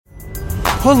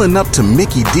Pulling up to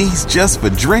Mickey D's just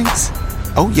for drinks?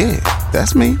 Oh yeah,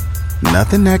 that's me.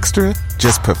 Nothing extra,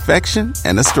 just perfection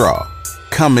and a straw.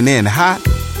 Coming in hot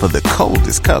for the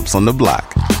coldest cups on the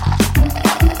block.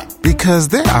 Because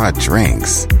there are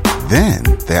drinks. Then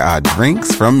there are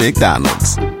drinks from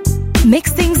McDonald's.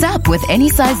 Mix things up with any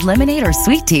size lemonade or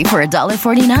sweet tea for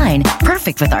 $1.49.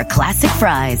 Perfect with our classic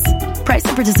fries. Price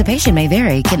and participation may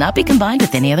vary. Cannot be combined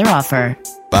with any other offer.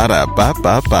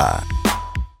 Ba-da-ba-ba-ba.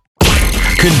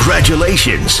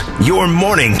 Congratulations. Your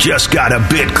morning just got a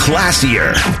bit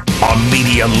classier. A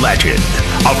media legend,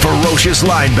 a ferocious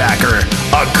linebacker,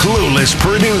 a clueless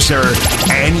producer,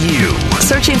 and you.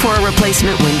 Searching for a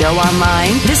replacement window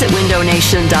online? Visit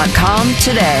windownation.com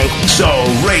today. So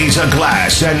raise a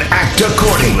glass and act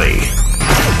accordingly.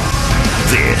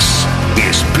 This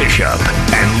is Bishop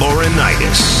and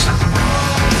Laurinaitis.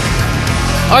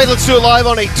 All right, let's do it live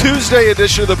on a Tuesday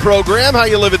edition of the program. How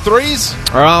you living, Threes?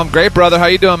 Great, brother. How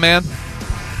you doing, man?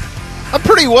 I'm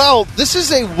pretty well. This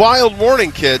is a wild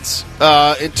morning, kids.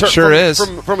 Sure is.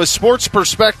 From a sports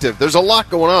perspective, there's a lot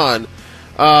going on,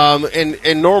 and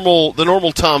the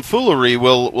normal tomfoolery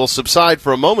will subside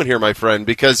for a moment here, my friend,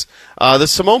 because the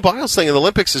Simone Biles thing in the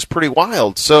Olympics is pretty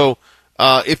wild. So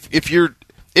if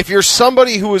you're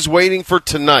somebody who is waiting for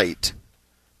tonight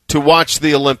to watch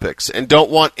the Olympics and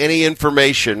don't want any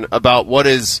information about what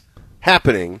is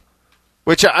happening,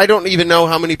 which I don't even know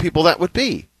how many people that would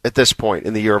be at this point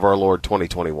in the year of our Lord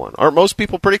 2021. Aren't most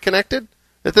people pretty connected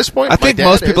at this point? I think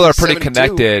most people are pretty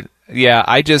connected.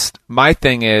 Yeah, my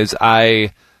thing is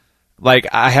I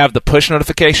have the push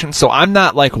notification, so I'm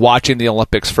not like watching the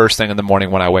Olympics first thing in the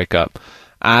morning when I wake up.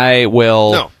 I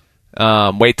will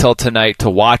wait till tonight to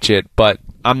watch it, but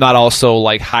I'm not also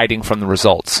like hiding from the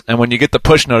results. And when you get the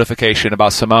push notification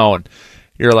about Simone,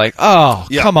 you're like, oh,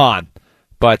 come on.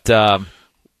 But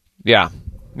yeah.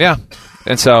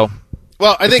 And so,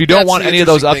 well, I think if you don't want any of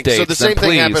those updates, so the same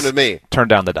thing happened to me. Turn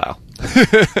down the dial.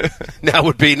 That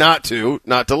would be not to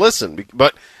listen.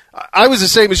 But I was the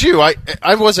same as you.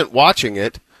 I wasn't watching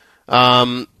it,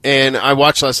 and I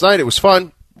watched last night. It was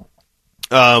fun.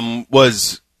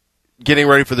 Was getting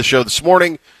ready for the show this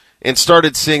morning and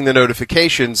started seeing the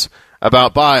notifications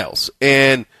about Biles.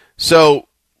 And so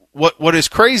what is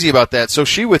crazy about that, so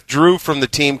she withdrew from the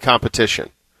team competition.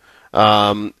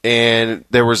 And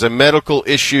there was a medical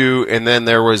issue, and then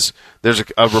there's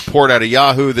a report out of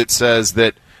Yahoo that says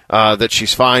that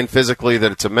she's fine physically,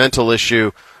 that it's a mental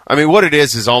issue. I mean, what it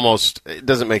is almost, it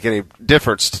doesn't make any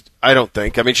difference, I don't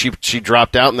think. I mean, she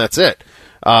dropped out, and that's it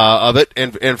of it,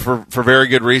 and for very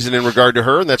good reason in regard to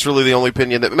her, and that's really the only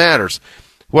opinion that matters.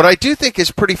 What I do think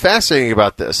is pretty fascinating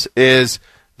about this is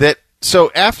that, so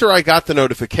after I got the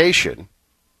notification,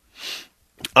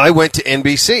 I went to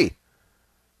NBC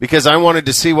because I wanted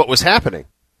to see what was happening.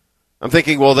 I'm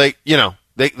thinking, well, they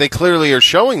clearly are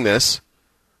showing this,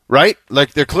 right?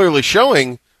 Like, they're clearly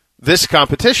showing this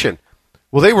competition.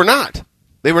 Well, they were not.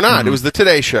 They were not. Mm-hmm. It was the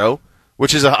Today Show,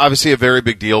 which is obviously a very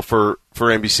big deal for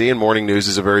NBC, and morning news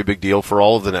is a very big deal for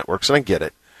all of the networks, and I get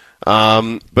it.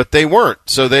 But they weren't.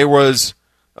 So there was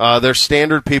their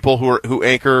standard people who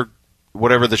anchor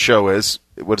whatever the show is.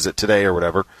 What is it, Today or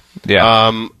whatever?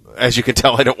 Yeah. As you can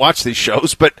tell, I don't watch these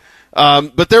shows, but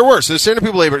there were. So the standard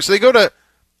people labor. So they go to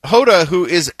Hoda, who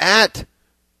is at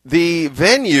the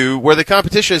venue where the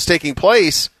competition is taking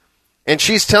place, and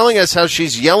she's telling us how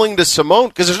she's yelling to Simone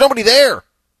because there's nobody there.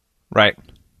 Right.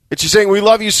 And she's saying, "We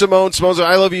love you, Simone." Simone's like,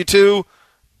 "I love you too,"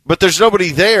 but there's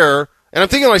nobody there. And I'm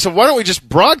thinking to myself, why don't we just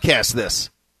broadcast this?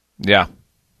 Yeah.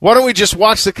 Why don't we just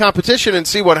watch the competition and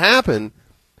see what happened?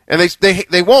 And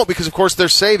they won't, because of course they're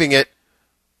saving it.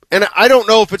 And I don't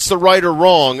know if it's the right or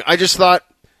wrong. I just thought,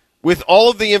 with all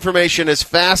of the information as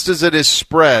fast as it is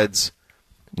spreads,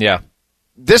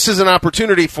 this is an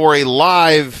opportunity for a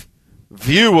live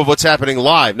view of what's happening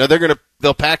live. Now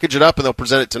they'll package it up and they'll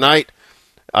present it tonight.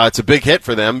 It's a big hit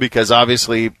for them because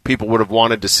obviously people would have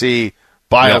wanted to see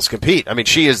Biles compete. I mean,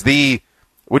 she is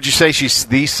would you say she's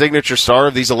the signature star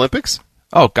of these Olympics?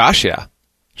 Oh gosh, yeah.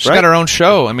 She's got her own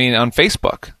show. I mean, on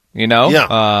Facebook,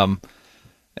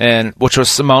 and which was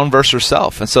Simone versus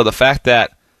herself. And so the fact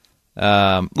that,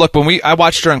 look, I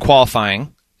watched her in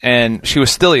qualifying, and she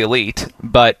was still elite,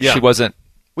 but she wasn't.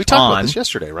 We talked about this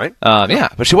yesterday, right?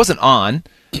 But she wasn't on.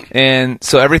 And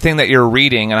so everything that you're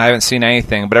reading, and I haven't seen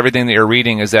anything, but everything that you're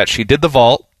reading is that she did the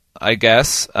vault, I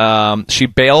guess. She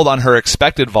bailed on her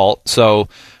expected vault. So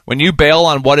when you bail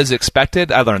on what is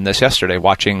expected, I learned this yesterday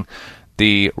watching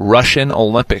the Russian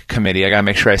Olympic Committee. I got to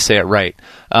make sure I say it right.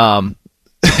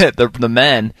 The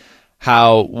men,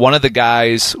 how one of the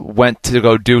guys went to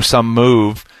go do some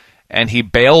move, and he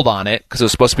bailed on it because it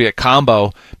was supposed to be a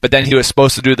combo, but then he was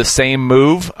supposed to do the same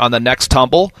move on the next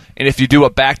tumble, and if you do a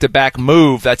back-to-back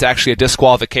move, that's actually a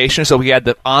disqualification, so he had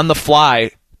to, on the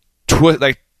fly,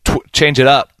 change it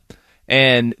up,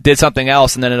 and did something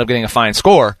else, and then ended up getting a fine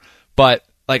score. But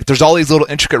like, there's all these little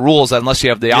intricate rules that unless you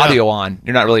have the audio on,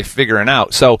 you're not really figuring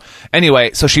out. So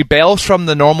anyway, so she bails from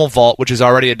the normal vault, which is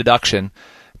already a deduction,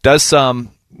 does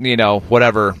some,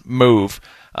 whatever move,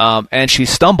 and she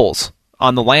stumbles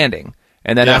on the landing.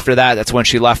 And then after that, that's when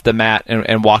she left the mat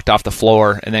and walked off the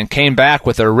floor, and then came back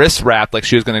with her wrists wrapped like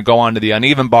she was going to go onto the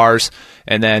uneven bars,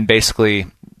 and then basically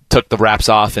took the wraps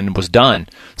off and was done.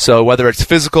 So whether it's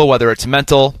physical, whether it's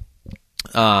mental,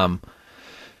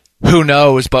 who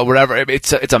knows? But whatever,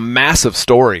 it's a massive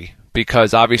story,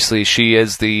 because obviously she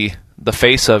is the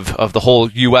face of the whole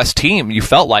U.S. team. You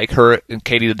felt like her and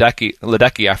Katie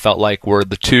Ledecky, I felt like, were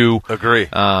the two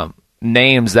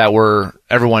names that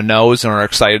everyone knows and are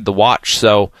excited to watch.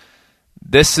 So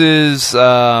this is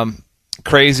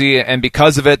crazy, and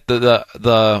because of it,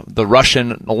 the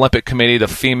Russian Olympic Committee, the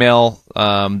female,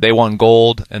 they won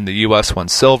gold, and the U.S. won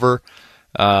silver,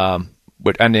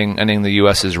 with ending the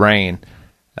U.S.'s reign.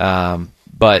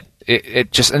 But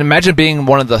it just, and imagine being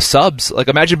one of the subs. Like,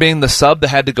 imagine being the sub that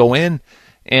had to go in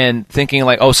and thinking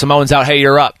like, oh, Simone's out, hey,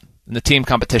 you're up in the team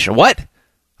competition. What?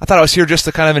 I thought I was here just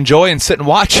to kind of enjoy and sit and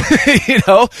watch,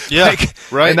 Yeah,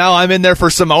 right. And now I'm in there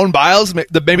for Simone Biles,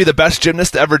 maybe the best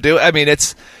gymnast to ever do it. I mean,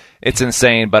 it's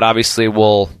insane, but obviously I'm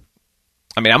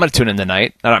going to tune in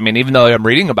tonight. I mean, even though I'm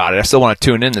reading about it, I still want to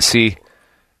tune in to see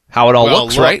how it all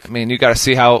looks, right? I mean, you got to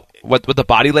see what the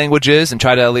body language is and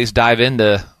try to at least dive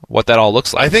into what that all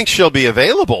looks like. I think she'll be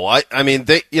available. I mean,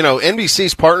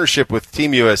 NBC's partnership with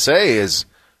Team USA is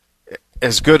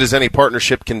as good as any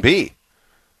partnership can be.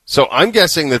 So I'm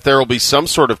guessing that there will be some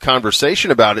sort of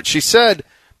conversation about it. She said,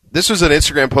 this was an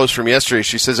Instagram post from yesterday.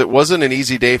 She says, it wasn't an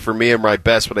easy day for me or my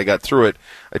best, but I got through it.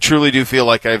 I truly do feel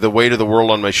like I have the weight of the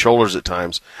world on my shoulders at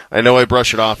times. I know I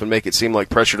brush it off and make it seem like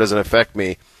pressure doesn't affect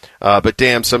me, but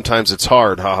damn, sometimes it's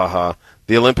hard. Ha ha ha.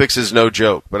 The Olympics is no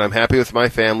joke, but I'm happy with my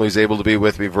family who's able to be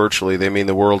with me virtually. They mean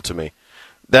the world to me.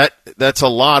 That's a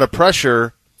lot of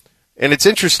pressure, and it's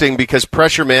interesting because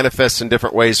pressure manifests in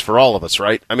different ways for all of us,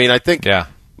 right? I mean, I think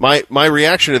my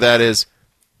reaction to that is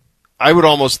I would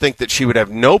almost think that she would have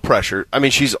no pressure. I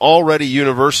mean, she's already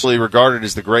universally regarded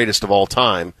as the greatest of all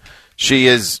time. She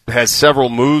has several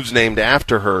moves named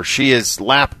after her. She has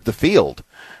lapped the field.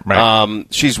 Right.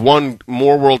 She's won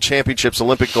more world championships,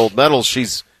 Olympic gold medals.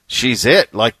 She's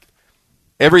it. Like,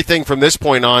 everything from this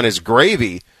point on is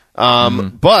gravy.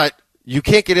 But you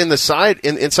can't get inside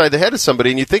the head of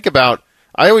somebody. And you think about,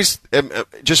 I always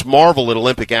just marvel at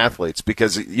Olympic athletes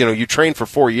because, you train for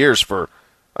 4 years for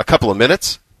a couple of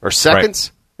minutes or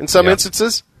seconds in some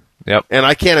instances. Yep. And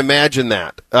I can't imagine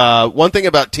that. One thing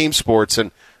about team sports,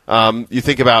 and you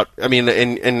think about,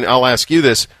 and I'll ask you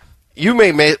this, you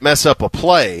may mess up a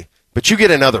play, but you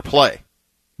get another play.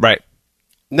 Right.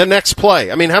 The next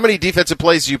play. I mean, how many defensive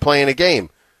plays do you play in a game?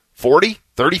 40?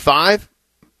 35?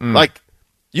 Like,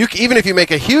 even if you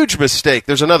make a huge mistake,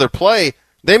 there's another play.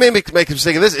 They may make a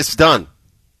mistake of this. It's done.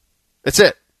 That's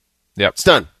it. Yep. It's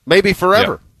done. Maybe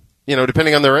forever,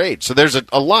 depending on their age. So there's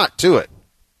a lot to it.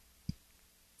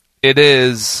 It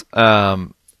is, for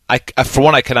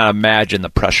one, I cannot imagine the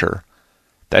pressure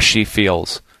that she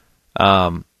feels.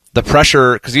 The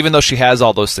pressure, because even though she has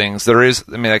all those things, there is,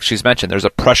 like she's mentioned, there's a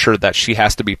pressure that she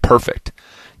has to be perfect.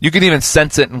 You can even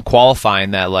sense it in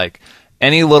qualifying that, like,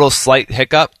 any little slight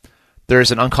hiccup,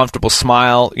 there's an uncomfortable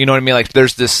smile. You know what I mean? Like,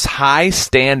 there's this high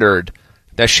standard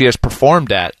that she has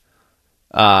performed at,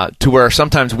 to where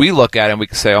sometimes we look at it and we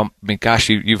can say, oh, gosh,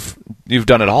 you've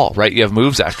done it all, right? You have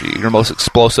moves after you. You're the most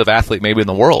explosive athlete maybe in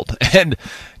the world. And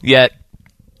yet,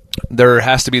 there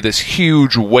has to be this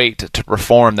huge weight to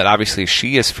perform that obviously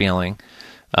she is feeling.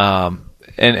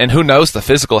 And who knows the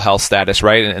physical health status,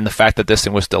 right? And the fact that this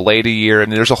thing was delayed a year.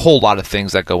 And there's a whole lot of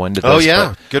things that go into this. Oh,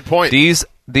 yeah. Good point. These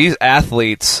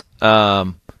athletes,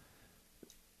 to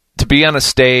be on a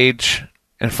stage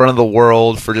in front of the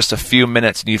world for just a few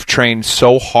minutes, and you've trained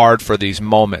so hard for these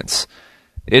moments.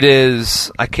 It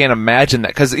is, I can't imagine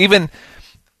that. Because even...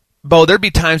 Bo, there'd be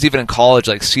times even in college,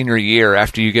 like senior year,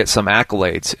 after you get some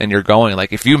accolades and you're going,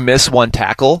 like if you miss one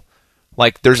tackle,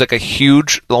 like there's like a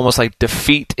huge, almost like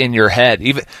defeat in your head.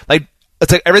 Even like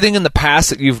it's like everything in the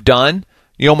past that you've done,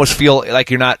 you almost feel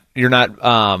like you're not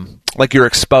like you're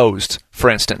exposed, for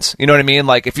instance. You know what I mean?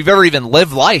 Like if you've ever even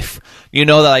lived life, you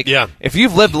know that like if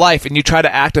you've lived life and you try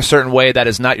to act a certain way that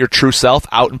is not your true self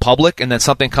out in public, and then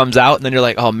something comes out and then you're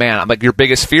like, oh man, I'm like your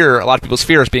biggest fear, a lot of people's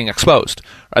fear is being exposed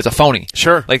as a phony.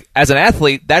 Sure. Like as an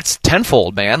athlete, that's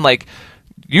tenfold, man. Like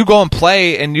you go and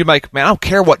play and you're like, man, I don't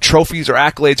care what trophies or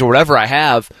accolades or whatever I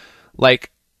have.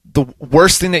 Like, the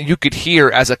worst thing that you could hear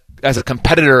as a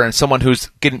competitor and someone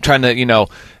who's trying to,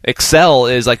 excel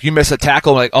is like, you miss a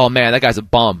tackle, like, oh man, that guy's a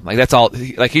bum. Like, that's all,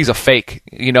 like, he's a fake,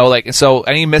 like, and so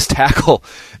any missed tackle,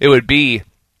 it would be,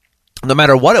 no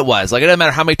matter what it was, like, it doesn't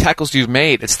matter how many tackles you've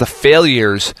made, it's the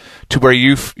failures to where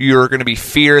you're going to be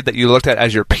feared, that you looked at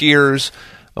as your peers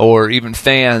or even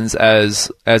fans as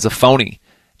a phony,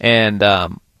 and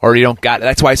or you don't got it.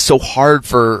 That's why it's so hard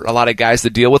for a lot of guys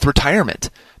to deal with retirement,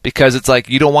 because it's like,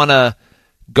 you don't want to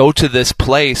go to this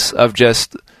place of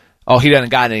just, oh, he doesn't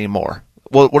got it anymore.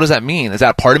 Well, what does that mean? Is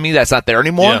that part of me that's not there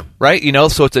anymore? Yeah. Right?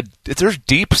 So there's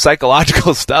deep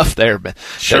psychological stuff there that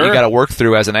you got to work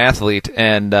through as an athlete,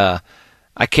 and I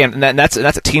can't. And that's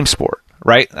a team sport,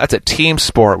 right? That's a team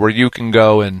sport where you can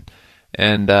go and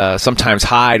sometimes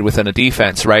hide within a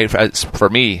defense, right? For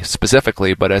me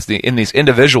specifically, but in these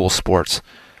individual sports,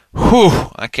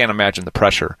 I can't imagine the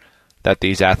pressure that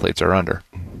these athletes are under.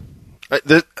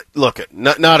 Look,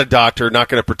 not a doctor, not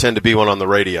going to pretend to be one on the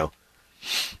radio.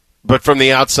 But from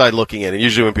the outside looking in, and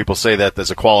usually when people say that, there's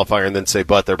a qualifier and then say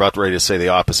but, they're about ready to say the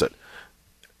opposite.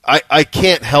 I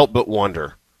can't help but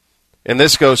wonder, and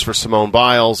this goes for Simone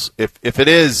Biles, if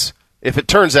it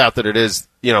turns out that it is,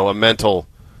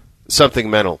 something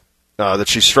mental that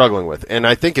she's struggling with. And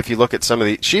I think if you look at some of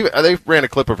they ran a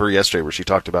clip of her yesterday where she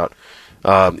talked about,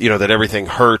 that everything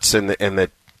hurts and that,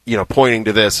 pointing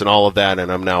to this and all of that,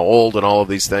 and I'm now old and all of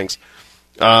these things.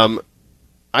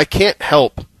 I can't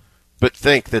help but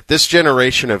think that this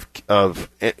generation of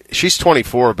she's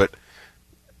 24, but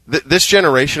this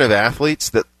generation of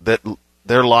athletes that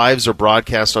their lives are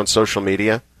broadcast on social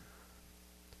media,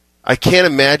 I can't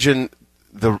imagine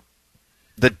the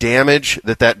damage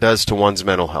that does to one's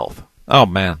mental health. Oh,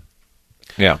 man.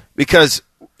 Yeah. Because,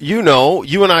 you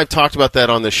and I have talked about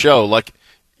that on the show. Like,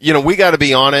 we got to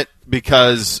be on it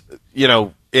because,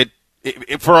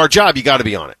 for our job, you got to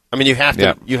be on it. I mean, you have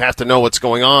to know what's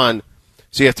going on,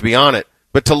 so you have to be on it.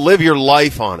 But to live your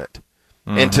life on it,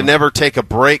 and to never take a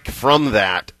break from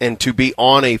that, and to be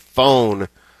on a phone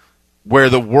where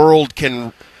the world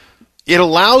it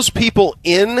allows people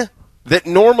in that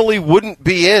normally wouldn't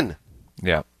be in.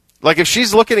 Yeah. Like if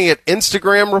she's looking at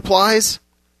Instagram replies,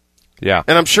 yeah,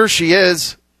 and I'm sure she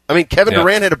is. I mean, Kevin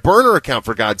Durant had a burner account,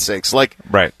 for God's sakes. Like,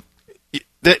 right.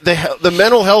 The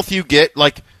mental health you get,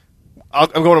 like, I'm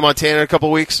going to Montana in a couple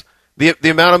of weeks. The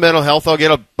amount of mental health I'll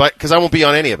get, because I won't be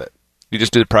on any of it. You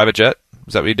just did a private jet?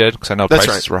 Is that what you did? Because I know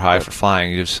prices were high for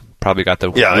flying. You just probably got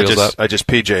the wheels up. I just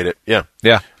PJ'd it. Yeah.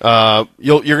 Yeah.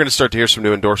 You're going to start to hear some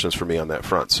new endorsements from me on that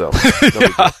front. So,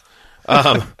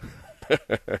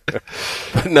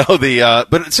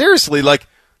 but seriously, like,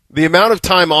 the amount of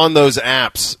time on those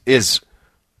apps is,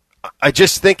 I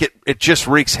just think it just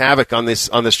wreaks havoc on this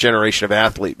generation of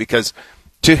athlete, because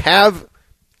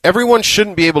everyone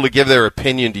shouldn't be able to give their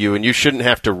opinion to you, and you shouldn't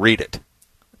have to read it.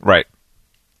 Right.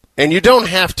 And you don't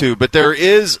have to, but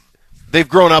they've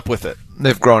grown up with it.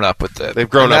 They've grown up with it. They've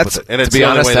grown up with it. And it's to be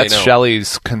honest, that's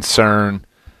Shelley's concern.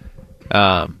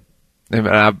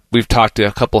 We've talked to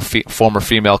a couple of former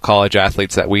female college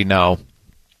athletes that we know,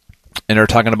 and they're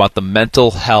talking about the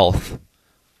mental health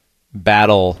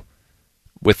battle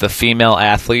with the female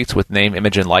athletes with name,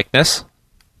 image, and likeness.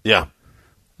 Yeah.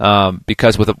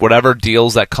 Because with whatever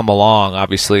deals that come along,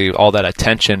 obviously all that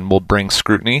attention will bring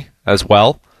scrutiny as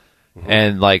well. Mm-hmm.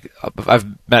 And like, I've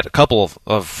met a couple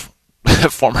of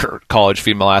former college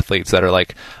female athletes that are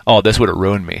like, oh, this would have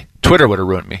ruined me. Twitter would have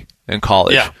ruined me in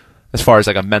college. Yeah. As far as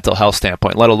like a mental health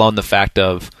standpoint, let alone the fact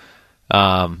of,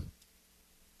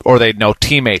 or they know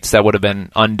teammates that would have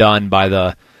been undone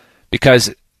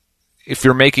because if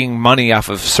you're making money off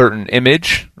of certain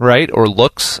image, right, or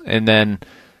looks, and then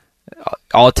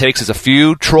all it takes is a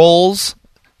few trolls,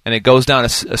 and it goes down a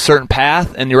certain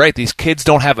path, and you're right, these kids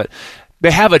don't have they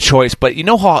have a choice, but you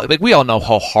know how, like, we all know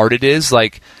how hard it is,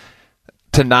 like,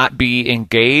 to not be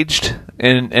engaged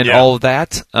in all of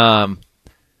that.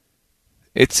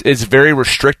 It's very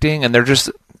restricting, and they're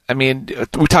just, I mean,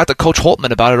 we talked to Coach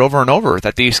Holtman about it over and over,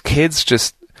 that these kids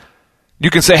just, you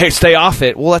can say, hey, stay off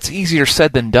it. Well, that's easier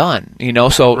said than done,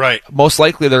 so right. Most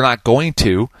likely they're not going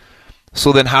to.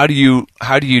 So then how do you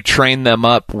train them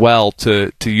up well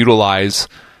to utilize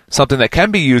something that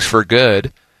can be used for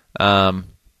good, to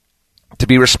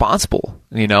be responsible,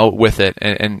 with it.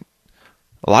 And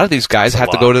a lot of these guys have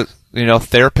to go to,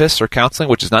 therapists or counseling,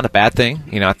 which is not a bad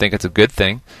thing. I think it's a good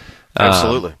thing.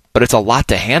 Absolutely. But it's a lot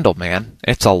to handle, man.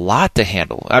 It's a lot to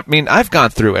handle. I mean, I've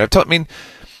gone through it.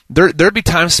 There'd be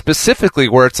times specifically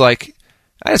where it's like,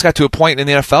 I just got to a point in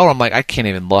the NFL where I'm like, I can't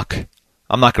even look.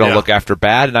 I'm not going to look after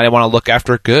bad, and I want to look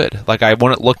after good. Like, I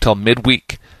wouldn't look till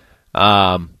midweek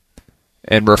and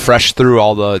refresh through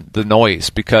all the noise,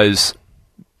 because,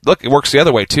 look, it works the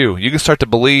other way, too. You can start to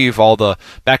believe all the,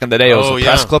 back in the day, it was the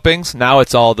press clippings. Now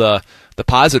it's all the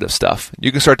positive stuff.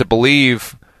 You can start to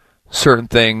believe certain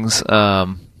things,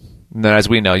 and then, as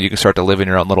we know, you can start to live in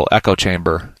your own little echo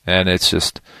chamber, and it's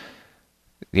just...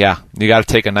 Yeah, you got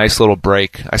to take a nice little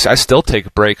break. I still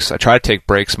take breaks. I try to take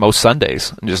breaks most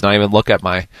Sundays and just not even look at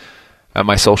my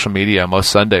social media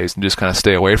most Sundays and just kind of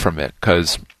stay away from it,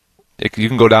 because you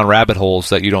can go down rabbit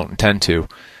holes that you don't intend to.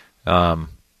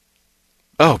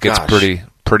 It gets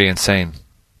pretty insane.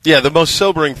 Yeah, the most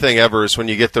sobering thing ever is when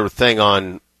you get the thing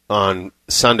on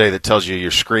Sunday that tells you your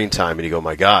screen time, and you go,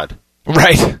 "My God!"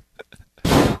 Right.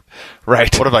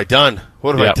 Right. What have I done?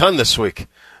 What have I done this week?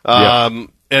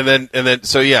 And then,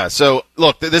 so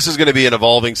look, this is going to be an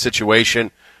evolving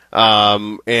situation,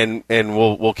 and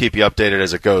we'll keep you updated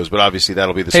as it goes. But obviously,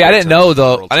 that'll be the. Hey, I didn't know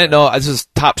though. I didn't know. This is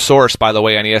top source, by the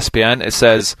way, on ESPN. It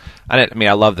says, I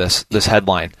love this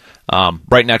headline.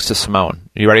 Right next to Simone.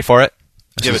 You ready for it?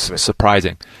 Give it to me.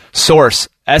 Surprising. Source: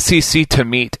 SEC to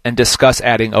meet and discuss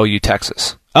adding OU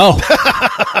Texas. Oh,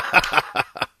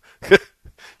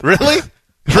 really?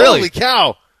 Holy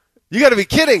cow! You got to be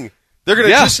kidding. They're going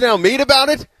to just now meet about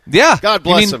it? Yeah. God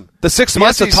bless them. The 6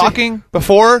 months of talking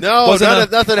before? No,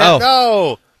 nothing.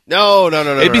 No.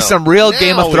 It'd be some real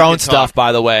Game of Thrones stuff,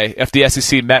 by the way, if the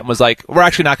SEC met and was like, we're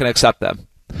actually not going to accept them.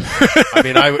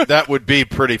 That would be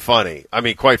pretty funny.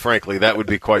 Quite frankly, that would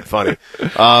be quite funny.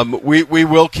 We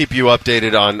will keep you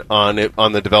updated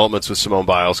on the developments with Simone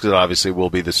Biles, because it obviously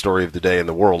will be the story of the day in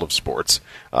the world of sports.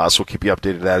 So we'll keep you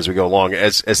updated on that as we go along.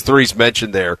 As Threes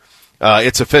mentioned there,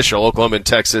 it's official. Oklahoma and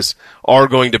Texas are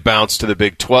going to bounce to the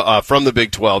Big 12 from the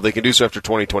Big 12. They can do so after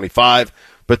 2025,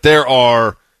 but there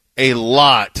are a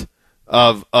lot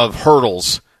of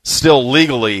hurdles still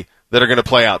legally that are going to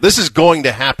play out. This is going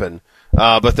to happen,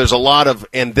 but there's a lot of,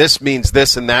 and this means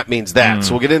this and that means that.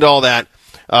 So we'll get into all that.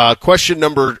 Question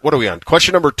number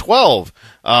 12.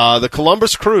 The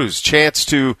Columbus Crews chance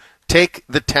to take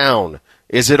the town.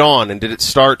 Is it on, and did it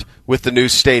start with the new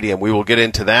stadium? We will get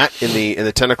into that in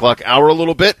the 10 o'clock hour a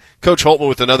little bit. Coach Holtman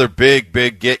with another big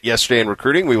get yesterday in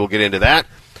recruiting. We will get into that.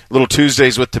 Little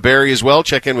Tuesdays with Taberi as well.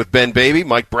 Check in with Ben Baby.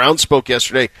 Mike Brown spoke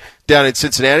yesterday down in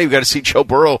Cincinnati. We got to see Joe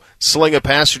Burrow sling a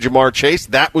pass to Jamar Chase.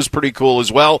 That was pretty cool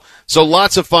as well. So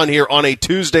lots of fun here on a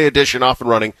Tuesday edition, off and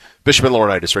running. Bishop and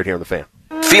Laurinaitis right here on The Fan.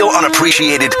 Feel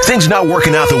unappreciated? Things not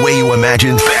working out the way you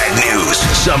imagined? Bad news.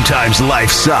 Sometimes life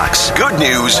sucks. Good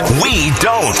news, we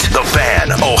don't. The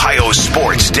Fan, Ohio's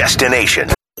sports destination.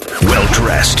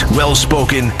 Well-dressed,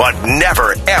 well-spoken, but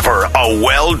never, ever a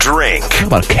well-drink. How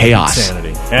about chaos?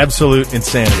 Insanity. Absolute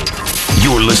insanity.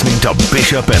 You're listening to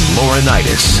Bishop and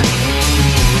Laurinaitis.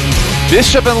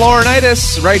 Bishop and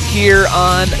Laurinaitis right here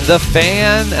on The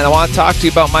Fan, and I want to talk to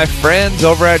you about my friends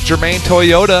over at Germain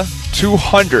Toyota.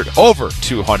 Over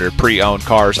 200 pre-owned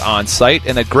cars on site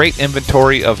and a great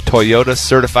inventory of Toyota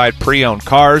certified pre-owned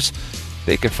cars.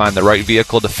 They can find the right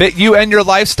vehicle to fit you and your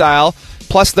lifestyle.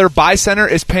 Plus, their buy center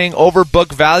is paying over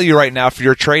book value right now for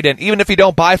your trade-in, even if you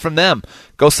don't buy from them.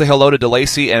 Go say hello to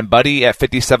DeLacy and Buddy at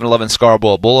 5711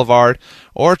 Scarborough Boulevard,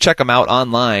 or check them out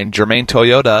online,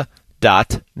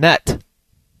 germaintoyota.net.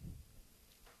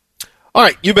 All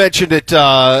right, you mentioned it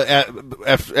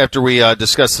after we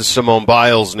discussed the Simone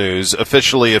Biles news.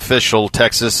 Official,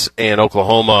 Texas and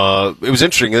Oklahoma. It was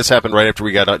interesting. This happened right after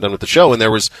we got done with the show, and there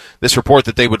was this report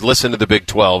that they would listen to the Big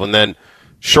 12, and then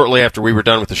shortly after we were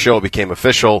done with the show, it became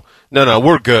official. No,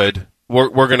 we're good. We're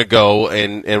going to go,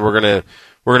 and we're going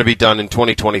to be done in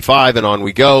 2025, and on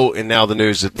we go. And now the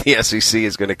news that the SEC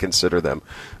is going to consider them,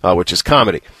 which is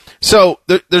comedy. So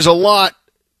there's a lot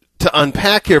to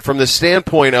unpack here from the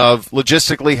standpoint of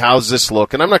logistically, how's this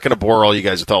look? And I'm not going to bore all you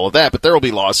guys with all of that, but there will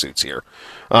be lawsuits here.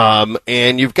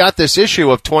 And you've got this issue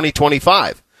of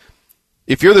 2025.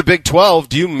 If you're the Big 12,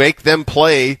 do you make them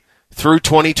play through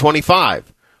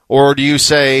 2025? Or do you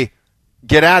say,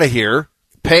 get out of here,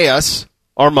 pay us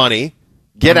our money,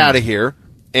 get out of here,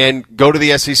 and go to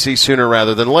the SEC sooner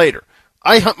rather than later?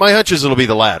 My hunch is it'll be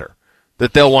the latter,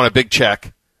 that they'll want a big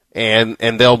check. And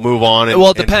they'll move on.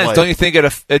 Well, it depends. Don't you think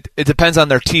it depends on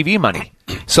their TV money?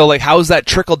 So, like, how does that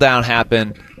trickle down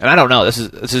happen? And I don't know. This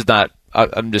is not.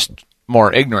 I'm just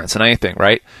more ignorance than anything,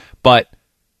 right? But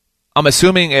I'm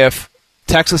assuming if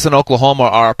Texas and Oklahoma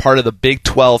are a part of the Big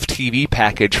 12 TV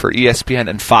package for ESPN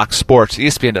and Fox Sports,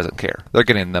 ESPN doesn't care. They're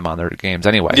getting them on their games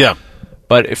anyway. Yeah.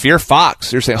 But if you're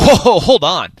Fox, you're saying, hold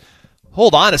on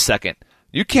a second.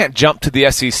 You can't jump to the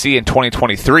SEC in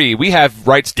 2023. We have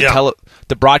rights to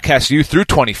broadcast you through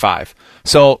 25.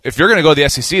 So if you're going to go to the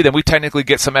SEC, then we technically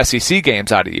get some SEC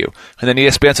games out of you. And then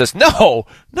ESPN says, no,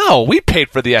 we paid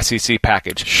for the SEC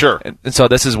package. Sure. And so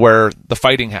this is where the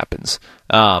fighting happens.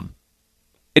 I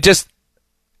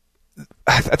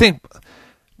think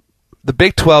the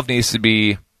Big 12 needs to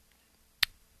be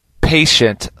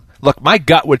patient. Look, my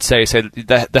gut would say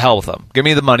the hell with them. Give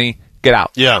me the money, get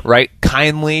out. Yeah. Right?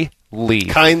 Kindly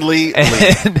leave.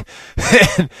 And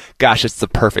gosh, it's the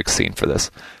perfect scene for this.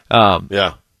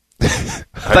 Yeah. I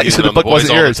thought you said the book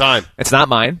wasn't yours. Time. It's not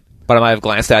mine, but I might have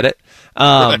glanced at it.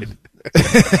 Right.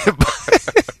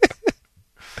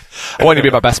 I want you to be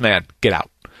my best man. Get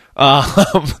out.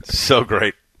 So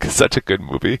great. Such a good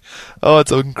movie. Oh,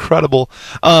 it's incredible.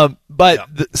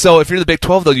 So if you're the Big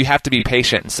 12, though, you have to be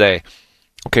patient and say,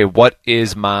 okay,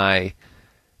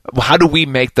 how do we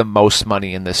make the most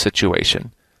money in this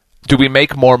situation? Do we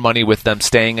make more money with them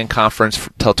staying in conference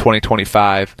till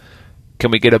 2025? Can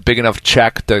we get a big enough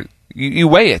check to you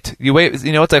weigh it?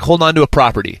 It's like holding on to a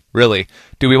property, really.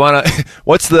 Do we want to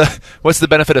what's the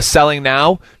benefit of selling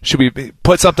now? Should we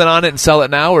put something on it and sell it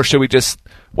now, or should we just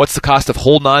what's the cost of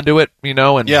holding on to it,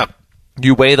 and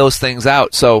you weigh those things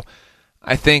out. So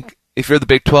I think if you're the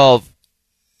Big 12,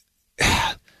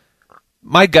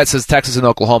 my gut says Texas and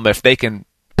Oklahoma, if they can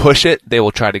push it, they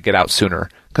will try to get out sooner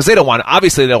because they don't want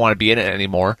to be in it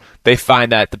anymore. They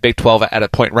find that the Big 12 at a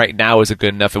point right now isn't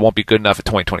good enough. It won't be good enough at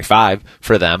 2025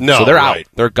 for them. No, so they're right. out.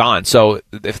 They're gone. So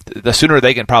if the sooner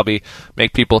they can probably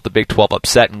make people at the Big 12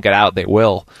 upset and get out, they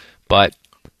will. But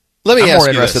I'm more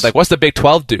interested. Like, what's the Big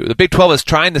 12 do? The Big 12 is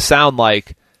trying to sound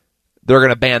like they're going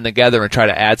to band together and try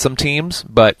to add some teams,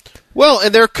 but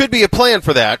and there could be a plan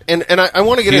for that. And I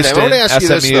want to get into that. I want to ask you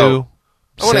this though.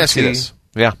 I want to ask you this.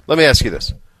 Yeah. Let me ask you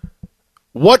this.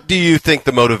 What do you think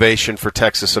the motivation for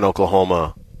Texas and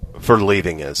Oklahoma for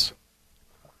leaving is?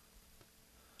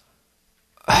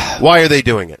 Why are they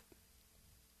doing it?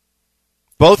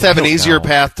 Both have an easier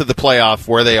path to the playoff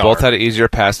where they are. Both had an easier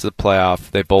path to the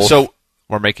playoff. They both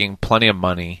were making plenty of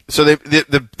money. So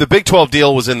the Big 12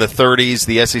 deal was in the 30s.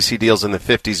 The SEC deal's in the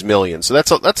 50s million. So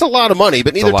that's a lot of money.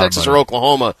 But neither Texas or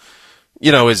Oklahoma,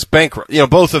 is bankrupt.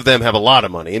 Both of them have a lot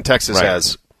of money, and Texas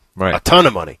has a ton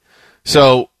of money.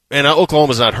 So. And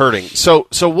Oklahoma's not hurting. So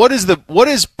what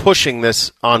is pushing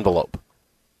this envelope?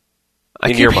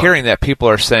 I keep hearing that people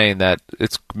are saying that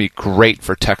it's going to be great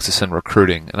for Texas in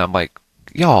recruiting, and I'm like,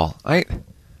 y'all,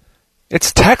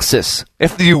 it's Texas.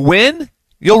 If you win,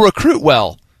 you'll recruit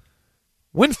well.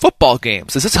 Win football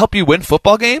games. Does this help you win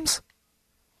football games?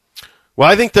 Well,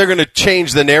 I think they're going to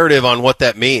change the narrative on what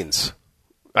that means.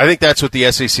 I think that's what the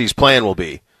SEC's plan will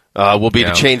be.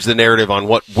 To change the narrative on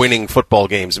what winning football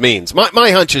games means.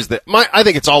 My hunch is that I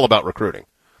think it's all about recruiting.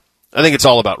 And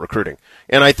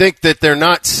I think that they're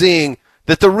not seeing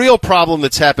that the real problem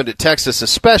that's happened at Texas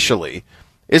especially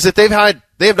is that they have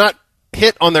not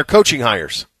hit on their coaching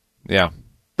hires. Yeah.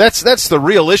 That's the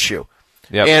real issue.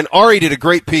 Yep. And Ari did a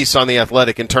great piece on The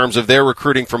Athletic in terms of their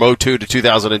recruiting from 2002 to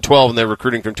 2012 and their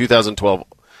recruiting from 2012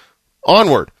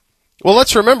 onward. Well,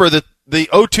 let's remember that the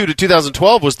 2002 to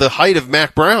 2012 was the height of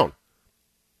Mack Brown.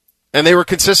 And they were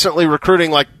consistently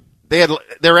recruiting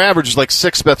their average was like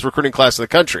sixth best recruiting class in the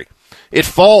country. It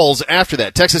falls after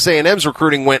that. Texas A&M's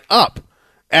recruiting went up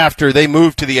after they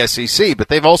moved to the SEC, but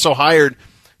they've also hired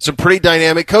some pretty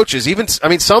dynamic coaches.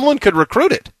 Sumlin could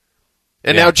recruit it.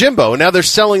 And now Jimbo, and now they're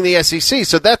selling the SEC,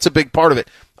 so that's a big part of it.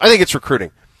 I think it's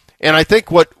recruiting. And I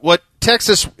think what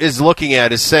Texas is looking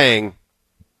at is saying,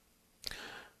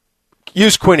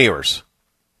 use Quinn Ewers.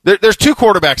 There's two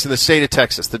quarterbacks in the state of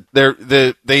Texas.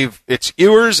 It's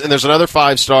Ewers, and there's another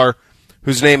 5-star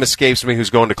whose name escapes me who's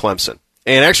going to Clemson.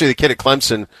 And actually, the kid at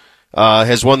Clemson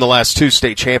has won the last 2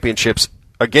 state championships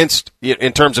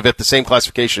in terms of at the same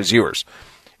classification as Ewers.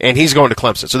 And he's going to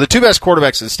Clemson. So the two best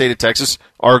quarterbacks in the state of Texas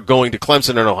are going to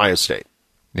Clemson and Ohio State.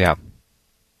 Yeah.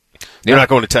 They're not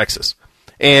going to Texas.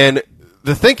 And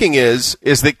the thinking is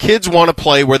that kids want to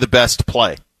play where the best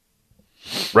play.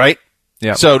 Right?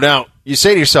 Yeah. So now you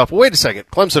say to yourself, well, wait a second,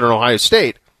 Clemson and Ohio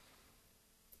State,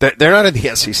 they're not in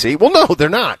the SEC. Well, no, they're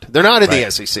not. They're not in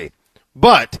the SEC.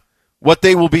 But what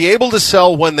they will be able to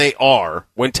sell when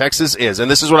Texas is, and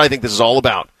this is what I think this is all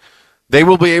about, they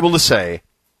will be able to say,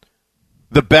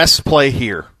 the best play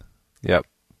here. Yep.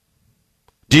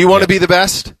 Do you want to be the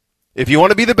best? If you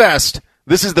want to be the best,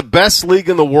 this is the best league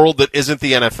in the world that isn't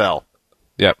the NFL.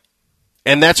 Yep.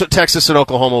 And that's what Texas and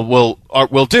Oklahoma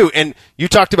will do. And you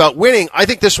talked about winning. I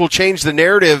think this will change the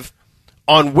narrative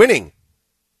on winning,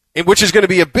 which is going to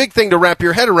be a big thing to wrap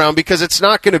your head around because it's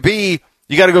not going to be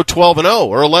you got to go 12-0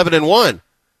 or 11-1.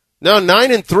 No,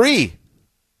 9-3,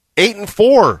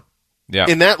 8-4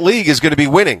 in that league is going to be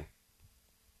winning.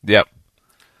 Yep.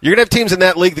 You're going to have teams in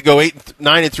that league that go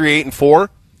 9-3, 8-4,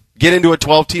 get into a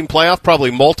 12-team playoff,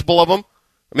 probably multiple of them.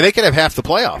 I mean, they could have half the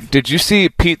playoff. Did you see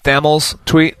Pete Thamel's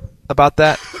tweet about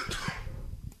that?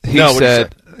 He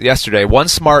said yesterday, one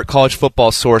smart college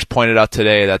football source pointed out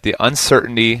today that the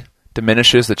uncertainty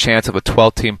diminishes the chance of a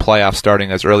 12-team playoff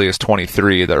starting as early as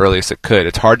 23, the earliest it could.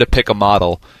 It's hard to pick a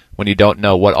model when you don't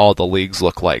know what all the leagues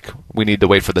look like. We need to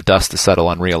wait for the dust to settle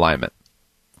on realignment.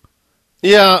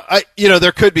 Yeah,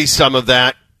 there could be some of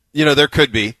that. There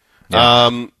could be.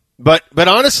 Yeah. But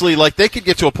honestly, like, they could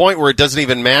get to a point where it doesn't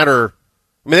even matter.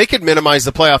 I mean, they could minimize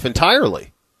the playoff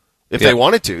entirely if they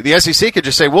wanted to. The SEC could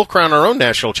just say, we'll crown our own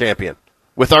national champion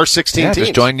with our 16 teams.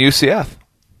 Just join UCF.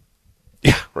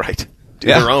 Yeah, right. Do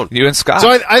their own. You and Scott. So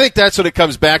I think that's what it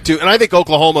comes back to. And I think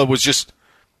Oklahoma was just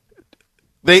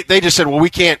they just said, well,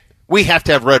 we have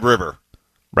to have Red River.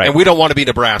 Right. And we don't want to be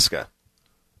Nebraska.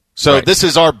 So this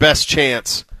is our best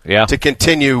chance to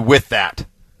continue with that.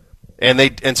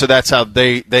 And so that's how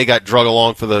they got drug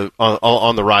along for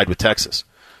on the ride with Texas.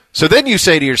 So then you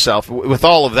say to yourself, with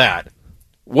all of that,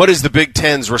 what is the Big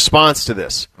Ten's response to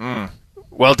this?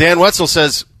 Well, Dan Wetzel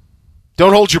says,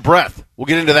 don't hold your breath. We'll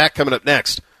get into that coming up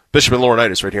next. Bishop and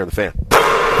Laurinaitis right here on The Fan.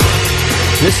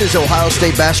 This is Ohio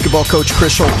State basketball coach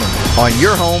Chris Holtmann on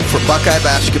your home for Buckeye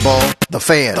basketball, The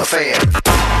Fan. The Fan.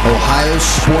 Ohio's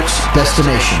sports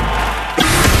destination.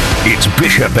 It's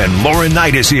Bishop and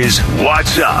Laurinaitis'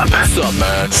 What's Up? What's up,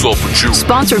 man? What's up with you?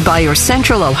 Sponsored by your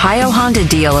Central Ohio Honda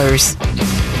dealers.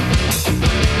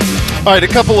 All right, a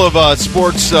couple of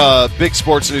big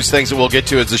sports news things that we'll get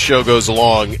to as the show goes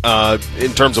along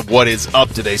in terms of what is up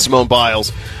today. Simone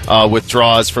Biles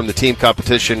withdraws from the team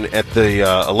competition at the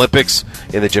Olympics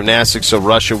in the gymnastics, so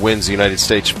Russia wins the United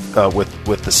States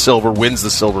with the silver, wins the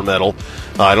silver medal.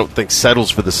 I don't think settles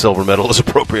for the silver medal is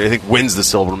appropriate. I think wins the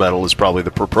silver medal is probably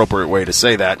the appropriate way to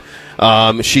say that.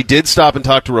 She did stop and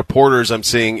talk to reporters, I'm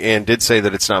seeing, and did say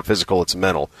that it's not physical, it's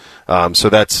mental. So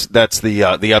that's the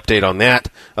update on that.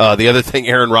 The other thing,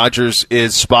 Aaron Rodgers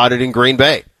is spotted in Green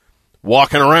Bay,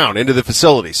 walking around into the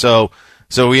facility. So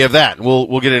we have that.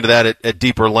 We'll get into that at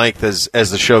deeper length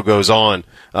as the show goes on,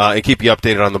 and keep you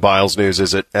updated on the Biles news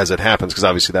as it happens, because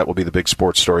obviously that will be the big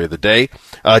sports story of the day.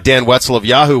 Dan Wetzel of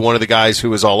Yahoo, one of the guys who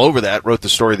was all over that, wrote the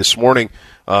story this morning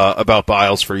about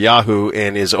Biles for Yahoo,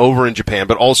 and is over in Japan,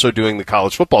 but also doing the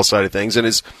college football side of things, and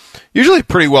is usually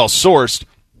pretty well sourced.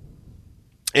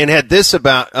 And had this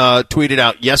tweeted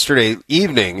out yesterday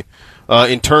evening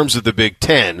in terms of the Big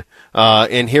Ten.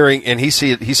 And he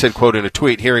said, quote, in a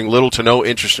tweet, hearing little to no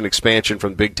interest in expansion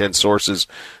from Big Ten sources.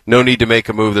 No need to make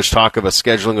a move. There's talk of a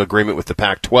scheduling agreement with the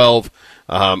Pac-12.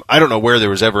 I don't know where there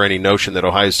was ever any notion that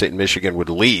Ohio State and Michigan would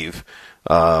leave.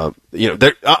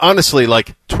 Honestly,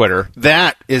 like Twitter,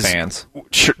 that is fans,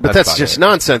 but that's just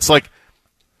nonsense. Like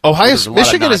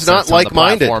Michigan is not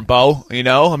like-minded. Platform, Bo,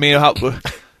 I mean, how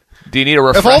do you need a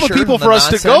refresher? Of all the people for us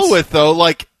to go with, though,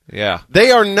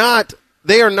 they are not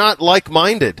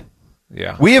like-minded.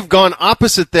 Yeah. We have gone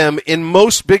opposite them in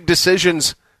most big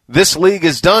decisions this league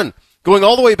has done, going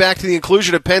all the way back to the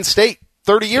inclusion of Penn State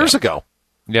 30 years ago.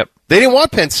 Yep. They didn't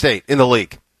want Penn State in the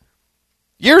league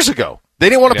years ago. They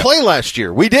didn't want to play last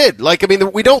year. We did.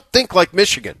 We don't think like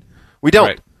Michigan. We don't.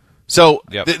 Right. So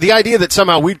the idea that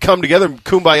somehow we'd come together and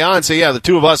kumbaya and say, yeah, the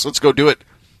two of us, let's go do it.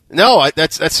 No,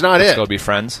 that's not it. Let's go be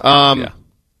friends. Right.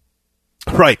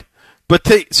 But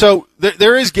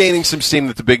there is gaining some steam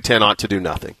that the Big Ten ought to do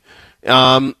nothing.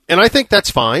 And I think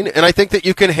that's fine. And I think that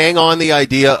you can hang on the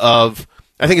idea of,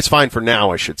 I think it's fine for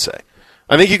now, I should say.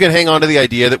 I think you can hang on to the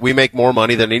idea that we make more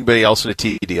money than anybody else in a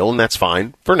TV deal, and that's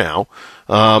fine for now.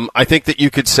 I think that you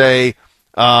could say,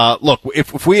 look,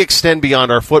 if we extend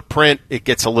beyond our footprint, it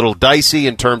gets a little dicey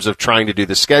in terms of trying to do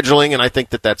the scheduling, and I think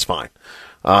that that's fine.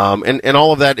 And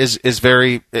all of that is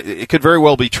it could very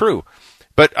well be true.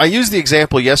 But I used the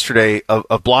example yesterday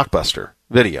of Blockbuster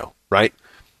Video, right?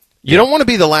 You don't want to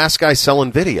be the last guy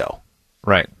selling video.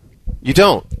 Right. You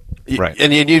don't. Right.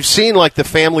 And you've seen like the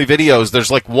family videos, there's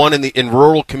like one in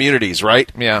rural communities,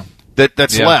 right? Yeah.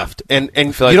 That's left. And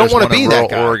I feel like you don't want to be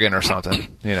that guy. Oregon or something,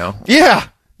 Yeah.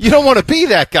 You don't want to be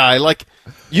that guy. Like,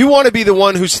 you want to be the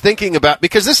one who's thinking about,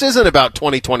 because this isn't about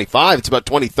 2025, it's about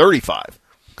 2035.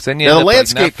 Then the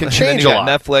landscape can change a lot.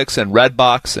 Netflix and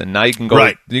Redbox, and now you can go.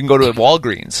 You can go to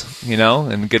Walgreens,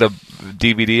 and get a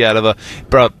DVD out of a.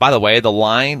 Bro, by the way, the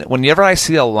line. Whenever I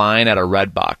see a line at a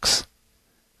Redbox,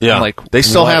 I'm like, they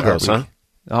still have those, huh?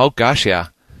 Oh gosh, yeah,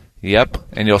 yep.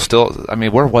 And you'll still. I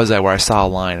mean, where was I? Where I saw a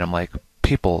line, I'm like,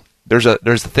 people. There's a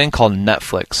thing called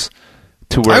Netflix.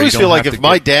 To where I always feel like if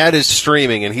my dad is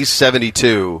streaming and he's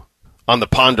 72 on the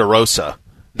Ponderosa,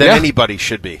 then anybody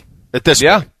should be at this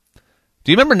point.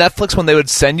 Do you remember Netflix when they would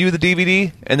send you the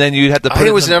DVD and then you'd have to put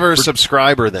I was never a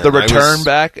subscriber then. The return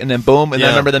back and then boom. And then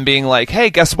I remember them being like, hey,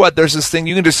 guess what? There's this thing.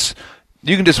 You can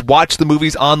just watch the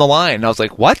movies on the line. And I was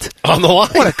like, what? On the line?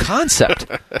 What a concept.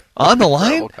 On the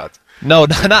line? No,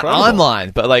 not online,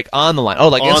 but like on the line. Oh,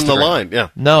 like on Instagram. the line, yeah.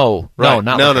 No, not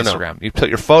like Instagram. You put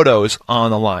your photos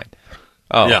on the line.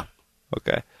 Oh, yeah.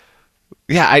 Okay.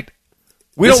 Yeah,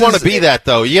 we don't want to be that,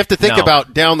 though. You have to think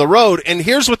about down the road. And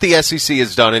here's what the SEC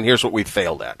has done, and here's what we've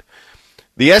failed at.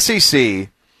 The SEC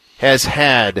has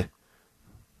had,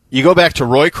 you go back to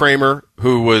Roy Kramer,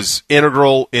 who was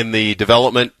integral in the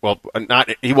development. Well,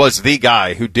 he was the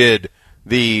guy who did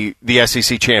the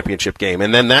SEC championship game.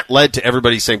 And then that led to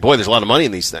everybody saying, boy, there's a lot of money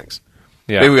in these things.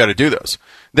 Yeah. Maybe we got to do those.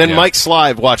 Then Mike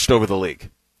Slive watched over the league,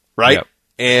 right? Yep.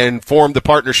 And formed the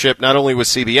partnership not only with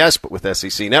CBS, but with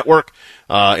SEC Network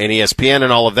and ESPN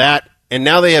and all of that. And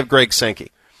now they have Greg Sankey.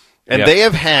 And they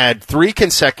have had 3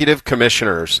 consecutive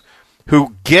commissioners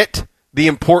who get the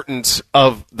importance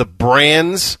of the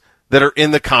brands that are in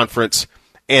the conference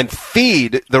and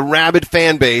feed the rabid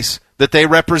fan base that they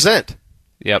represent.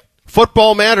 Yep.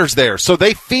 Football matters there, so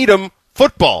they feed them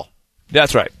football.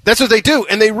 That's right. That's what they do.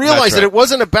 And they realize that it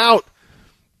wasn't about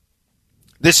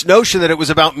this notion that it was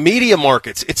about media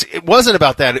markets. It wasn't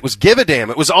about that. It was give a damn.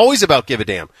 It was always about give a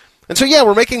damn. And so,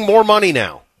 we're making more money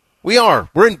now. We are.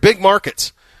 We're in big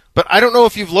markets. But I don't know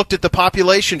if you've looked at the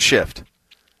population shift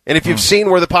and if you've seen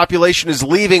where the population is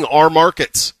leaving our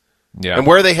markets. Yeah. And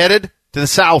where are they headed? To the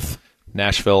south.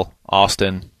 Nashville,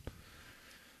 Austin,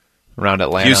 around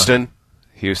Atlanta.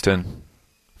 Houston.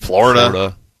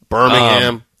 Florida.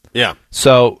 Birmingham.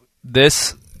 So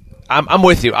this, I'm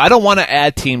with you. I don't want to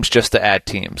add teams just to add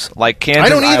teams. Like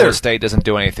Kansas, Iowa State doesn't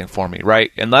do anything for me,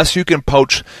 right? Unless you can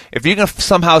poach. If you can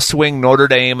somehow swing Notre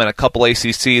Dame and a couple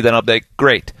ACC, then I'll be like,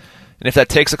 great. And if that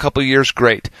takes a couple years,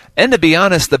 great. And to be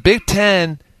honest, the Big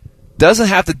Ten doesn't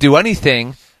have to do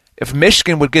anything if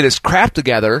Michigan would get its crap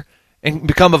together and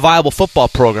become a viable football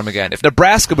program again. If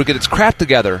Nebraska would get its crap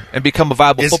together and become a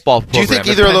viable football program. Do you think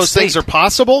either of those things are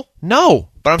possible? No.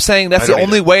 But I'm saying that's the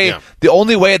only way. Yeah. The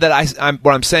only way that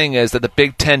what I'm saying is that the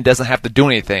Big Ten doesn't have to do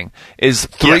anything is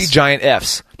 3 giant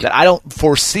Fs that I don't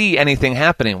foresee anything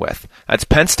happening with. That's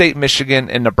Penn State, Michigan,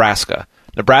 and Nebraska.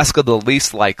 Nebraska the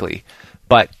least likely,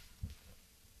 but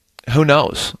who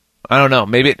knows? I don't know.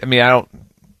 Maybe I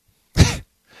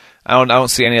don't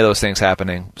see any of those things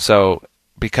happening. So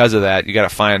because of that, you got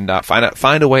to find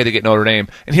a way to get Notre Dame.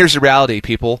 And here's the reality,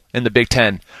 people in the Big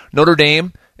Ten: Notre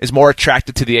Dame is more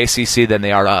attracted to the ACC than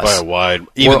they are to us. By a wide.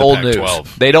 Even We're old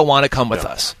news. They don't want to come with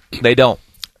us. They don't.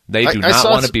 They do not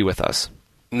want to be with us.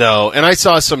 No, and I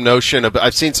saw some notion of.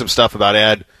 I've seen some stuff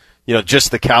about just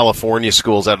the California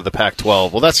schools out of the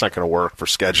Pac-12. Well, that's not going to work for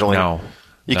scheduling. No.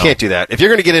 You can't do that. If you're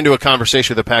going to get into a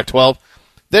conversation with the Pac-12,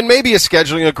 then maybe a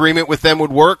scheduling agreement with them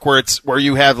would work where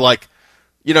you have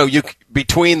you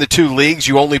between the 2 leagues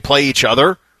you only play each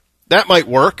other. That might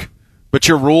work. But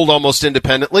you're ruled almost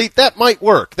independently. That might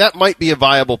work. That might be a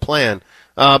viable plan.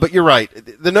 But you're right.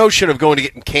 The notion of going to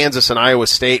get in Kansas and Iowa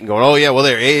State and going, oh yeah, well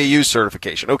they're AAU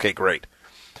certification. Okay, great.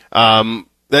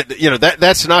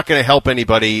 That's not going to help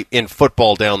anybody in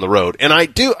football down the road. And I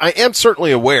am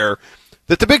certainly aware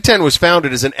that the Big Ten was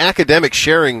founded as an academic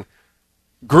sharing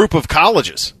group of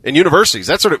colleges and universities.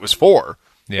 That's what it was for.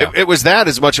 Yeah. It was that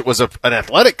as much as it was an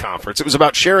athletic conference. It was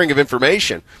about sharing of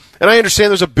information. And I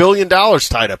understand there's $1 billion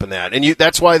tied up in that. And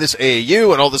that's why this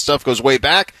AAU and all this stuff goes way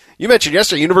back. You mentioned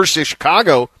yesterday, University of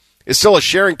Chicago is still a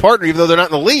sharing partner, even though they're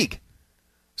not in the league.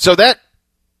 So that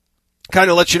kind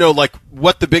of lets you know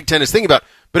what the Big Ten is thinking about.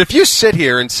 But if you sit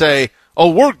here and say,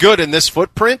 oh, we're good in this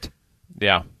footprint,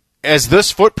 as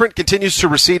this footprint continues to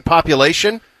recede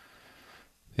population,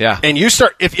 and you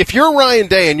start, if you're Ryan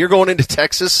Day and you're going into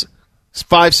Texas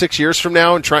 5-6 years from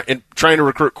now and trying to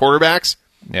recruit quarterbacks,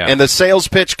 and the sales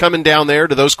pitch coming down there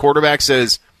to those quarterbacks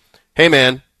is, hey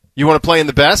man, you want to play in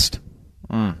the best?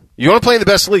 You want to play in the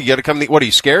best league? You got to come. What are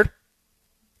you scared?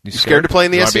 You scared to play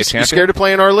in the SEC? You scared to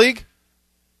play in our league?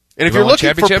 And if you're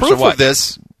looking for proof of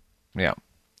this,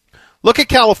 look at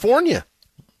California.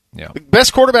 The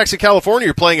best quarterbacks in California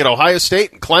are playing at Ohio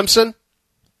State and Clemson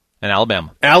and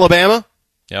Alabama.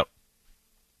 Yep.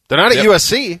 They're not at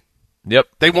USC. Yep.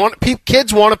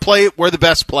 Kids want to play where the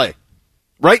best play.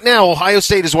 Right now, Ohio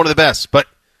State is one of the best, but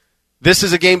this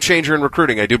is a game changer in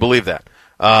recruiting. I do believe that.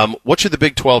 What should the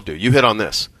Big 12 do? You hit on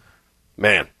this.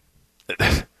 Man,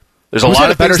 there's a lot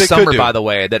of better things they summer, could do. by the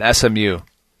way, than SMU.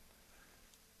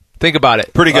 Think about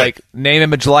it. Pretty good. Name,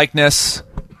 image, likeness.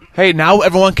 Hey, now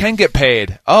everyone can get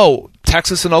paid. Oh,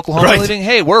 Texas and Oklahoma leading.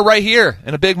 Hey, we're right here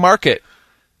in a big market.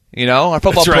 Our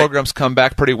football programs come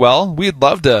back pretty well. We'd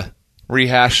love to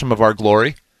rehash some of our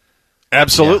glory.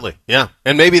 Absolutely, yeah.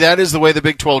 And maybe that is the way the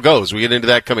Big 12 goes. We get into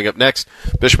that coming up next.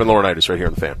 Bishop and Laurinaitis right here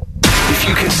on The Fan. If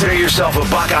you consider yourself a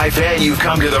Buckeye fan, you've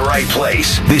come to the right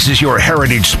place. This is your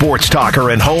heritage sports talker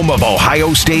and home of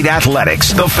Ohio State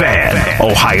Athletics, The Fan,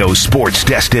 Ohio sports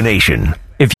destination.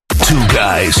 Two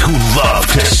guys who love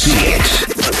to see it.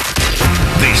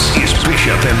 This is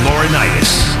Bishop and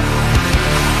Laurinaitis.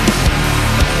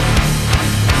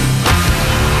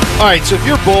 All right, so if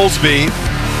you're Bowlesby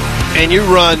and you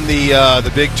run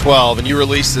the Big 12 and you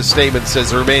release this statement that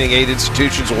says the remaining 8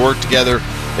 institutions will work together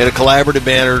in a collaborative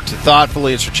manner to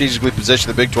thoughtfully and strategically position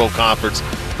the Big 12 Conference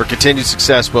for continued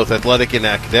success, both athletic and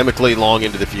academically, long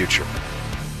into the future.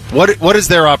 What is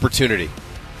their opportunity?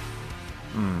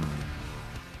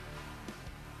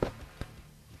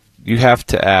 You have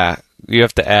to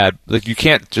add. Like, you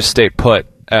can't just stay put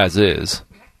as is.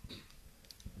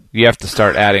 You have to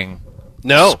start adding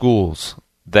schools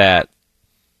that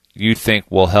you think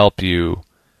will help you.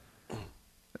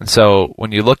 And so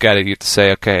when you look at it, you have to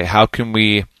say, okay,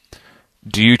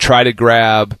 do you try to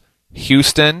grab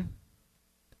Houston,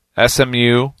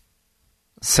 SMU,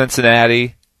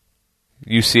 Cincinnati,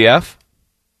 UCF?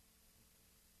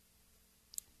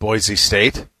 Boise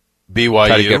State, BYU.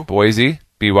 Try to get Boise,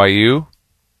 BYU.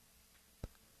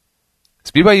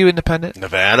 Is BYU independent?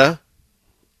 Nevada.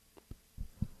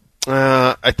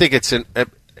 I think it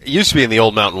used to be in the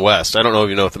old Mountain West. I don't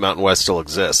know if the Mountain West still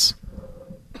exists.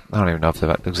 I don't even know if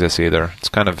that exists either. It's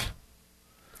kind of...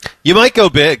 You might go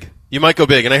big.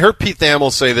 And I heard Pete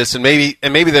Thamel say this, and maybe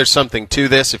there's something to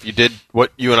this if you did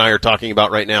what you and I are talking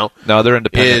about right now. No, they're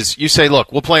independent. Is you say,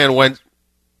 look, we'll play on Wednesday.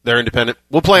 They're independent.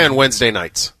 We'll play on Wednesday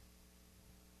nights.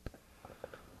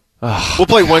 We'll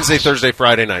play Wednesday, Thursday,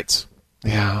 Friday nights.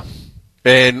 Yeah.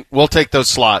 And we'll take those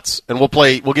slots, and we'll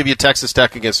give you Texas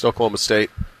Tech against Oklahoma State.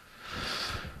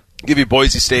 Give you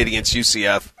Boise State against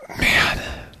UCF. Man.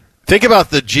 Think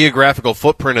about the geographical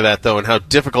footprint of that, though, and how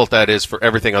difficult that is for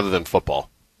everything other than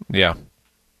football. Yeah.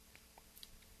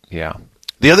 Yeah.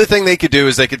 The other thing they could do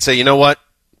is they could say, you know what?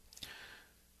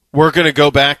 We're going to go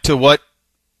back to what,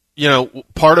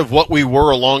 part of what we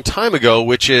were a long time ago,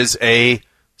 which is a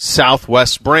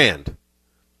Southwest brand.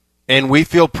 And we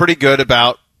feel pretty good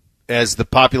about, as the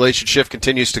population shift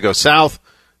continues to go south,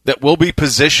 that we'll be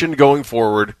positioned going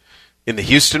forward in the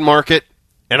Houston market.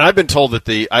 And I've been told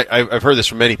that I've heard this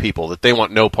from many people, that they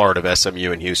want no part of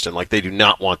SMU in Houston. Like, they do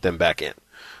not want them back in.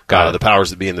 The powers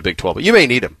that be in the Big 12. But you may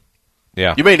need them.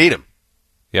 Yeah. You may need them.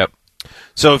 Yep.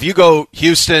 So if you go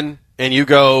Houston and you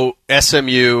go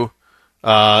SMU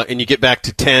and you get back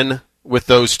to 10 with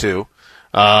those two,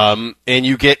 and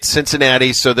you get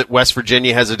Cincinnati so that West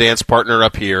Virginia has a dance partner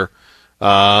up here,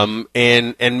 and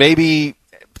maybe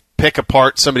pick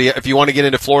apart somebody. If you want to get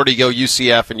into Florida, you go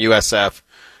UCF and USF,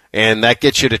 and that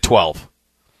gets you to 12.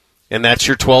 And that's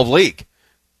your 12 league.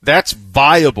 That's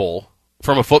viable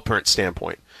from a footprint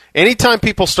standpoint. Anytime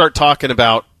people start talking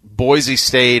about Boise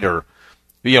State or,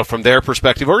 from their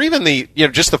perspective, or even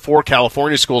just the 4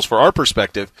 California schools for our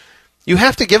perspective, you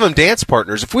have to give them dance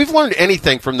partners. If we've learned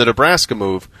anything from the Nebraska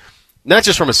move, not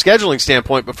just from a scheduling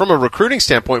standpoint, but from a recruiting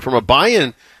standpoint, from a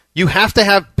buy-in, you have to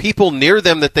have people near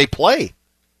them that they play.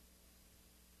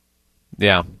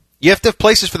 Yeah. You have to have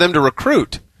places for them to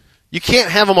recruit. You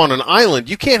can't have them on an island.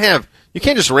 You can't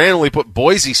just randomly put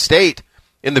Boise State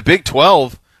in the Big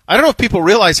 12. I don't know if people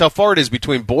realize how far it is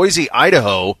between Boise,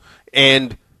 Idaho,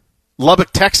 and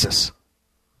Lubbock, Texas.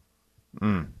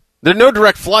 There are no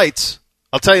direct flights.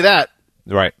 I'll tell you that.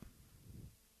 Right.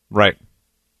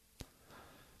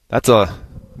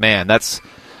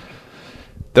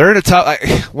 They're in a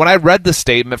tough. When I read the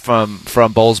statement from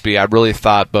Bowlesby, I really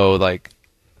thought, Bo, like,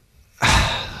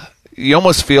 you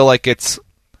almost feel like it's,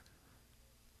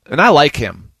 and I like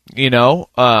him, the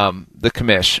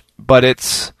commish, but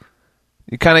it's,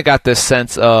 you kind of got this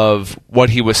sense of what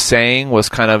he was saying was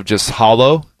kind of just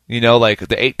hollow, like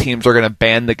the 8 teams are going to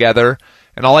band together.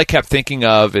 And all I kept thinking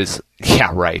of is,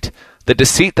 yeah, right. The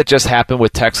deceit that just happened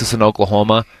with Texas and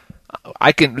Oklahoma,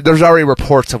 there's already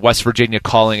reports of West Virginia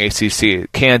calling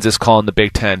ACC, Kansas calling the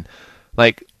Big Ten.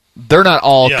 Like, they're not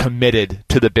all committed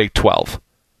to the Big 12.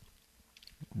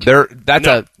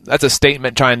 That's a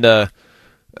statement trying to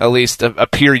at least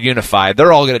appear unified.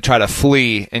 They're all going to try to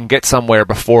flee and get somewhere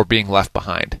before being left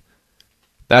behind.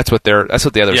 That's what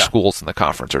the other schools in the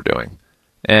conference are doing.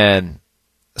 And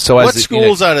so, what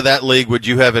schools out of that league would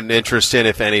you have an interest in,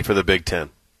 if any, for the Big Ten?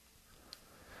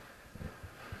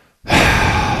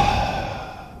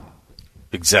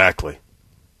 Exactly.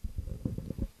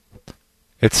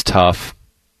 It's tough.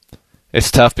 It's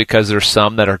tough because there's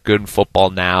some that are good in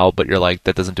football now, but you're like,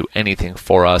 that doesn't do anything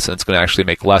for us, and it's going to actually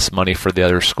make less money for the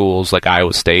other schools, like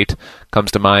Iowa State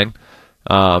comes to mind.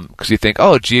 Because you think,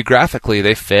 geographically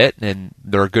they fit, and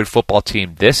they're a good football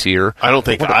team this year. I don't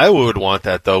think Iowa would want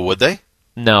that, though, would they?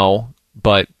 No,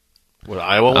 but would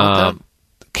Iowa want that?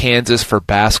 Kansas for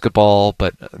basketball,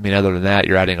 but I mean, other than that,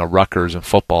 you're adding a Rutgers in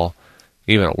football,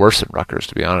 even worse than Rutgers,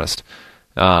 to be honest.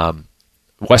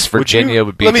 West Virginia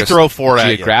would be let me throw four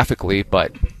geographically,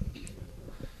 but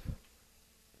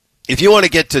if you want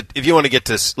to get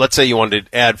to, let's say you wanted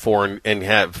to add 4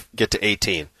 and get to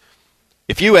 18.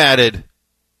 If you added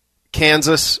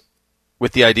Kansas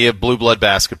with the idea of blue blood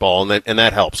basketball, and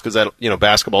that helps because that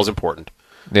basketball is important.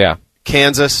 Yeah,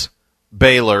 Kansas,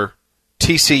 Baylor,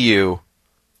 TCU,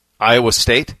 Iowa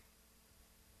State,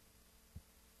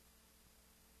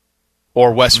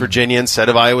 or West Virginia instead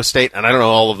of Iowa State, and I don't know,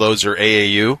 all of those are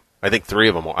AAU. I think 3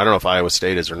 of them are. I don't know if Iowa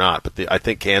State is or not, but I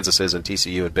think Kansas is and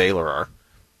TCU and Baylor are.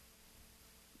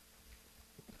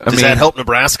 Does that help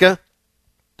Nebraska?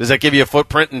 Does that give you a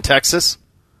footprint in Texas?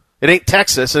 It ain't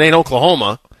Texas. It ain't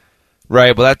Oklahoma.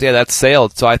 Right, well, that's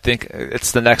sailed, so I think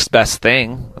it's the next best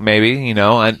thing, maybe,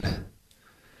 and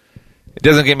it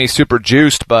doesn't get me super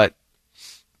juiced, but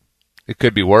it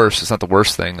could be worse. It's not the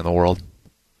worst thing in the world.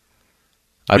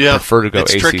 I'd prefer to go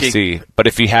ACC. Tricky. But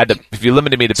if you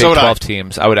limited me to Big 12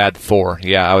 teams, I would add 4.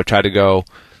 Yeah, I would try to go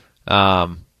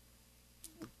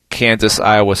Kansas,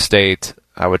 Iowa State.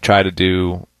 I would try to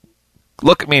do...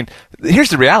 Look, I mean, here's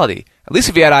the reality. At least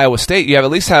if you had Iowa State, you at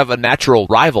least have a natural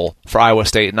rival for Iowa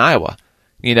State and Iowa.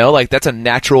 That's a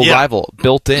natural rival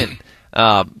built in.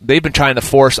 They've been trying to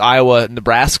force Iowa,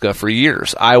 Nebraska for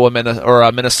years.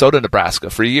 Minnesota, Nebraska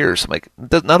for years. Like,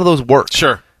 none of those work.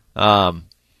 Sure.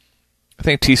 I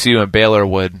think TCU and Baylor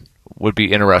would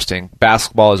be interesting.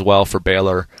 Basketball as well for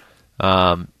Baylor.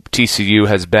 TCU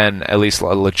has been at least a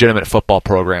legitimate football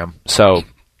program, so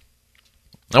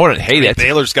I wouldn't hate it.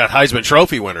 Baylor's got Heisman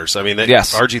Trophy winners. I mean,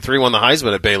 yes. RG3 won the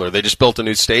Heisman at Baylor. They just built a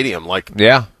new stadium. They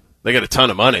got a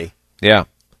ton of money. Yeah.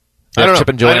 Chip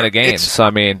and Joanna Gaines. So, I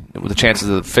mean, the chances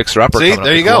of the fixer-upper coming up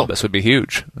to Columbus would be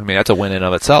huge. I mean, that's a win in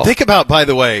of itself. Think about, by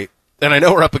the way, and I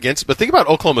know we're up against it, but think about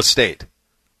Oklahoma State.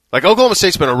 Oklahoma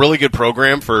State's been a really good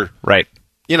program for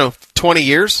 20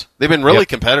 years. They've been really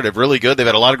competitive, really good. They've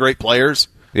had a lot of great players.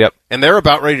 Yep. And they're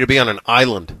about ready to be on an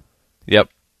island. Yep.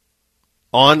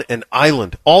 On an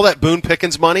island. All that Boone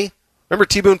Pickens money. Remember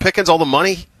T. Boone Pickens, all the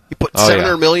money? He put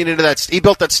 $700 million into that. He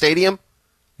built that stadium.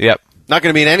 Yep. Not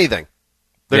going to mean anything.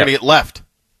 They're going to get left.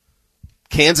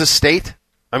 Kansas State,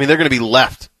 they're going to be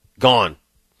left. Gone.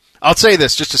 I'll say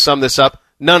this, just to sum this up.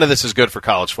 None of this is good for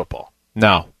college football.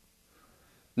 No.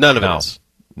 None of it is.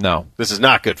 No. This is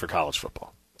not good for college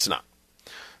football. It's not.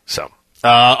 So,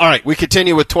 all right, we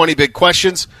continue with 20 big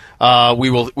questions. We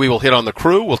will hit on the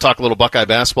crew. We'll talk a little Buckeye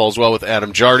basketball as well with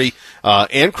Adam Jardy,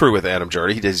 and crew with Adam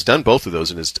Jardy. He's done both of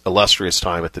those in his illustrious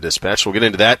time at the Dispatch. We'll get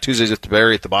into that. Tuesdays with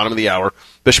Barry at the bottom of the hour.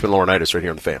 Bishop and Laurinaitis right here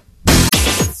on The Fan.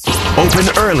 Open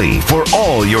early for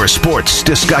all your sports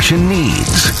discussion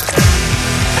needs.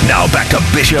 Now back to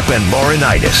Bishop and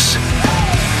Laurinaitis.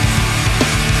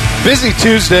 Busy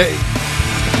Tuesday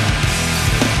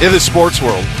in the sports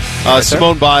world.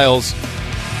 Simone Biles.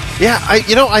 Yeah,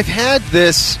 I've had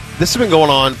this. This has been going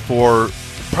on for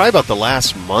probably about the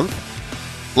last month.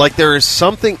 There is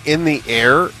something in the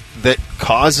air that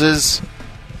causes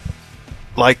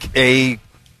a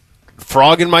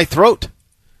frog in my throat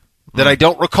that I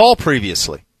don't recall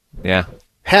previously. Yeah.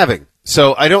 Having.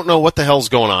 So I don't know what the hell's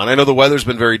going on. I know the weather's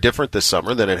been very different this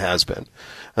summer than it has been.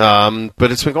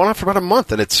 But it's been going on for about a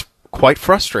month, and it's quite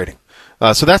frustrating.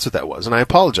 So that's what that was, and I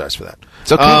apologize for that.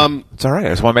 It's okay. It's all right. I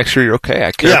just want to make sure you're okay.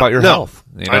 I care about your health.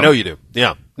 I know you do.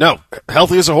 Yeah. No,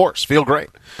 healthy as a horse. Feel great.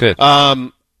 Good.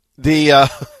 In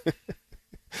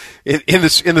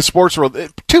the sports world,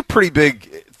 2 pretty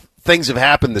big things have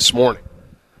happened this morning.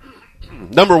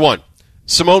 Number 1,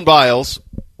 Simone Biles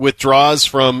withdraws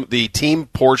from the team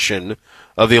portion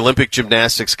of the Olympic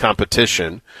gymnastics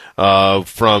competition due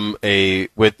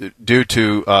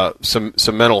to some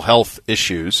mental health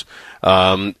issues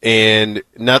and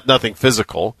nothing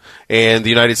physical. And the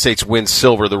United States wins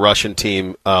silver. The Russian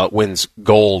team wins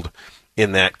gold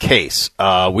in that case.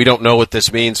 We don't know what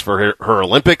this means for her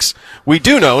Olympics. We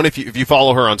do know, and if you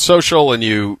follow her on social and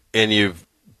you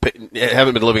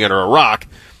haven't been living under a rock,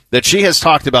 that she has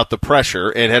talked about the pressure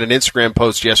and had an Instagram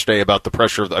post yesterday about the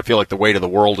pressure. I feel like the weight of the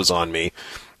world is on me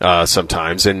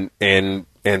sometimes, and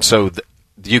so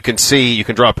you can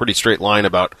draw a pretty straight line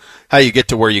about how you get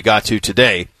to where you got to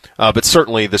today. But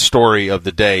certainly the story of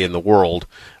the day in the world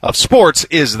of sports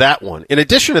is that one. In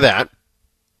addition to that,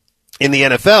 in the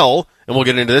NFL, and we'll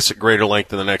get into this at greater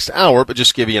length in the next hour, but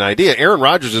just to give you an idea, Aaron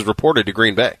Rodgers is reported to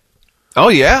Green Bay. Oh,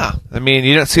 yeah. I mean,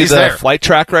 you didn't see the flight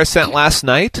tracker I sent last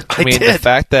night? I mean, the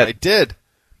fact that I did.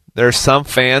 There's some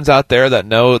fans out there that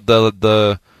know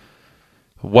the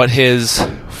what his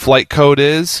flight code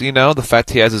is, the fact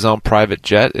he has his own private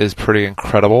jet is pretty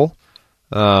incredible.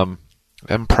 And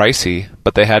pricey,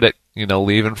 but they had it,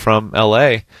 leaving from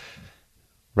L.A.,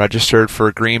 registered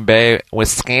for Green Bay,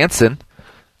 Wisconsin.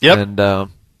 Yep. And,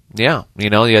 you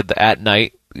had the at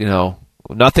night,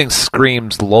 nothing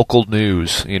screams local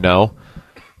news,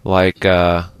 like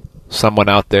someone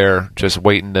out there just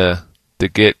waiting to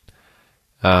get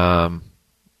Aaron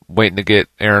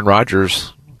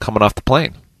Rodgers coming off the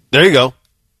plane. There you go.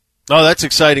 Oh, that's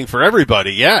exciting for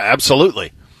everybody. Yeah,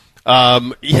 absolutely.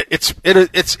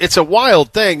 It's a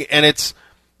wild thing, and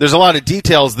there's a lot of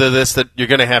details to this that you're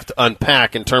going to have to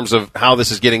unpack in terms of how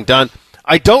this is getting done.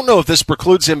 I don't know if this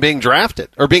precludes him being drafted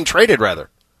or being traded,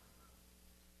 rather.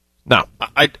 No,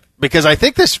 because I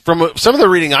think this, from some of the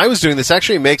reading I was doing, this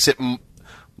actually makes it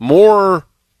more.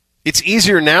 It's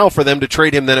easier now for them to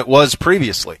trade him than it was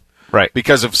previously, right?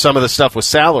 Because of some of the stuff with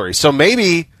salary. So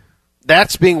maybe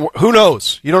that's being. Who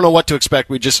knows? You don't know what to expect.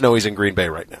 We just know he's in Green Bay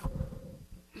right now.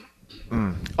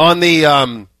 On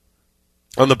the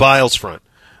Biles front,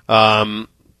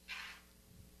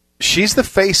 she's the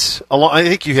face. I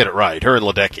think you hit it right. Her and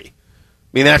Ledecky. I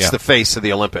mean, that's the face of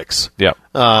the Olympics. Yeah.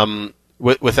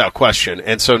 Without question.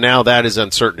 And so now that is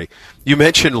uncertainty. You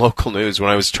mentioned local news when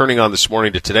I was turning on this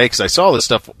morning to today because I saw this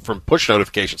stuff from push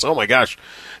notifications. Oh my gosh!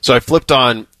 So I flipped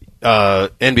on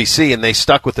NBC and they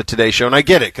stuck with the Today Show, and I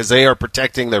get it because they are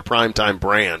protecting their primetime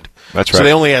brand. That's right. So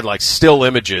they only had like still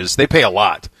images. They pay a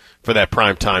lot for that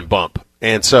primetime bump.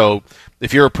 And so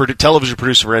if you're a television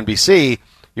producer for NBC,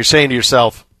 you're saying to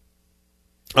yourself,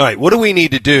 all right, what do we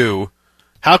need to do?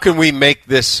 How can we make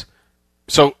this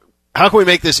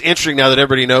interesting now that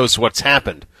everybody knows what's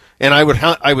happened? And I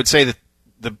would say that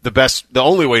the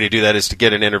only way to do that is to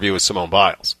get an interview with Simone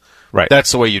Biles. Right.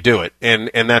 That's the way you do it. And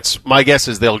that's my guess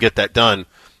is they'll get that done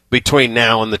between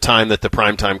now and the time that the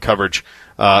primetime coverage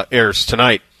airs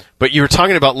tonight. But you were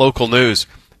talking about local news.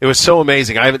 It was so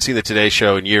amazing. I haven't seen the Today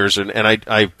Show in years, and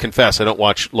I confess I don't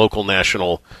watch local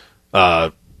national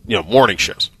morning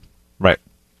shows. Right.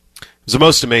 It was the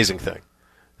most amazing thing.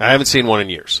 I haven't seen one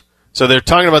in years. So they're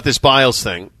talking about this Biles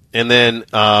thing, and then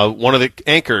one of the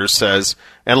anchors says,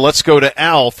 and let's go to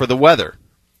Al for the weather.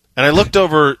 And I looked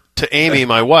over to Amy,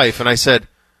 my wife, and I said,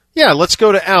 yeah, let's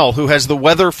go to Al, who has the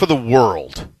weather for the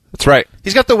world. That's right.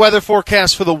 He's got the weather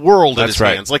forecast for the world in his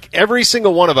hands. Like every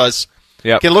single one of us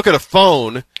can look at a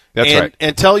phone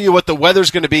and tell you what the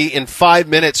weather's going to be in 5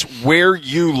 minutes where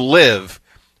you live.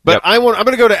 But I'm going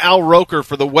to go to Al Roker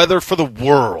for the weather for the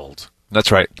world.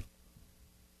 That's right.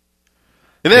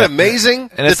 Isn't that amazing?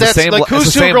 And it's the same, like, who's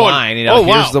it's the same going, line.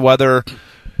 Here's the weather,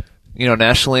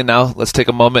 nationally now. Let's take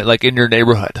a moment, like in your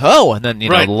neighborhood. Oh, and then, the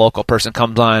local person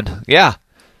comes on. Yeah.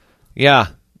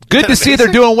 Good to see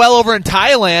they're doing well over in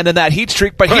Thailand in that heat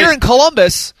streak. But here in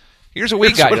Columbus, here's what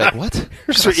we got. You're like, what?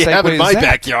 Here's what you have in my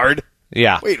backyard.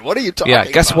 Yeah. Wait, what are you talking about?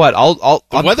 Yeah, guess what? I'll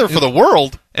weather for the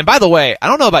world. And by the way, I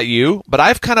don't know about you, but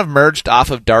I've kind of merged off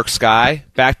of Dark Sky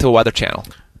back to Weather Channel.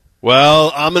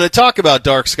 Well, I'm going to talk about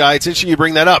Dark Sky. It's interesting you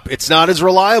bring that up. It's not as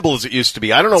reliable as it used to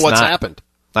be. I don't know what's happened.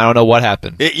 I don't know what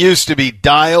happened. It used to be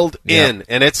dialed in,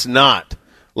 and it's not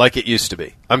like it used to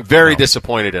be. I'm very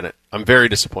disappointed in it. I'm very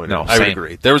disappointed. No, I would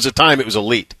agree. There was a time it was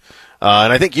elite,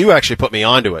 and I think you actually put me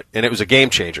onto it, and it was a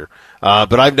game changer.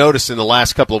 But I've noticed in the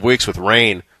last couple of weeks with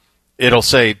rain, it'll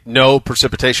say no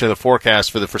precipitation in the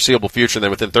forecast for the foreseeable future, and then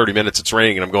within 30 minutes it's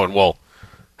raining, and I'm going, well,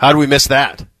 how do we miss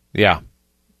that? Yeah.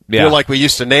 I feel like we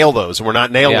used to nail those, and we're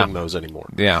not nailing those anymore.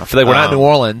 Yeah, I feel like we're not in New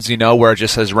Orleans, where it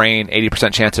just says rain,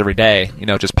 80% chance every day,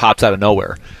 it just pops out of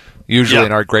nowhere. Usually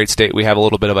in our great state, we have a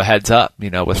little bit of a heads up,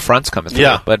 with fronts coming through.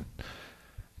 Yeah. But,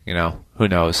 who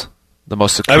knows? The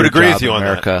most secure I would agree job with you in on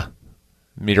America,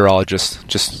 meteorologist,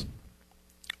 just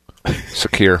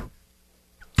secure.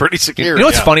 Pretty secure. You know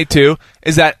what's funny, too,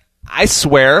 is that I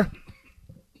swear...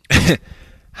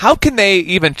 How can they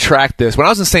even track this? When I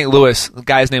was in St. Louis, the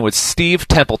guy's name was Steve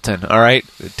Templeton, all right?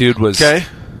 Dude was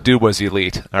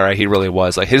elite, all right? He really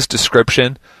was. Like, his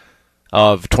description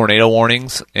of tornado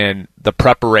warnings and the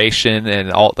preparation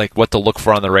and all, like, what to look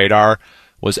for on the radar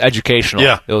was educational.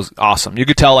 Yeah. It was awesome. You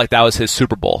could tell, like, that was his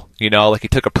Super Bowl, like he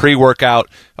took a pre-workout.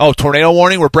 Oh, tornado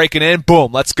warning, we're breaking in.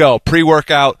 Boom, let's go.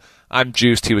 Pre-workout, I'm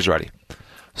juiced. He was ready.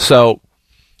 So...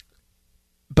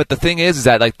 But the thing is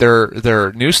that, like,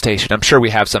 their news station, I'm sure we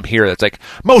have some here that's like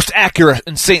most accurate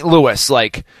in St. Louis,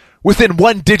 like within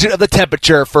 1 digit of the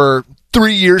temperature for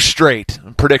 3 years straight.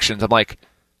 Predictions. I'm like,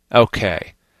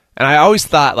 okay, And I always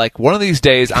thought, like, one of these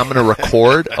days I'm going to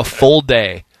record a full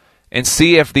day and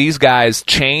see if these guys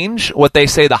change what they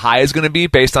say the high is going to be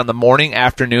based on the morning,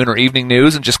 afternoon, or evening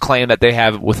news and just claim that they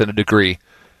have it within a degree.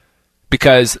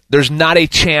 Because there's not a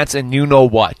chance in you know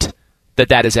what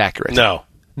that is accurate. No.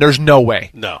 There's no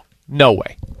way. No. No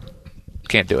way.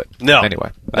 Can't do it. No.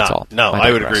 Anyway, that's all. No,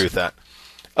 I would agree with that.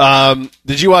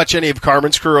 Did you watch any of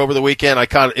Carmen's Crew over the weekend?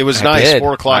 It was nice.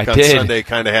 4 o'clock on Sunday,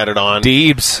 kind of had it on.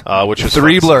 Deebs, which was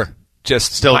Threebler,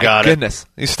 just still got goodness.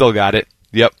 He still got it.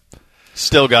 Yep.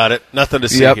 Still got it. Nothing to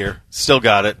see here. Still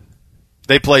got it.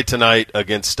 They played tonight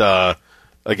against the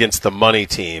Money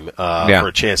team for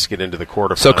a chance to get into the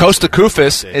quarterfinals. So Costa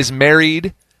Koufis is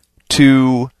married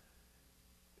to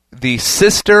the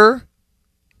sister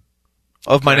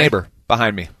of my neighbor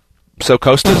behind me. So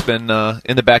Costa's been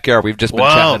in the backyard. We've just been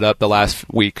chatting it up the last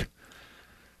week.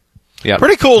 Yeah,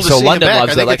 pretty cool to see London him back.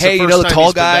 loves it. Like, hey, you know the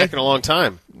tall guy? Back in a long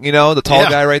time. You know the tall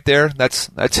guy right there? That's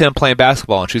him playing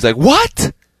basketball. And she's like,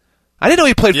 what? I didn't know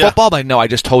he played football. I'm like, no, I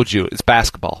just told you it's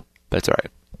basketball. But it's all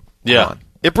right. Yeah,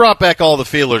 it brought back all the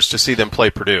feelers to see them play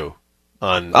Purdue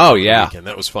on the weekend.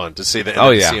 That was fun to see them.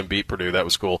 See them beat Purdue. That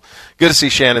was cool. Good to see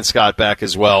Shannon Scott back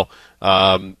as well.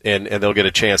 And they'll get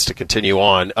a chance to continue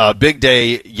on. Big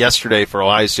day yesterday for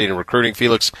Ohio State in recruiting.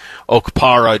 Felix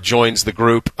Okpara joins the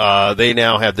group. They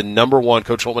now have the number one.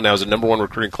 Coach Holtman now has the number one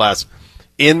recruiting class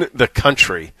in the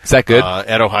country. Is that good?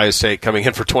 At Ohio State coming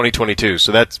in for 2022.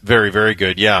 So that's very, very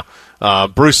good. Yeah.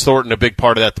 Bruce Thornton, a big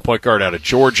part of that, the point guard out of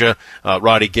Georgia.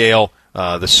 Roddy Gale,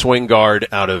 the swing guard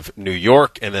out of New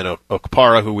York. And then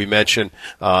Okpara, who we mentioned,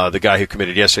 the guy who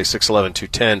committed yesterday, 6'11",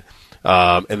 210.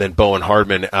 And then Bowen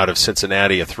Hardman out of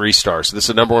Cincinnati, a 3-star. So this is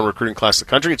the number one recruiting class in the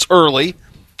country. It's early,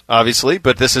 obviously,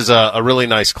 but this is a really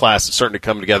nice class. It's starting to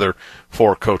come together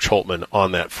for Coach Holtman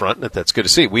on that front. That's good to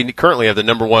see. We currently have the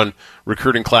number one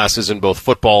recruiting classes in both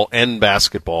football and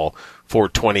basketball for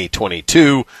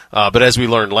 2022. But as we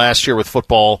learned last year with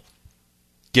football,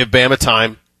 give Bama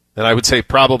time. And I would say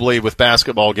probably with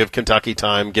basketball, give Kentucky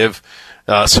time, give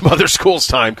some other schools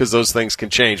time, because those things can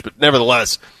change. But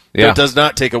nevertheless, it does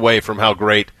not take away from how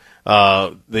great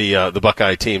the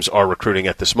Buckeye teams are recruiting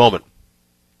at this moment.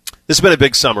 This has been a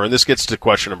big summer, and this gets to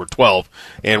question number 12,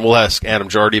 and we'll ask Adam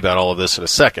Jardy about all of this in a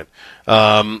second.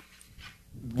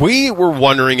 We were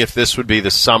wondering if this would be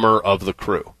the summer of the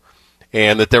Crew,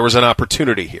 and that there was an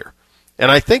opportunity here.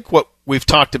 And I think what we've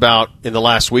talked about in the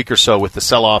last week or so with the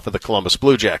sell-off of the Columbus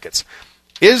Blue Jackets,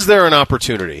 is there an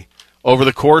opportunity over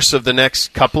the course of the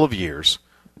next couple of years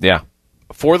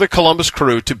for the Columbus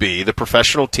Crew to be the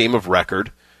professional team of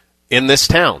record in this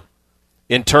town?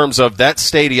 In terms of that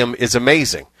stadium is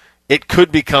amazing. It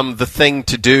could become the thing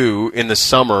to do in the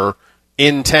summer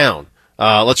in town.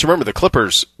 Let's remember the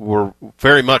Clippers were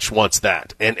very much once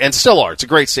that, and still are. It's a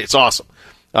great state. It's awesome.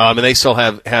 And they still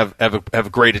have a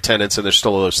great attendance, and there's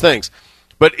still all those things.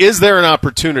 But is there an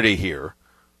opportunity here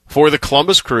for the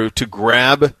Columbus Crew to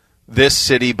grab this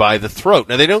city by the throat?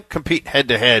 Now, they don't compete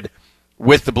head-to-head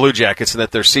with the Blue Jackets, and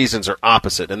that their seasons are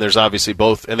opposite. And there's obviously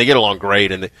both, and they get along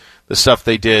great. And the stuff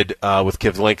they did with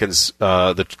Cliff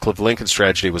Lincoln's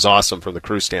strategy was awesome from the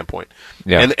Crew standpoint.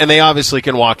 Yeah. And they obviously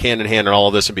can walk hand in hand in all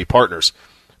of this and be partners.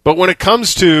 But when it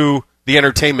comes to the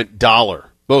entertainment dollar,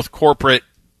 both corporate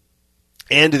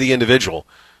and to the individual,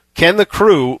 can the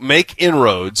Crew make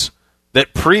inroads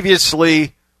that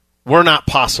previously were not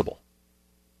possible?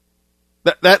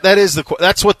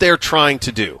 That's what they're trying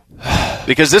to do,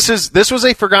 because this was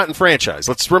a forgotten franchise.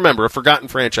 Let's remember, a forgotten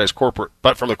franchise, corporate,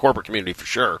 but from the corporate community for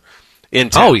sure.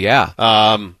 In town. Oh yeah,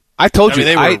 I told you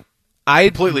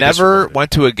I never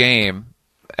went to a game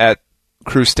at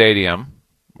Crew Stadium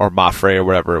or Mafre or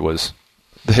whatever it was,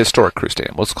 the historic Crew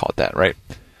Stadium. Let's call it that, right?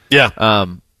 Yeah.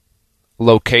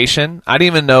 Location. I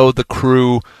didn't even know the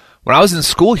Crew when I was in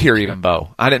school here. Even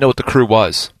Bo, I didn't know what the Crew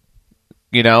was.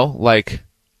 You know, like.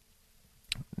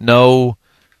 No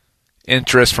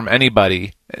interest from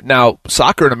anybody. Now,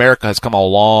 soccer in America has come a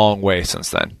long way since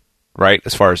then, right?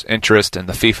 As far as interest, and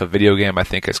the FIFA video game, I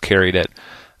think, has carried it.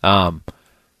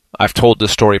 I've told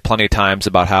this story plenty of times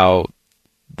about how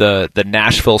the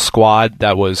Nashville squad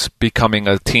that was becoming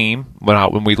a team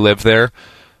when we lived there,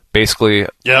 basically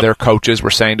their coaches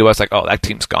were saying to us, like, oh, that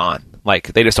team's gone.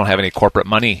 Like, they just don't have any corporate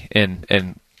money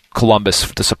in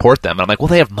Columbus to support them. And I'm like, well,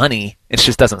 they have money. It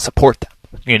just doesn't support them.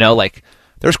 You know, like,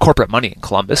 there's corporate money in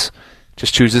Columbus,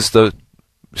 just chooses to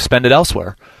spend it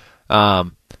elsewhere.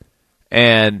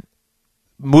 And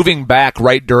moving back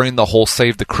right during the whole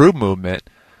Save the Crew movement,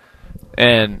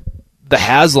 and the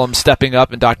Haslam stepping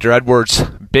up and Dr. Edwards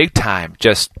big time,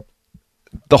 just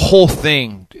the whole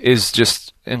thing is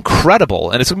just incredible.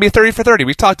 And it's going to be a 30 for 30.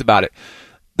 We've talked about it.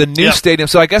 the new stadium.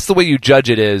 So I guess the way you judge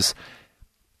it is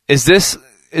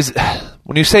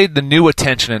when you say the new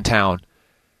attention in town,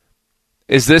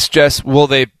 is this just, will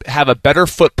they have a better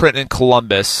footprint in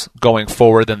Columbus going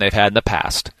forward than they've had in the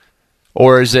past?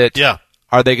 Or is it,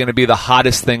 are they going to be the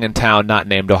hottest thing in town not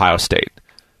named Ohio State?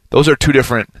 Those are two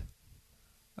different,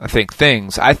 I think,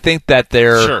 things. I think that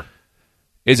there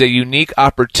is a unique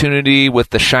opportunity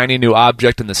with the shiny new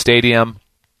object in the stadium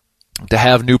to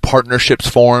have new partnerships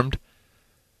formed.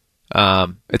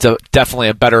 It's definitely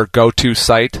a better go-to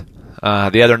site.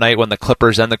 The other night when the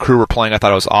Clippers and the Crew were playing, I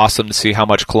thought it was awesome to see how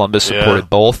much Columbus supported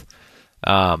both.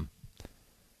 But,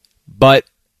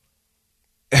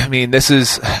 I mean, this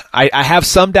is... I have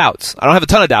some doubts. I don't have a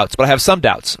ton of doubts, but I have some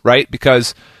doubts, right?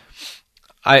 Because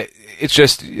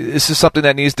this is something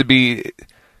that needs to be...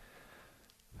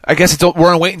 I guess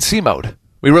we're in wait-and-see mode.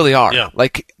 We really are. Yeah.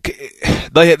 Like,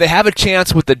 they have a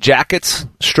chance with the Jackets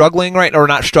struggling, right? Or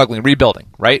not struggling, rebuilding,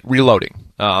 right? Reloading.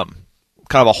 Kind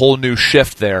of a whole new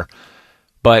shift there.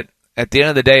 But at the end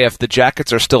of the day, if the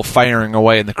Jackets are still firing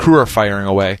away and the Crew are firing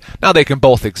away, now they can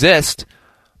both exist.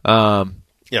 The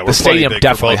stadium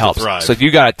definitely helps. So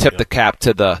you got to tip the cap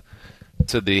to the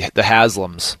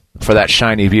Haslams for that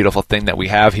shiny, beautiful thing that we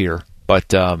have here.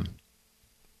 But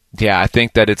I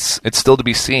think that it's still to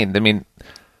be seen. I mean,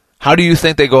 how do you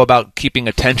think they go about keeping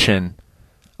attention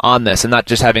on this and not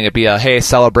just having it be a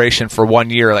celebration for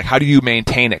 1 year? Like, how do you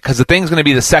maintain it? Because the thing's going to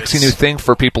be the sexy new thing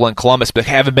for people in Columbus, but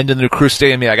they haven't been to the new Crew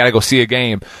Stadium yet. I got to go see a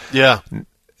game. Yeah,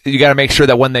 you got to make sure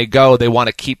that when they go, they want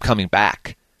to keep coming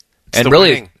back. And really,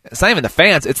 winning. It's not even the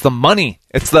fans; it's the money.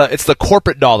 It's the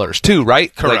corporate dollars too,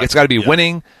 right? Correct. Like, it's got to be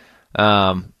winning.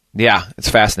 It's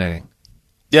fascinating.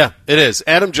 Yeah, it is.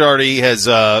 Adam Jardy has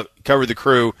covered the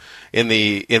Crew in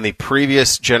the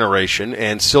previous generation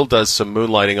and still does some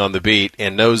moonlighting on the beat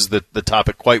and knows the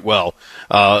topic quite well.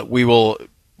 We'll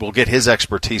get his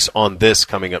expertise on this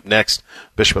coming up next.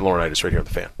 Bishop and Laurinaitis right here on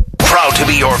The Fan. Proud to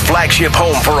be your flagship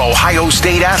home for Ohio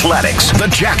State athletics, the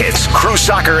Jackets, Crew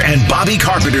Soccer, and Bobby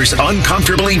Carpenter's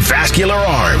uncomfortably vascular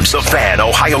arms. The Fan,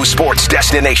 Ohio sports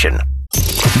destination.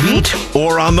 Meat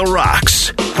or on the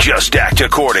rocks? Just act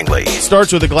accordingly.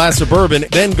 Starts with a glass of bourbon,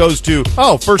 then goes to,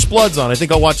 First Blood's on. I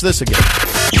think I'll watch this again.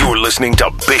 You're listening to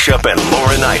Bishop and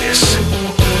Laurinaitis.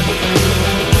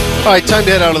 All right, time to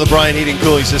head out of the Brian Heating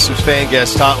Cooling Systems Fan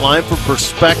Guest Hotline for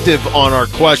perspective on our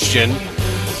question.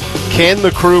 Can the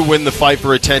Crew win the fight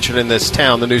for attention in this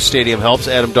town? The new stadium helps.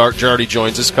 Adam Jardy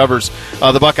joins us, covers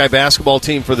the Buckeye basketball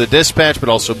team for the Dispatch, but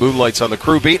also moonlights on the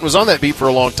Crew beat, and was on that beat for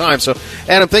a long time. So,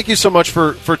 Adam, thank you so much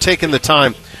for taking the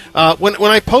time. When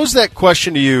I posed that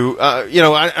question to you,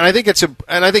 I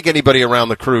think anybody around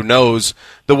the Crew knows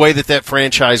the way that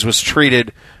franchise was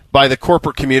treated by the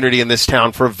corporate community in this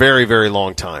town for a very, very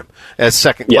long time as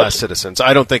second-class citizens.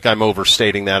 I don't think I'm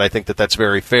overstating that. I think that that's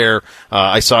very fair.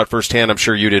 I saw it firsthand. I'm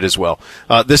sure you did as well.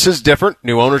 This is different.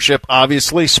 New ownership,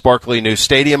 obviously. Sparkly new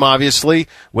stadium, obviously.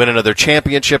 Win another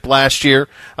championship last year.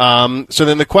 So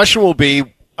then the question will be,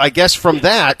 I guess from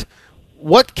that,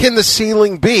 what can the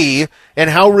ceiling be, and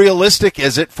how realistic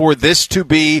is it for this to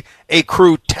be a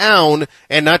Crew town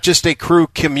and not just a Crew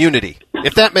community,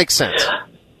 if that makes sense?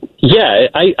 Yeah,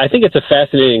 I think it's a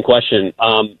fascinating question,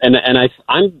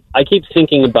 I keep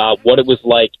thinking about what it was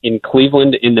like in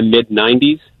Cleveland in the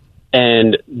mid-'90s,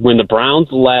 and when the Browns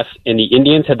left and the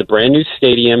Indians had the brand new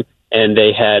stadium and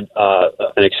they had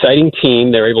an exciting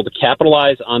team. They were able to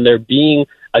capitalize on there being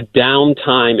a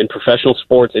downtime in professional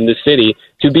sports in the city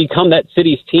to become that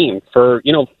city's team for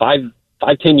 5-10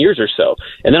 years or so.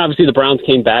 And then obviously the Browns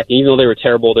came back, and even though they were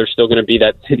terrible, they're still going to be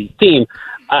that city's team.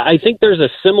 I think there's a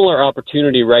similar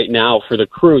opportunity right now for the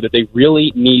Crew that they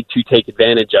really need to take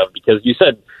advantage of, because you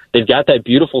said they've got that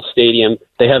beautiful stadium.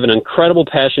 They have an incredible,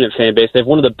 passionate fan base. They have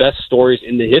one of the best stories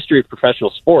in the history of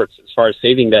professional sports as far as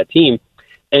saving that team.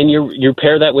 And you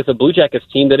pair that with a Blue Jackets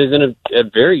team that is in a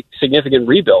very significant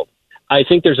rebuild. I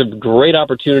think there's a great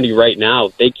opportunity right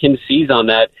now. They can seize on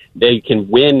that. They can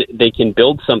win. They can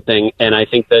build something. And I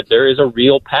think that there is a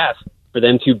real path for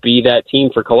them to be that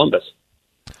team for Columbus.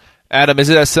 Adam, is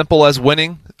it as simple as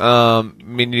winning?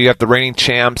 You got the reigning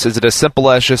champs. Is it as simple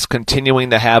as just continuing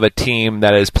to have a team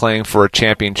that is playing for a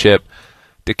championship,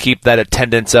 to keep that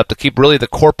attendance up, to keep really the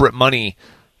corporate money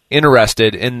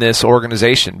interested in this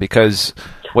organization? Because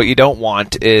what you don't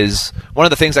want is, one of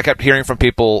the things I kept hearing from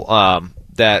people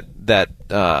that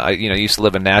I used to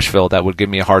live in Nashville that would give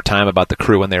me a hard time about the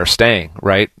Crew when they were staying,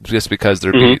 right? Just because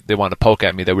they wanted to poke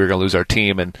at me that we were going to lose our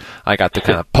team, and I got to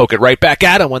kind of poke it right back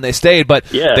at them when they stayed. But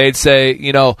they'd say,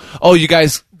 oh, you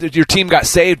guys, your team got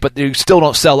saved, but you still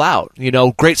don't sell out.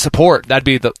 Great support. That'd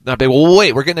be well,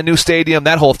 wait, we're getting a new stadium,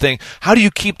 that whole thing. How do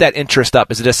you keep that interest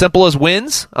up? Is it as simple as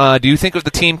wins? Do you think if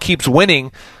the team keeps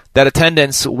winning, that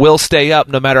attendance will stay up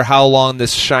no matter how long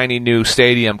this shiny new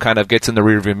stadium kind of gets in the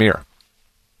rearview mirror?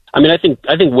 I mean, I think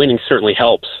winning certainly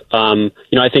helps.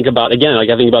 I think about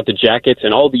the Jackets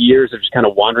and all the years of just kind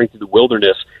of wandering through the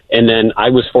wilderness. And then I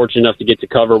was fortunate enough to get to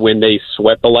cover when they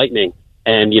swept the Lightning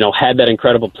and, had that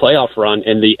incredible playoff run.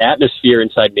 And the atmosphere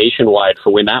inside Nationwide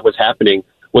for when that was happening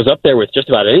was up there with just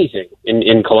about anything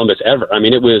in Columbus ever. I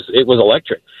mean, it was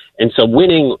electric. And so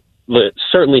winning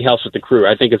certainly helps with the Crew.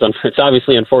 I think it's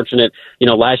obviously unfortunate.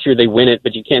 Last year they win it,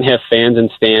 but you can't have fans in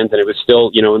stands, and it was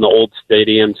still, in the old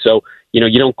stadium. So,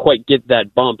 you don't quite get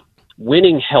that bump.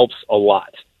 Winning helps a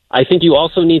lot. I think you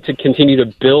also need to continue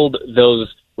to build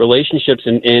those relationships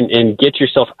and get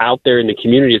yourself out there in the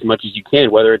community as much as you can,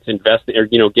 whether it's investing or,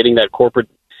 getting that corporate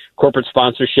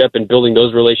sponsorship and building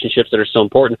those relationships that are so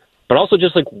important, but also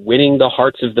just like winning the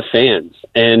hearts of the fans.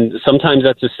 And sometimes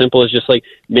that's as simple as just like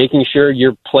making sure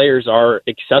your players are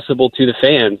accessible to the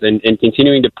fans and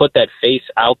continuing to put that face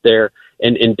out there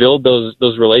and build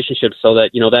those relationships so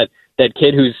that, that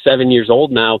kid who's 7 years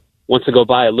old now wants to go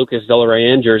buy a Lucas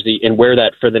Zelarayan jersey and wear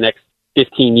that for the next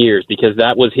 15 years because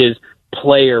that was his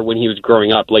player when he was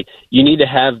growing up. Like, you need to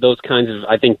have those kinds of,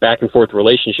 I think, back and forth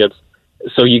relationships.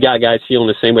 So you got guys feeling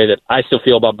the same way that I still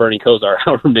feel about Bernie Kosar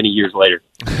however many years later.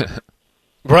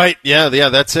 Right. Yeah,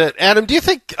 that's it. Adam, do you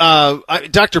think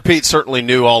Dr. Pete certainly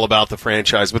knew all about the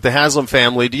franchise, but the Haslam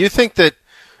family, do you think that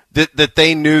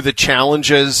they knew the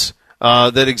challenges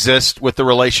that exist with the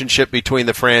relationship between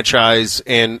the franchise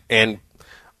and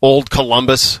old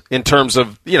Columbus in terms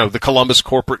of, the Columbus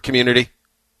corporate community?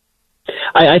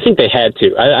 I think they had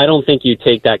to. I don't think you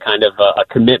take that kind of a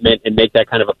commitment and make that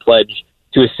kind of a pledge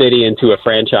to a city and to a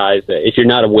franchise if you're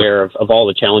not aware of all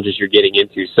the challenges you're getting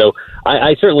into. So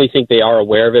I certainly think they are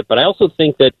aware of it, but I also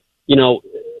think that,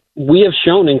 we have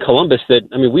shown in Columbus that,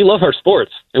 we love our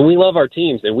sports and we love our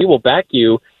teams and we will back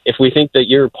you if we think that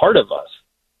you're part of us.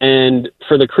 And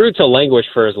for the Crew to languish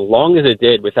for as long as it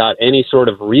did without any sort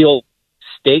of real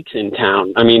stakes in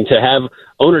town, to have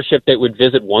ownership that would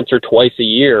visit once or twice a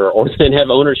year or then have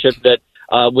ownership that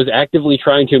was actively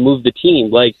trying to move the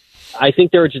team, like, I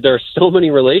think there are so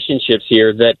many relationships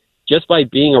here that just by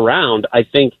being around, I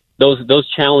think those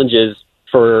challenges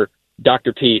for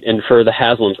Dr. Pete and for the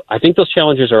Haslams, I think those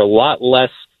challenges are a lot less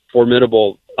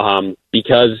formidable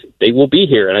because they will be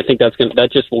here, and I think that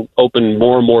just will open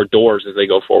more and more doors as they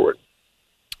go forward.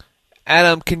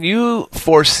 Adam, can you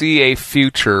foresee a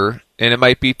future, and it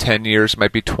might be 10 years, it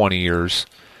might be 20 years,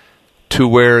 to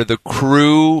where the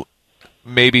Crew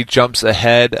maybe jumps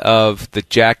ahead of the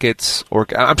Jackets? Or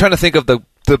I'm trying to think of the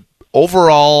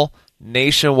overall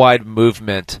nationwide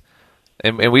movement,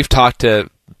 and we've talked to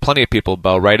plenty of people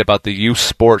about the youth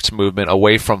sports movement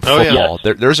away from football.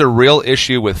 Yeah. There's a real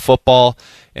issue with football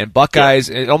and Buckeyes.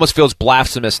 Yeah. It almost feels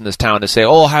blasphemous in this town to say,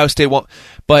 Ohio State won't.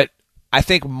 But I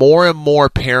think more and more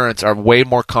parents are way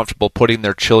more comfortable putting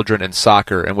their children in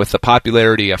soccer. And with the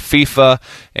popularity of FIFA,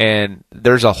 and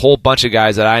there's a whole bunch of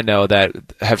guys that I know that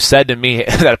have said to me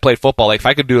that played football, like, if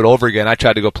I could do it over again, I'd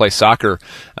try to go play soccer.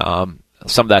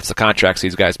 Some of that's the contracts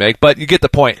these guys make. But you get the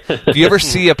point. Do you ever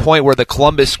see a point where the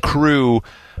Columbus Crew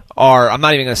I'm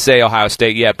not even going to say Ohio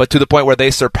State yet, but to the point where they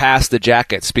surpass the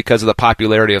Jackets because of the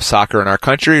popularity of soccer in our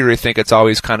country, or do you think it's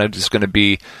always kind of just going to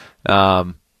be,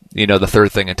 the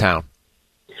third thing in town?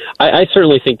 I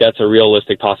certainly think that's a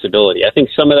realistic possibility. I think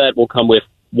some of that will come with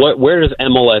where does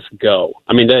MLS go?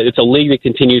 It's a league that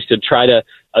continues to try to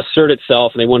assert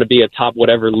itself, and they want to be a top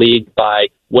whatever league by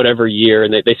whatever year,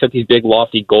 and they set these big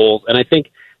lofty goals. And I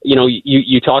think,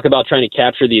 you talk about trying to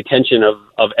capture the attention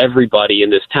of everybody in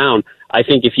this town. I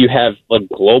think if you have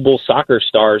global soccer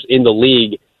stars in the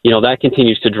league, that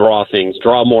continues to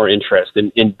draw more interest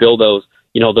and build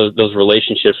those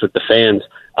relationships with the fans.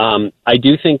 I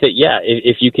do think that,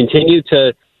 if you continue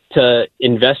to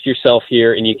invest yourself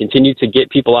here and you continue to get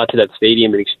people out to that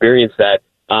stadium and experience that,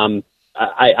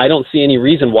 I don't see any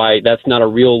reason why that's not a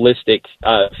realistic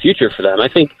future for them. I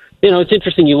think, it's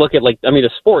interesting. You look at the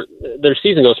sport, their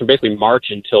season goes from basically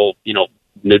March until,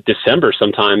 December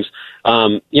sometimes.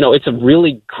 It's a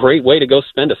really great way to go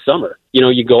spend a summer.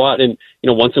 You go out and,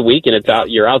 once a week, and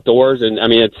you're outdoors. And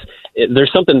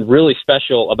there's something really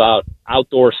special about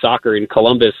outdoor soccer in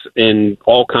Columbus in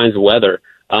all kinds of weather.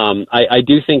 I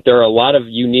do think there are a lot of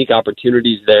unique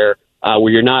opportunities there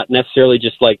where you're not necessarily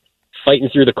just fighting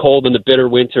through the cold and the bitter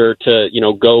winter to,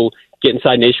 go get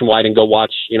inside Nationwide and go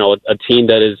watch, a team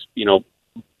that is,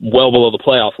 well below the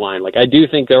playoff line. Like, I do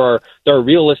think there are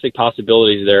realistic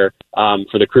possibilities there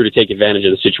for the Crew to take advantage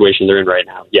of the situation they're in right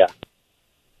now. Yeah.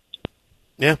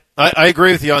 Yeah, I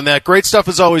agree with you on that. Great stuff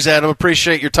as always, Adam.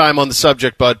 Appreciate your time on the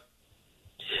subject, bud.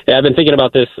 Yeah, I've been thinking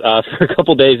about this for a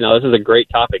couple days now. This is a great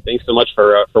topic. Thanks so much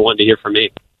for wanting to hear from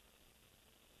me.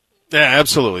 Yeah,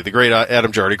 absolutely. The great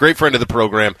Adam Jardy, great friend of the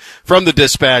program from the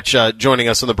Dispatch, joining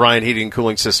us on the Bryant Heating and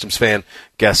Cooling Systems fan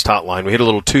guest hotline. We hit a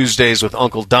little Tuesdays with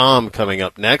Uncle Dom coming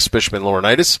up next. Bishman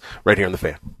Laurinaitis, right here on the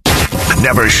Fan.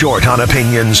 Never short on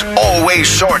opinions, always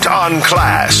short on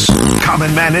class.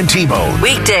 Common Man and T-Bone.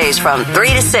 Weekdays from 3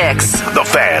 to 6. The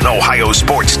Fan, Ohio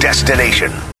sports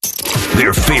destination.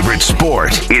 Their favorite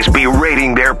sport is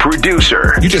berating their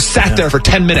producer. You just sat there for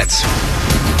 10 minutes.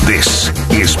 This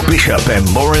is Bishop and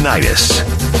Laurinaitis.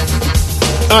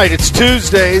 All right, it's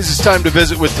Tuesdays. It's time to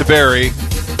visit with Taberi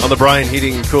on the Bryant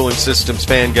Heating and Cooling Systems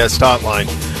fan guest hotline.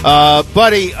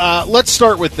 Buddy, let's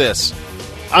start with this.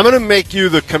 I'm going to make you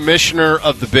the commissioner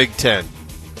of the Big Ten.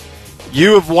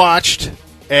 You have watched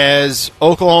as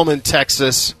Oklahoma and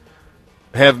Texas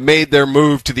have made their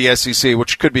move to the SEC,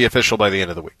 which could be official by the end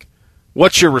of the week.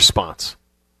 What's your response?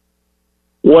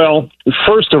 Well,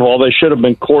 first of all, they should have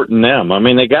been courting them. I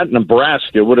mean, they got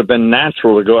Nebraska. It would have been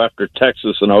natural to go after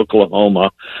Texas and Oklahoma.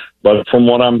 But from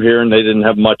what I'm hearing, they didn't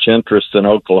have much interest in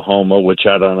Oklahoma, which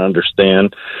I don't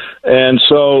understand. And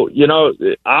so,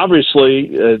 obviously,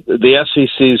 the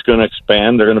SEC is going to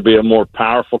expand. They're going to be a more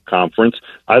powerful conference.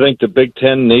 I think the Big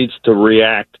Ten needs to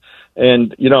react.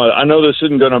 And, I know this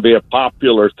isn't going to be a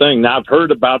popular thing. Now, I've heard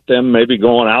about them maybe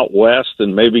going out west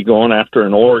and maybe going after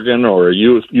an Oregon or a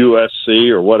USC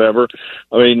or whatever.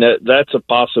 I mean, that's a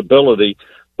possibility.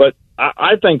 But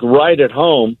I think right at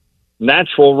home,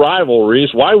 natural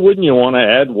rivalries, why wouldn't you want to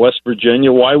add West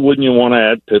Virginia? Why wouldn't you want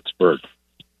to add Pittsburgh?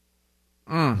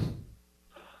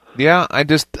 Yeah,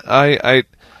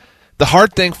 the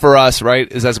hard thing for us,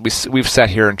 right, is as we've sat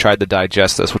here and tried to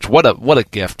digest this, which what a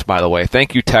gift, by the way.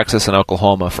 Thank you, Texas and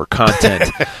Oklahoma, for content,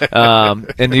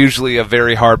 and usually a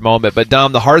very hard moment. But,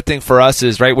 Dom, the hard thing for us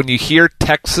is, right, when you hear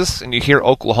Texas and you hear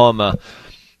Oklahoma,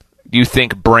 you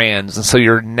think brands. And so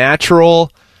your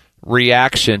natural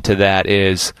reaction to that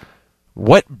is,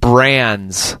 what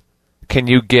brands can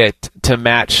you get to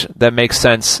match that makes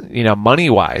sense,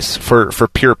 money-wise for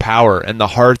pure power? And the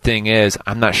hard thing is,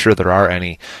 I'm not sure there are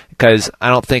any, because I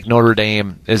don't think Notre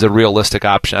Dame is a realistic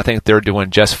option. I think they're doing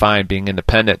just fine being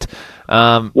independent.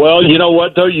 Well, you know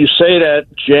what, though? You say that,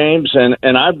 James,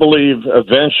 and I believe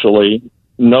eventually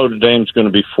Notre Dame's going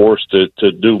to be forced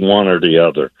to do one or the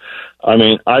other. I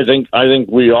mean, I think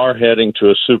we are heading to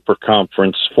a super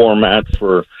conference format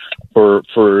for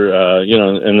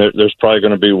and there's probably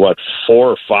going to be 4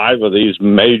 or 5 of these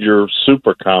major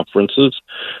super conferences,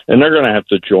 and they're going to have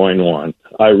to join one.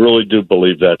 I really do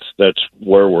believe that's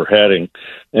where we're heading,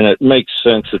 and it makes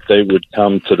sense that they would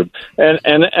come to the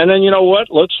and then you know what?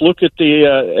 Let's look at the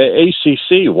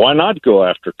ACC. Why not go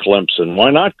after Clemson?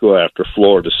 Why not go after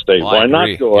Florida State? Well,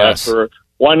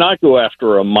 Why not go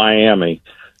after a Miami?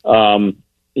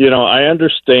 I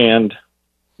understand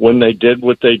when they did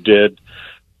what they did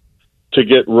to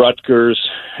get Rutgers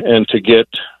and to get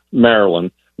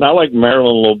Maryland. Not like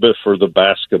Maryland a little bit for the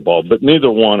basketball, but neither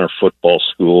one are football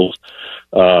schools.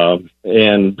 And,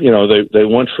 they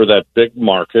went for that big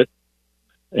market.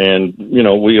 And,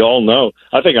 we all know,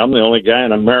 I think I'm the only guy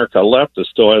in America left that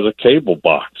still has a cable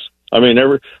box. I mean,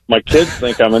 my kids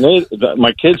think I'm an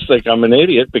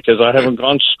idiot because I haven't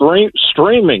gone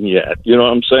streaming yet. You know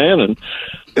what I'm saying?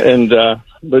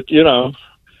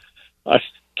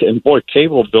 And boy,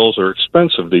 cable bills are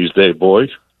expensive these days, boy.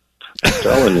 I'm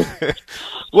telling you.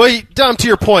 Well, Dom, to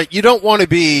your point, you don't want to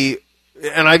be,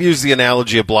 and I've used the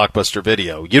analogy of Blockbuster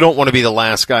Video, you don't want to be the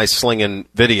last guy slinging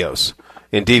videos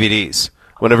and DVDs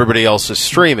when everybody else is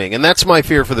streaming. And that's my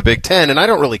fear for the Big Ten. And I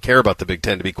don't really care about the Big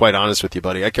Ten, to be quite honest with you,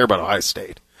 buddy. I care about Ohio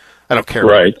State. I don't care.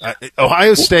 Right.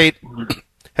 Ohio State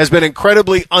has been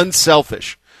incredibly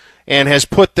unselfish and has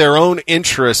put their own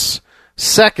interests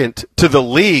second to the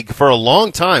league for a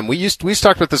long time. We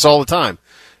talked about this all the time.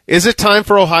 Is it time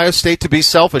for Ohio State to be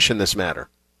selfish in this matter?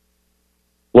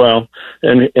 Well,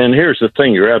 and here's the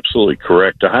thing. You're absolutely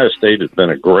correct. Ohio State has been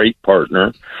a great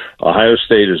partner. Ohio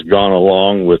State has gone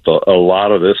along with a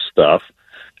lot of this stuff.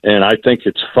 And I think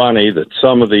it's funny that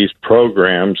some of these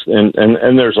programs, and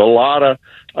there's a lot of,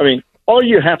 I mean, all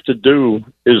you have to do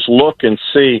is look and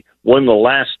see when the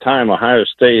last time Ohio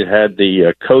State had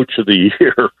the coach of the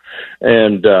year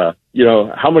and,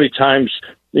 how many times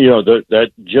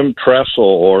that Jim Tressel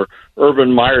or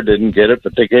Urban Meyer didn't get it,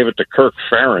 but they gave it to Kirk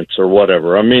Ferentz or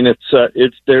whatever. I mean,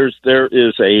 there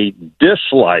is a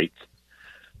dislike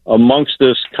amongst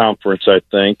this conference, I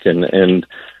think, and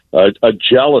a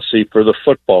jealousy for the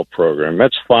football program.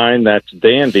 That's fine. That's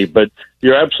dandy. But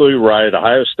you're absolutely right.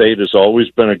 Ohio State has always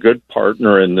been a good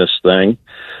partner in this thing.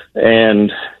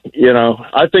 And,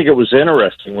 I think it was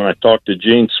interesting when I talked to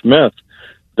Gene Smith.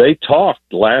 They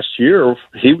talked last year.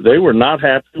 They were not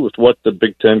happy with what the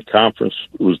Big Ten Conference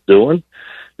was doing.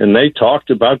 And they talked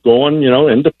about going,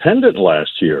 independent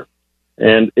last year.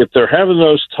 And if they're having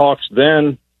those talks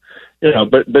then,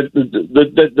 but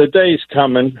the day's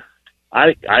coming.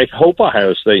 I hope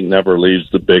Ohio State never leaves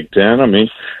the Big Ten. I mean,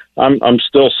 I'm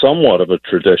still somewhat of a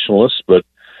traditionalist, but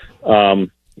the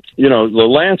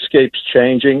landscape's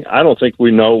changing. I don't think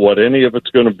we know what any of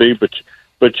it's going to be, but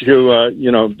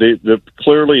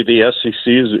clearly the SEC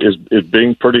is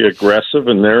being pretty aggressive,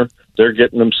 and they're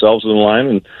getting themselves in line.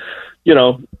 And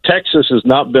Texas has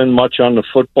not been much on the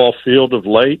football field of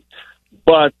late,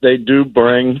 but they do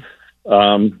bring.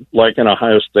 Like an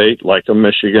Ohio State, like a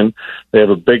Michigan, they have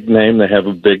a big name, they have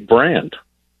a big brand.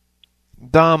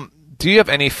 Dom, do you have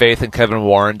any faith in Kevin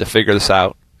Warren to figure this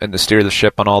out and to steer the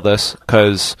ship on all this?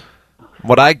 Because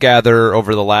what I gather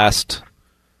over the last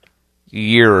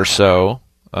year or so,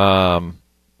 and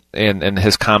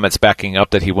his comments backing up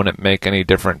that he wouldn't make any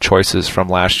different choices from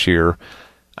last year,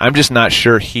 I'm just not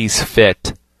sure he's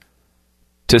fit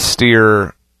to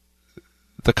steer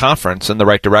the conference in the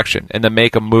right direction and to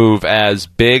make a move as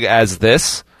big as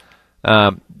this.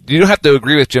 You don't have to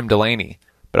agree with Jim Delaney,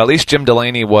 but at least Jim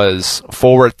Delaney was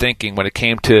forward thinking when it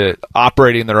came to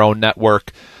operating their own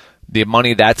network, the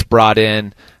money that's brought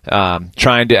in,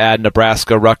 trying to add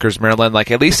Nebraska, Rutgers, Maryland. Like,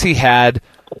 at least he had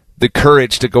the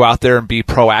courage to go out there and be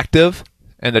proactive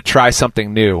and to try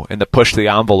something new and to push the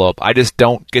envelope. I just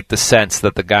don't get the sense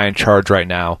that the guy in charge right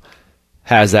now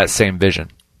has that same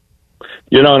vision.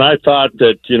 And I thought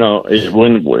that, I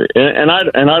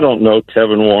don't know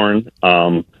Kevin Warren.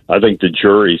 I think the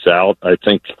jury's out. I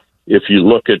think if you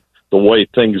look at the way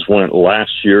things went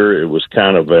last year, it was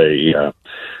kind of it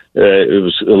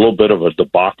was a little bit of a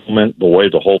debaclement, the way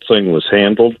the whole thing was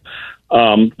handled.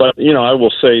 But, I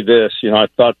will say this, I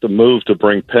thought the move to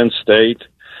bring Penn State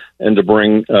and to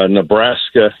bring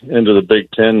Nebraska into the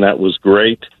Big Ten, that was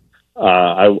great.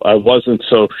 I wasn't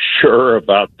so sure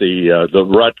about the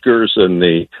Rutgers and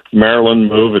the Maryland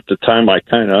move at the time. I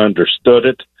kind of understood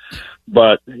it,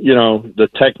 but the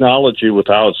technology with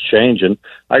how it's changing.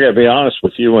 I got to be honest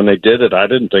with you. When they did it, I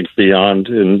didn't think beyond.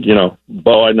 And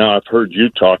Bo, I know I've heard you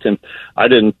talking. I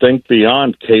didn't think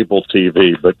beyond cable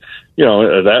TV, but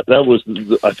that was,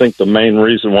 I think, the main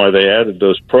reason why they added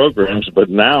those programs. But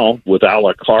now with a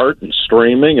la carte and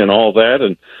streaming and all that,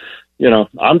 and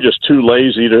I'm just too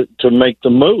lazy to make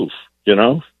the move.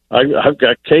 I've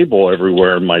got cable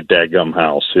everywhere in my daggum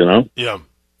house.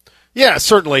 Yeah,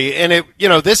 certainly. And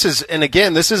this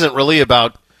isn't really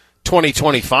about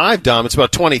 2025, Dom. It's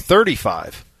about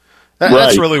 2035.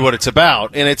 That's really what it's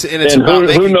about. And it's about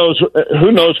who knows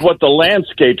what the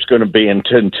landscape's going to be in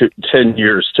 10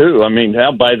 years too. I mean,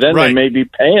 by then they may be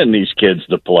paying these kids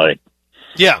to play.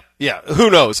 Yeah. Who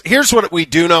knows? Here's what we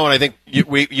do know, and I think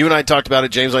you and I talked about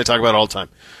it, James and I talk about it all the time.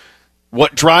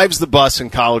 What drives the bus in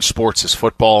college sports is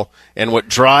football, and what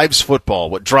drives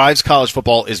college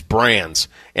football is brands,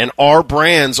 and our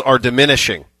brands are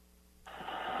diminishing.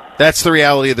 That's the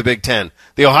reality of the Big Ten.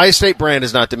 The Ohio State brand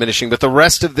is not diminishing, but the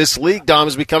rest of this league, Dom,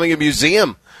 is becoming a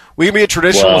museum. We can be a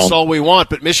traditionalist all we want,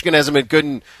 but Michigan hasn't been good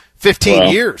in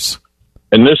 15 years.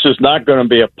 And this is not going to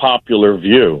be a popular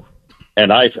view.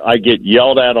 And I get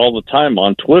yelled at all the time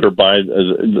on Twitter by,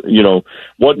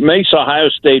 what makes Ohio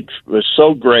State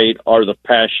so great are the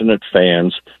passionate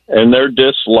fans and their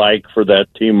dislike for that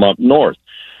team up north.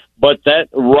 But that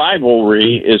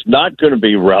rivalry is not going to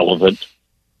be relevant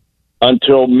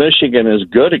until Michigan is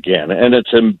good again. And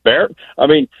it's embarrassing. I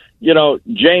mean,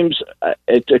 James,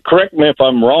 correct me if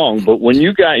I'm wrong, but when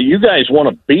you guys want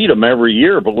to beat them every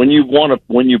year, but when you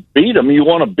beat them, you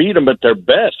want to beat them at their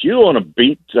best. You want to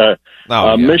beat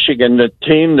Michigan, the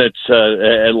team that's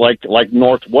like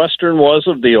Northwestern was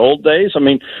of the old days. I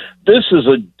mean, this is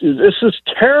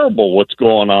terrible what's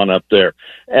going on up there.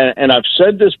 And I've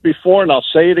said this before, and I'll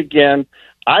say it again.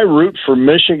 I root for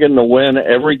Michigan to win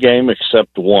every game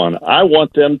except one. I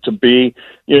want them to be,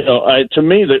 to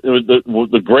me,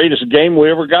 the greatest game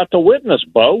we ever got to witness,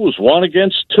 Bo, was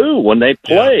 1-2 when they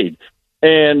played. Yeah.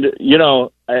 And,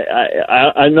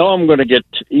 I know I'm going to get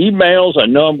emails. I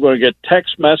know I'm going to get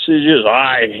text messages.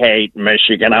 I hate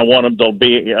Michigan. I want them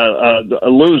to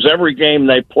lose every game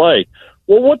they play.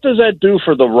 Well, what does that do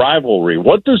for the rivalry?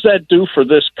 What does that do for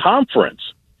this conference?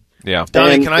 Yeah.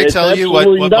 Donnie, can I tell you what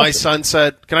my son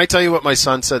said? Can I tell you what my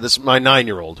son said? This is my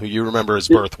 9-year-old, who you remember his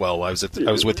birth well. I was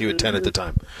with you at 10 at the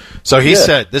time. So he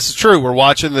said, this is true. We're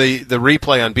watching the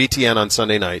replay on BTN on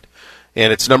Sunday night,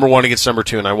 and it's number 1 against number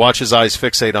 2, and I watch his eyes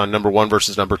fixate on number 1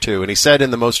 versus number 2. And he said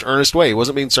in the most earnest way, he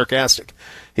wasn't being sarcastic.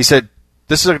 He said,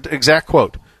 this is an exact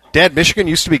quote, Dad, Michigan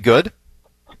used to be good?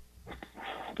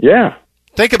 Yeah.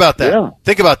 Think about that. Yeah.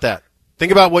 Think about that.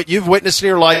 Think about what you've witnessed in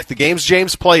your life, the games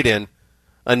James played in.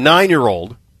 A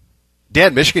 9-year-old,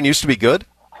 Dad, Michigan used to be good?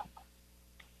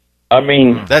 I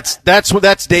mean, that's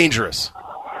dangerous.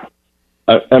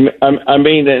 I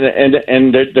mean,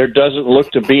 and there doesn't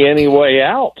look to be any way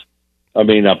out. I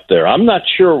mean, up there, I'm not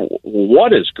sure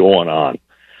what is going on.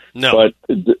 No, but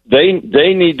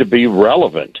they need to be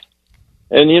relevant.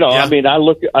 And I mean, I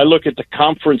look at the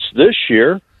conference this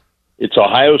year. It's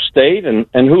Ohio State and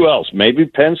who else? Maybe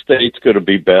Penn State's going to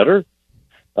be better.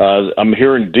 I'm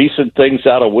hearing decent things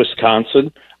out of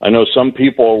Wisconsin. I know some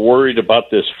people are worried about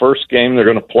this first game they're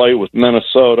going to play with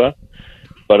Minnesota,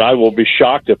 but I will be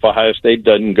shocked if Ohio State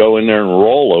doesn't go in there and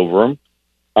roll over them.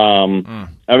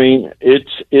 I mean,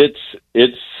 it's it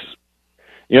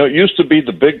used to be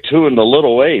the Big 2 and the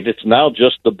Little 8. It's now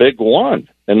just the Big 1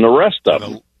 and the rest of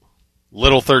them.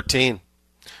 Little 13.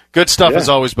 Good stuff as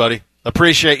always, buddy.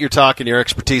 Appreciate your talk and your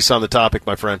expertise on the topic,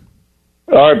 my friend.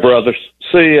 All right, brothers.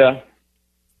 See ya.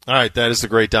 All right, that is the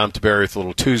great Dom Tiberi with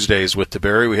Little Tuesdays with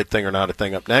Tiberi. We hit Thing or Not a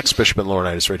Thing up next. Bishop and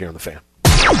Laurinaitis right here on The Fan.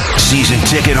 Season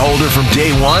ticket holder from day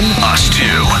one? Us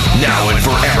too. Now and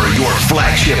forever, your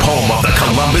flagship home of the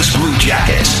Columbus Blue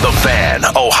Jackets. The Fan,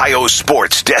 Ohio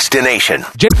sports destination.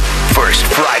 First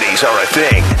Fridays are a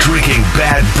thing. Drinking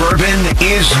bad bourbon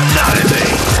is not a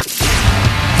thing.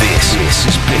 This is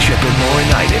Bishop and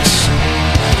Laurinaitis.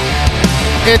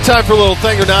 And time for a little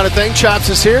Thing or Not a Thing. Chops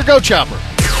is here. Go, Chopper.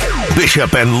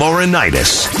 Bishop and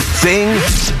Laurinaitis. Thing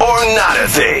or not a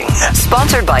thing?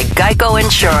 Sponsored by Geico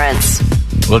Insurance.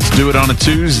 Let's do it on a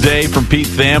Tuesday from Pete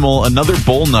Thamel. Another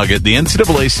bowl nugget. The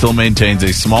NCAA still maintains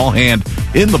a small hand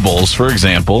in the bowls. For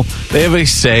example, they have a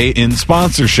say in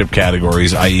sponsorship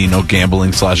categories, i.e. no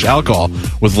gambling/alcohol.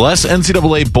 With less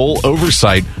NCAA bowl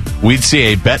oversight, we'd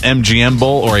see a BetMGM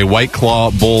bowl or a White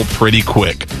Claw bowl pretty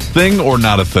quick. Thing or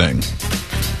not a thing?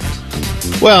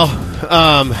 Well,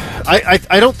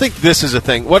 I don't think this is a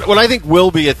thing. What I think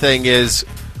will be a thing is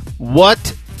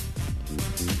what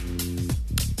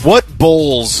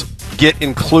bowls get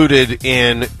included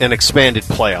in an expanded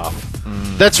playoff.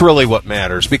 That's really what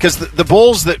matters, because the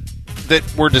bowls that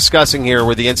we're discussing here,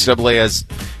 where the NCAA has,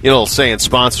 say in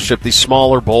sponsorship, these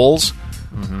smaller bowls,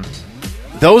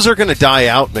 those are going to die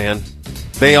out, man.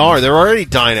 They are. They're already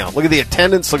dying out. Look at the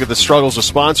attendance. Look at the struggles with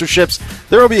sponsorships.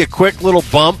 There will be a quick little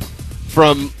bump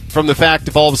from the fact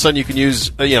if all of a sudden you can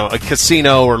use a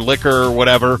casino or liquor or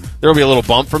whatever. There will be a little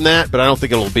bump from that, but I don't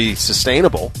think it'll be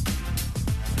sustainable.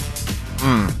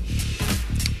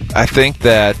 I think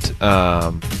that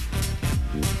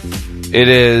it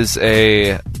is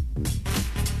it's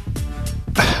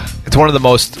one of the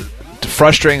most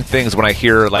frustrating things when I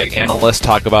hear analysts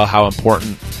talk about how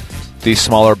important these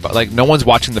smaller, no one's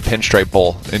watching the Pinstripe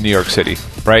Bowl in New York City,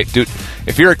 right? Dude,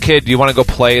 if you're a kid, do you want to go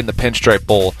play in the Pinstripe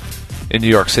Bowl in New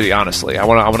York City? Honestly, I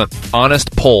want an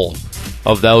honest poll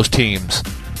of those teams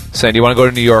saying, do you want to go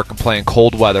to New York and play in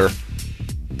cold weather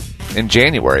in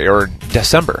January or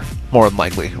December, more than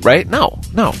likely, right? No,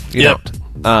 you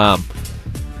don't. The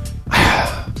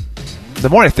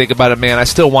more I think about it, man, I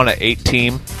still want an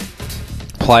 8-team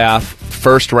playoff,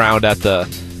 first round at the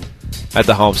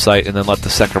home site, and then let the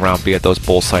second round be at those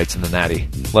bowl sites in the Natty.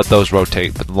 Let those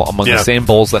rotate among the same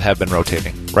bowls that have been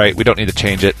rotating, right? We don't need to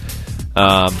change it.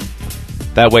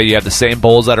 That way you have the same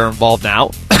bowls that are involved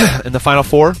now in the Final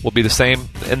Four will be the same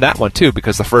in that one too,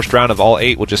 because the first round of all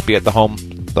 8 will just be at the home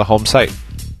site.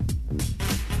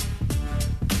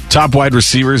 Top wide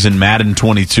receivers in Madden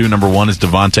 22. Number 1 is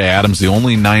Devontae Adams, the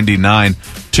only 99.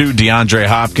 2, DeAndre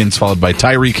Hopkins, followed by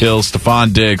Tyreek Hill,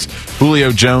 Stephon Diggs,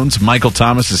 Julio Jones. Michael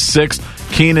Thomas is 6.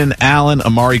 Keenan Allen,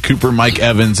 Amari Cooper, Mike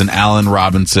Evans, and Allen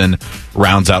Robinson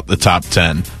rounds out the top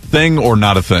 10. Thing or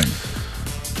not a thing?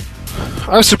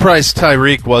 I was surprised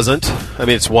Tyreek wasn't. I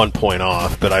mean, it's 1 point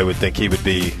off, but I would think he would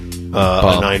be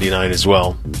a 99 as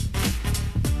well.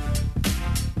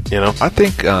 I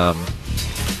think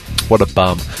what a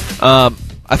bum. I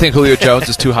think Julio Jones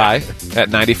is too high at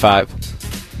 95.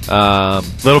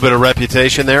 Little bit of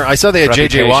reputation there. I saw they had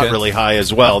J.J. Watt really high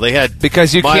as well. They had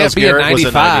because you Myles can't be Garrett a 95 was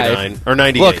a 99 or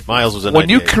 98. Look, Miles was a 98. When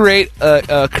you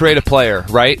create a player,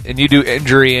 right, and you do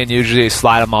injury and usually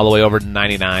slide them all the way over to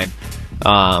 99.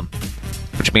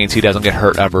 But which means he doesn't get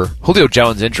hurt ever. Julio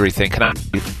Jones' injury thing cannot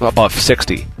be above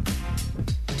 60.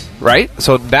 Right?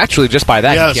 So naturally, just by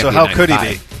that, yeah, he can't so be how 95. could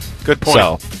he be? Good point.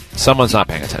 So someone's not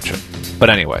paying attention. But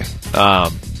anyway.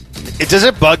 Does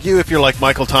it bug you if you're like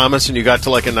Michael Thomas and you got to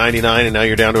like a 99 and now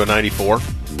you're down to a 94?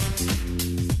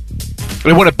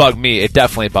 It wouldn't bug me. It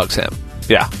definitely bugs him.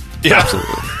 Yeah. Yeah.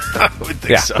 Absolutely. I would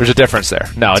think so. There's a difference there.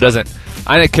 No, it doesn't.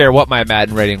 I didn't care what my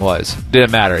Madden rating was.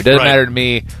 Didn't matter. It doesn't matter to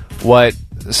me what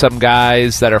some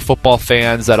guys that are football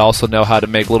fans that also know how to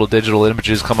make little digital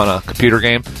images come on a computer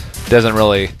game. Doesn't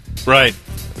really... Right.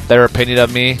 Their opinion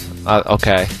of me,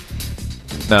 okay.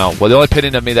 No. Well, the only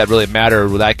opinion of me that really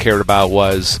mattered, what I cared about,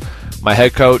 was my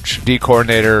head coach, D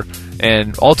coordinator,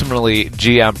 and ultimately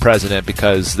GM president,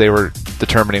 because they were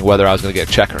determining whether I was going to get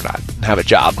a check or not and have a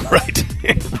job. Right.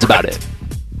 That's about it.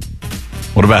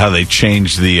 What about how they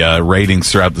change the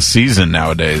ratings throughout the season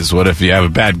nowadays? What if you have a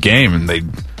bad game and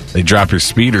they drop your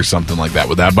speed or something like that?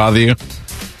 Would that bother you?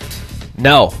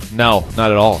 No,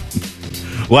 not at all.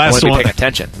 Last one. Paying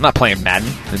attention. I'm not playing Madden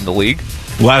in the league.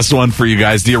 Last one for you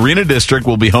guys. The Arena District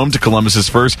will be home to Columbus's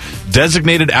first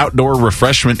designated outdoor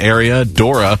refreshment area,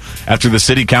 DORA, after the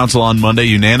City Council on Monday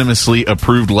unanimously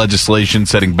approved legislation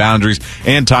setting boundaries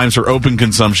and times for open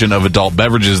consumption of adult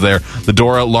beverages there. The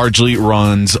DORA largely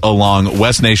runs along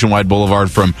West Nationwide Boulevard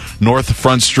from North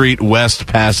Front Street west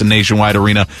past Nationwide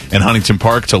Arena and Huntington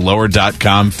Park to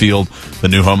Lower.com Field, the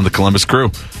new home of the Columbus Crew.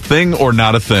 Thing or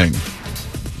not a thing?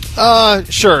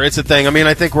 Sure, it's a thing. I mean,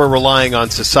 I think we're relying on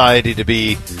society to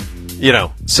be,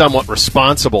 somewhat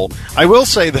responsible. I will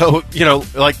say, though,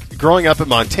 like growing up in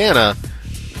Montana,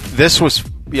 this was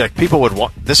people would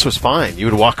this was fine. You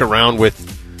would walk around with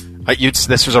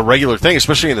this was a regular thing,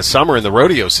 especially in the summer in the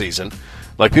rodeo season.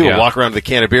 Like people would walk around with a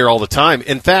can of beer all the time.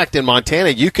 In fact, in Montana,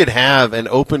 you could have an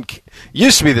open.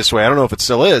 Used to be this way. I don't know if it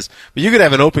still is, but you could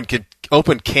have an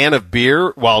open can of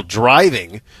beer while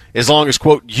driving, as long as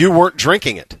quote you weren't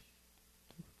drinking it.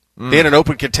 They had an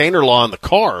open container law in the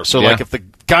car. So, like, if the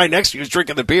guy next to you is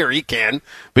drinking the beer, he can,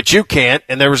 but you can't,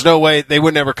 and there was no way they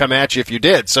would never come at you if you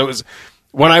did. So, it was,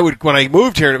 when I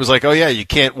moved here, and it was like, oh, yeah, you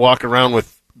can't walk around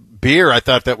with beer. I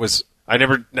thought that was – I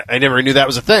never knew that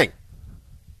was a thing.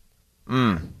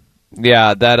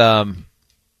 Yeah, that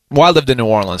well, I lived in New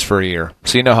Orleans for a year,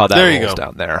 so you know how that rolls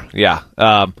down there. Yeah.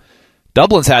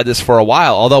 Dublin's had this for a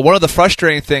while, although one of the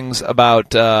frustrating things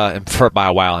about, and for by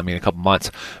a while I mean a couple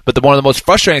months, but one of the most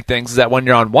frustrating things is that when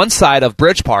you're on one side of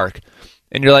Bridge Park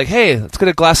and you're like, hey, let's get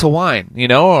a glass of wine,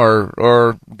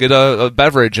 or get a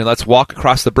beverage and let's walk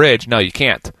across the bridge. No, you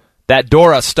can't. That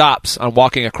DORA stops on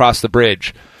walking across the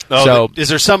bridge. Oh, so, is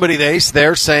there somebody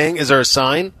there saying, is there a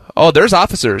sign? Oh, there's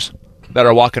officers that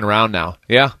are walking around now.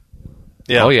 Yeah.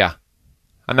 Yeah. Oh, yeah.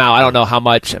 Now, I don't know how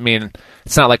much, I mean,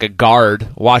 it's not like a guard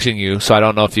watching you, so I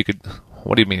don't know if you could,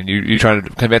 what do you mean? You trying to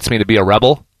convince me to be a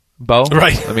rebel, Bo?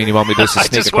 Right. I mean, you want me just to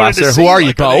sneak across there? Who are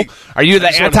you, Bo? Are you the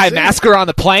anti-masker on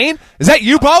the plane? Is that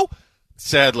you, Bo?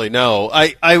 Sadly, no.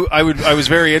 I was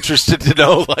very interested to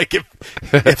know, like,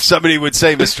 if somebody would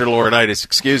say, Mr. Laurinaitis,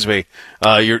 excuse me,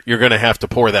 you're going to have to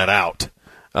pour that out.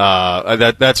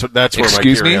 That's where my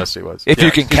curiosity was. If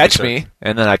you can catch me,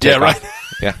 and then I take off. Right.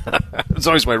 Yeah. It's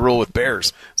always my rule with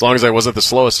Bears, as long as I wasn't the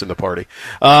slowest in the party.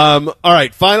 All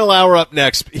right, final hour up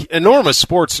next. Enormous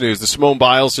sports news. The Simone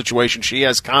Biles situation. She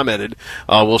has commented.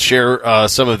 We'll share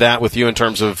some of that with you in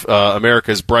terms of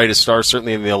America's brightest star,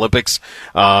 certainly in the Olympics,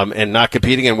 and not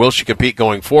competing. And will she compete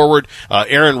going forward?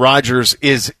 Aaron Rodgers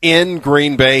is in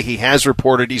Green Bay. He has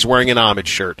reported he's wearing an homage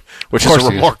shirt, which is a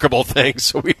remarkable thing.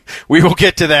 So we will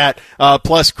get to that.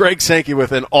 Plus, Greg Sankey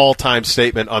with an all-time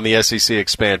statement on the SEC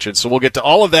expansion. So we'll get to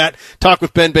all of that. Talk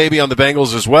with Ben Baby on the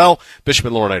Bengals as well. Bishop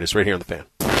and Laurinaitis right here on The Fan.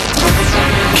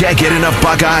 Can't get enough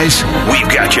Buckeyes? We've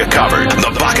got you covered.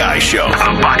 The Buckeye Show.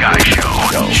 The Buckeye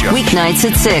Show. Weeknights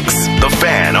at 6. The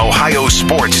Fan, Ohio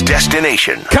sports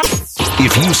destination.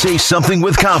 If you say something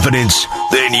with confidence,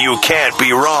 then you can't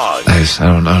be wrong. I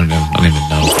don't even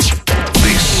know.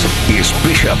 This is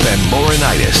Bishop and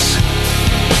Laurinaitis.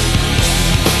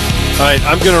 All right,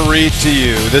 I'm going to read to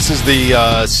you. This is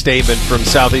the statement from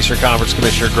Southeastern Conference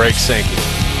Commissioner Greg Sankey,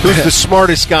 who's the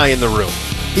smartest guy in the room.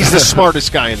 He's the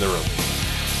smartest guy in the room.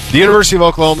 The University of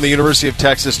Oklahoma and the University of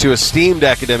Texas, two esteemed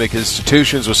academic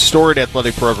institutions with storied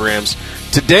athletic programs,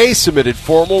 today submitted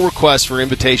formal requests for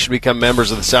invitation to become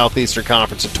members of the Southeastern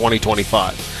Conference in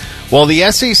 2025. While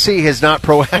the SEC has not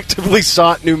proactively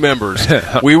sought new members,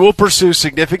 we will pursue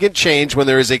significant change when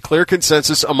there is a clear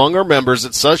consensus among our members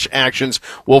that such actions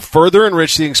will further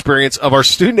enrich the experience of our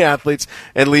student-athletes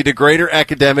and lead to greater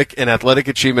academic and athletic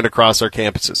achievement across our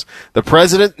campuses. The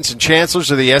presidents and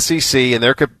chancellors of the SEC and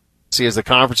their as the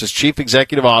conference's chief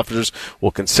executive officers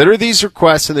will consider these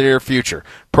requests in the near future.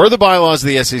 Per the bylaws of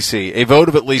the SEC, a vote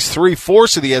of at least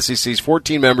 3/4 of the SEC's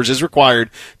 14 members is required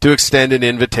to extend an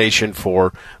invitation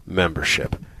for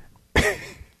membership.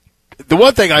 The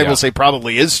one thing I will say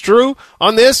probably is true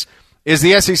on this is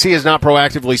the SEC has not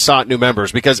proactively sought new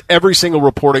members, because every single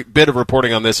bit of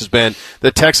reporting on this has been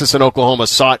that Texas and Oklahoma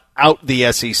sought out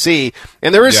the SEC,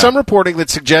 and there is some reporting that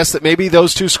suggests that maybe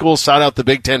those two schools sought out the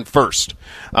Big Ten first.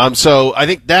 So I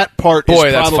think that part is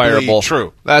that's probably fireable.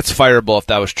 True. That's fireable if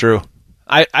that was true.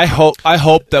 I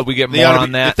hope that we get more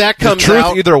on that. If that comes truth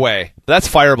out, either way. That's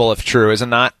fireable if true, is it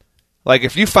not? Like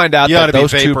if you find out that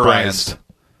those two brands.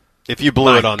 If you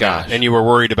blew it on that and you were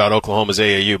worried about Oklahoma's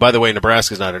AAU. By the way,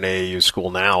 Nebraska's not an AAU school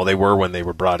now. They were when they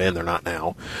were brought in. They're not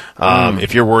now.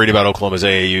 If you're worried about Oklahoma's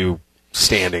AAU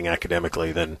standing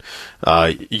academically, then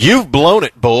you've blown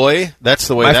it, boy. That's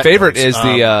the way My that favorite goes.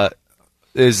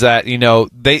 is that,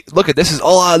 they look at this is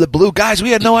all out of the blue. Guys, we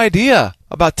had no idea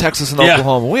about Texas and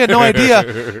Oklahoma. We had no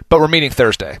idea. But we're meeting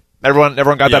Thursday. Everyone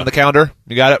got that on the calendar?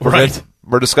 You got it? We're good?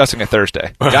 We're discussing it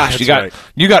Thursday. Gosh,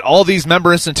 you got all these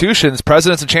member institutions,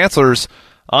 presidents and chancellors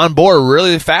on board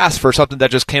really fast for something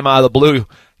that just came out of the blue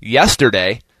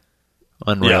yesterday.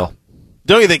 Unreal. Yeah.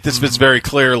 Don't you think this fits very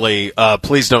clearly,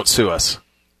 please don't sue us?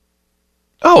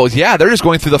 Oh, yeah, they're just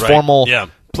going through the formal... Yeah,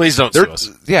 please don't sue us.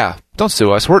 Yeah, don't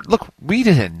sue us. We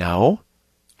didn't know.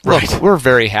 Right. Look, we're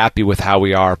very happy with how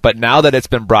we are, but now that it's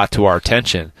been brought to our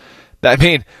attention,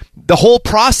 the whole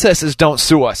process is don't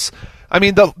sue us.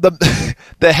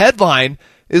 The headline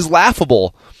is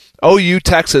laughable. OU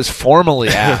Texas formally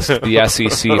asked the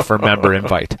SEC for member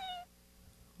invite.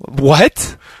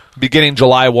 What? Beginning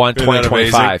July 1,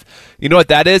 2025. You know what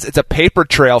that is? It's a paper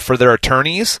trail for their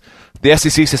attorneys. The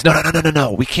SEC says,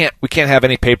 no. We can't have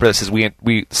any paper that says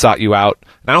we sought you out.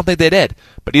 And I don't think they did.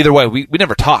 But either way, we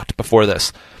never talked before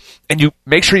this. And you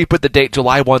make sure you put the date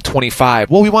July 1, 25.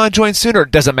 Well, we want to join sooner.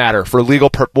 It doesn't matter. For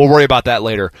legal we'll worry about that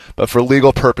later. But for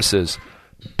legal purposes,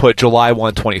 put July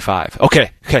 1, 25.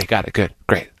 Okay, got it. Good,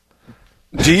 great.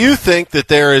 Do you think that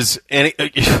there is any? Do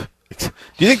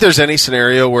you think there's any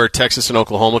scenario where Texas and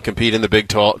Oklahoma compete in the Big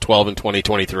 12 in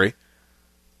 2023?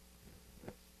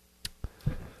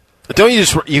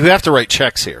 Don't you have to write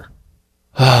checks here?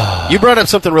 You brought up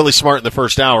something really smart in the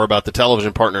first hour about the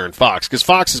television partner in Fox, because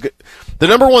Fox is the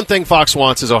number one thing Fox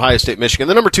wants is Ohio State, Michigan.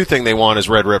 The number two thing they want is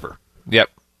Red River. Yep.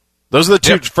 Those are the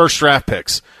two first draft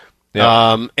picks.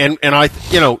 Yep. And I,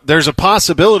 there's a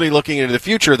possibility looking into the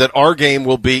future that our game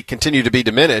will continue to be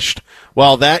diminished,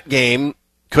 while that game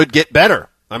could get better.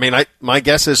 My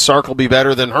guess is Sark will be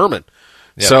better than Herman.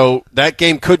 Yep. So that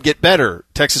game could get better.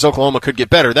 Texas, Oklahoma could get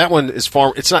better. That one is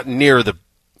it's not near the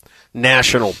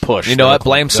national push. You know what?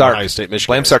 Blame Sark. Ohio State,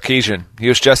 Michigan. Blame Sarkisian. He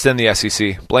was just in the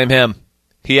SEC. Blame him.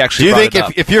 He actually. Do you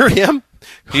think if you're him,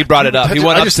 he brought it up? He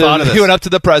went up to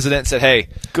the president and said, "Hey,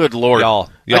 good Lord, y'all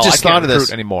I just can't thought of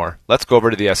this anymore. Let's go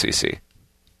over to the SEC."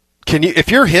 Can you? If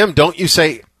you're him, don't you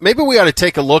say maybe we ought to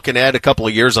take a look and add a couple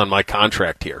of years on my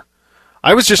contract here?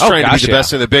 I was just trying to be the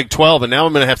best in the Big 12, and now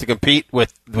I'm going to have to compete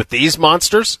with these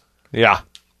monsters. Yeah.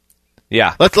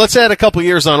 Let's add a couple of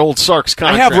years on old Sark's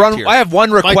contract. I have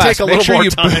one request. Might take a Make little sure more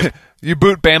time. you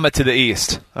boot Bama to the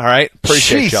East. All right,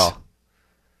 appreciate y'all.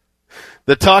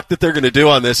 The talk that they're going to do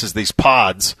on this is these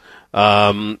pods,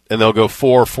 and they'll go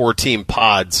 4-team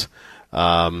pods.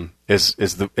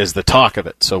 Is the talk of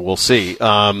it? So we'll see.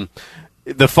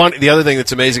 The other thing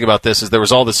that's amazing about this is there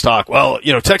was all this talk. Well,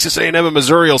 Texas A&M and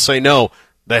Missouri will say no.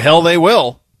 The hell they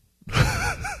will.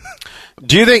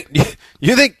 Do you think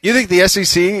the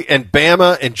SEC and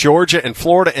Bama and Georgia and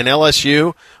Florida and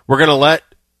LSU were going to let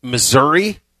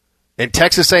Missouri and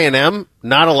Texas A&M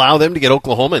not allow them to get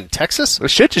Oklahoma and Texas? Well,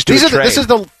 shit, just do a trade. This is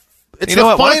the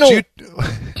final. Why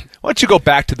don't you go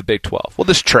back to the Big 12? We'll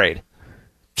just trade.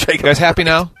 You guys happy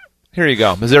now? Here you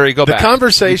go. Missouri, go back. The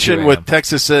conversation with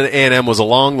Texas A&M was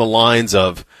along the lines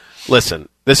of, listen,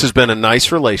 this has been a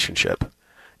nice relationship.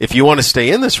 If you want to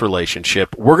stay in this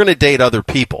relationship, we're going to date other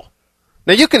people.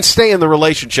 Now, you can stay in the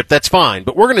relationship, that's fine,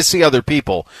 but we're going to see other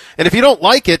people. And if you don't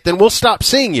like it, then we'll stop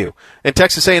seeing you. And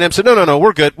Texas A&M said, no,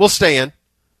 we're good. We'll stay in.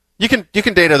 You can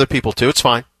date other people, too. It's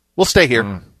fine. We'll stay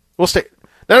here. We'll stay.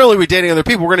 Not only are we dating other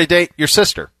people, we're going to date your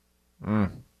sister.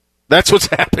 That's what's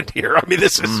happened here.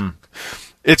 This is...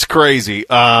 It's crazy,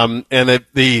 and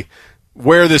the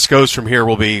where this goes from here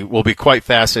will be quite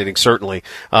fascinating, certainly.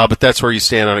 But that's where you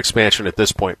stand on expansion at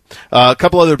this point. A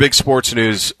couple other big sports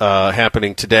news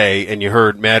happening today, and you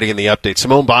heard Maddie in the update.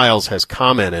 Simone Biles has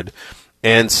commented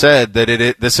and said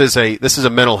that this is a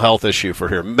mental health issue for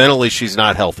her. Mentally, she's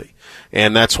not healthy,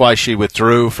 and that's why she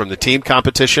withdrew from the team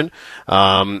competition.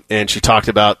 And she talked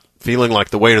about feeling like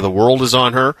the weight of the world is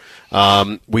on her.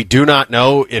 We do not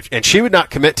know and she would not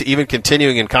commit to even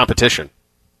continuing in competition.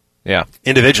 Yeah.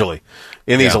 Individually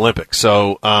in these Olympics.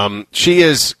 So she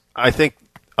is, I think,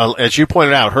 as you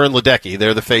pointed out, her and Ledecky,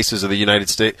 they're the faces of the United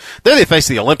States. They're the face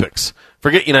of the Olympics.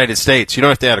 Forget United States. You don't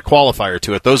have to add a qualifier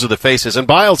to it. Those are the faces. And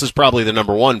Biles is probably the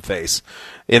number one face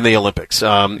in the Olympics.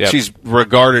 She's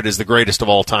regarded as the greatest of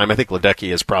all time. I think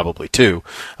Ledecky is probably too.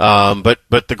 But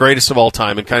the greatest of all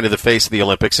time and kind of the face of the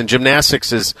Olympics. And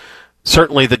gymnastics is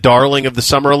certainly the darling of the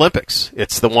Summer Olympics.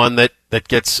 It's the one that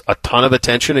gets a ton of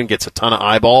attention and gets a ton of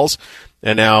eyeballs.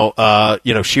 And now,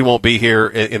 she won't be here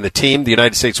in the team. The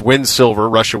United States wins silver.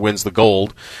 Russia wins the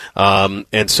gold.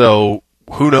 And so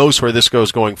who knows where this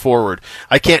goes going forward.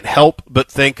 I can't help but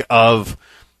think of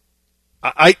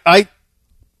I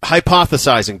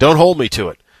hypothesizing. Don't hold me to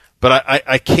it. But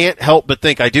I can't help but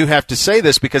think, I do have to say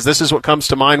this because this is what comes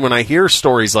to mind when I hear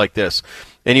stories like this.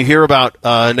 And you hear about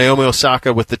Naomi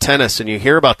Osaka with the tennis, and you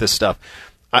hear about this stuff.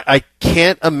 I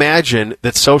can't imagine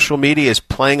that social media is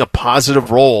playing a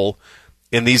positive role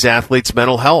in these athletes'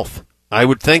 mental health. I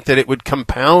would think that it would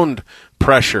compound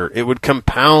pressure. It would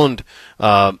compound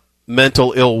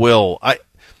mental ill will.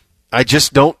 I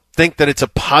just don't think that it's a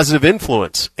positive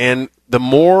influence. And the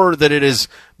more that it has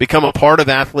become a part of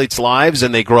athletes' lives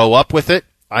and they grow up with it,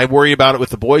 I worry about it with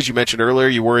the boys. You mentioned earlier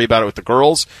you worry about it with the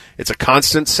girls. It's a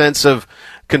constant sense of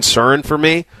concern for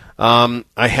me.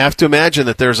 I have to imagine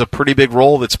that there's a pretty big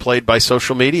role that's played by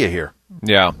social media here.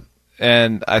 Yeah,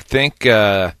 and I think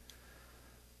that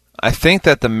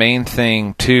the main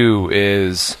thing too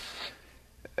is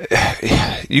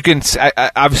you can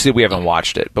obviously we haven't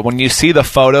watched it, but when you see the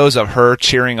photos of her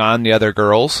cheering on the other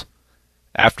girls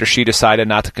after she decided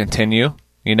not to continue,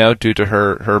 due to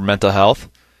her mental health.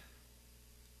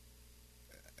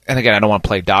 And again, I don't want to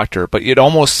play doctor, but it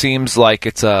almost seems like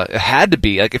it had to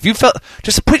be. Like if you felt,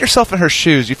 just put yourself in her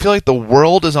shoes, you feel like the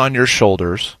world is on your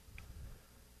shoulders.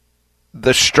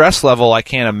 The stress level, I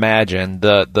can't imagine.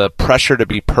 The pressure to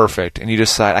be perfect, and you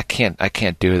decide, I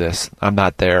can't do this. I'm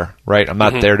not there, right? I'm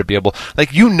not there to be able,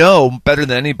 better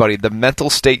than anybody the mental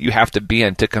state you have to be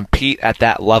in to compete at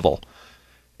that level.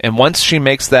 And once she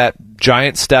makes that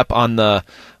giant step on the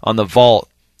vault,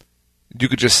 you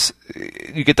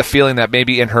get the feeling that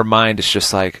maybe in her mind it's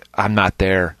just like, I'm not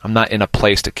there. I'm not in a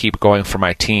place to keep going for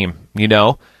my team,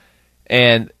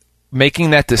 And making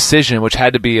that decision, which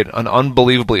had to be an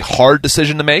unbelievably hard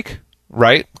decision to make,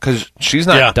 right? Because she's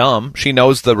not dumb. She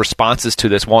knows the responses to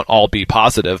this won't all be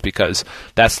positive because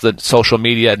that's the social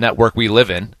media network we live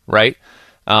in, right?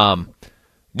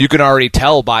 You can already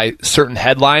tell by certain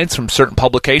headlines from certain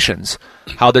publications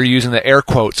how they're using the air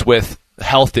quotes with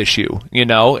health issue,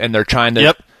 and they're trying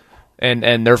to,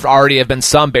 and there already have been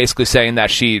some basically saying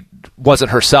that she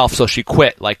wasn't herself, so she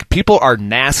quit. Like, people are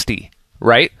nasty,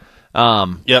 right?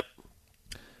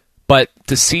 But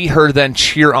to see her then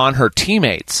cheer on her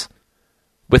teammates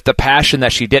with the passion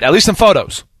that she did, at least in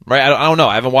photos, right? I don't know.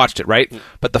 I haven't watched it, right?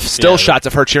 But the still shots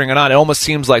of her cheering it on, it almost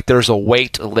seems like there's a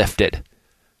weight lifted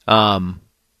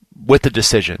with the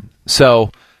decision.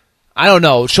 So, I don't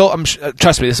know.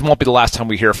 Trust me, this won't be the last time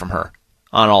we hear from her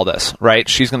on all this, right?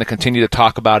 She's going to continue to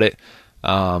talk about it.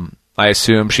 I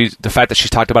assume the fact that she's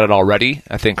talked about it already,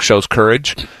 I think shows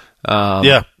courage.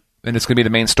 And it's going to be the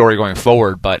main story going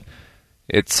forward, but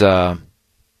it's I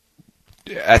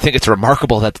think it's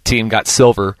remarkable that the team got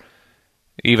silver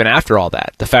even after all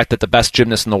that. The fact that the best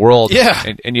gymnast in the world,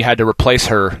 and you had to replace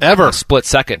her ever a split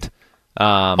second.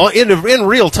 In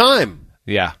real time.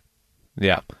 Yeah.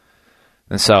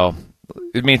 And so,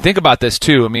 think about this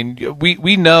too.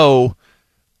 We know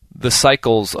the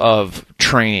cycles of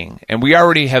training, and we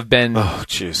already have been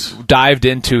dived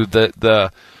into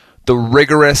the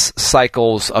rigorous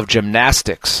cycles of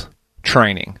gymnastics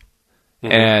training.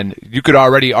 And you could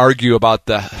already argue about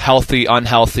the healthy,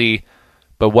 unhealthy,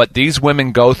 but what these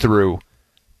women go through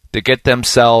to get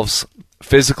themselves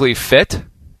physically fit,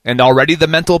 and already the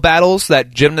mental battles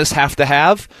that gymnasts have to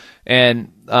have,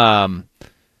 and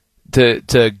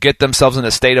to get themselves in a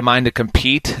state of mind to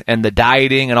compete, and the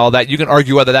dieting and all that, you can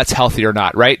argue whether that's healthy or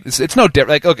not, right? It's no different.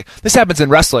 Like, okay, this happens in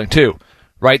wrestling too,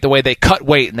 right? The way they cut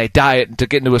weight and they diet to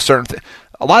get into a certain thing.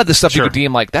 A lot of this stuff you could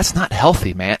deem like, that's not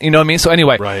healthy, man. You know what I mean? So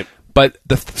anyway, but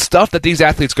the stuff that these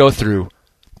athletes go through,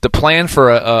 the plan for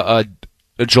a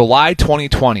July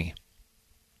 2020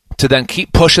 to then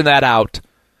keep pushing that out,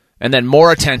 and then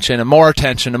more attention and more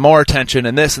attention and more attention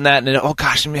and this and that, and oh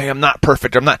gosh, I'm not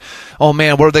perfect. I'm not. Oh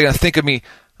man, what are they going to think of me?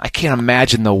 I can't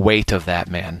imagine the weight of that,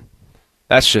 man.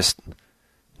 That's just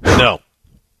no.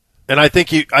 And I think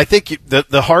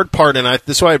the hard part, and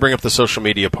this is why I bring up the social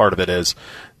media part of it, is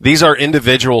these are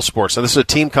individual sports. Now, this is a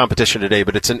team competition today,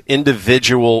 but it's an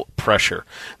individual pressure.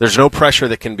 There's no pressure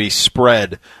that can be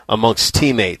spread amongst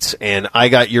teammates, and I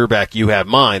got your back, you have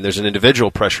mine. There's an individual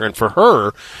pressure, and for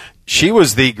her, she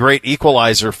was the great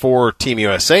equalizer for Team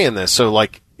USA in this. So,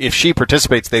 like, if she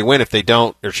participates, they win. If they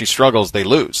don't, or she struggles, they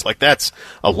lose. Like, that's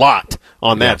a lot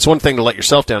on that. Yeah. It's one thing to let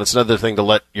yourself down. It's another thing to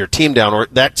let your team down, or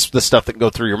that's the stuff that can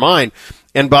go through your mind.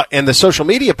 And the social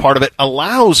media part of it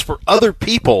allows for other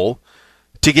people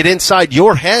to get inside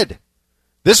your head.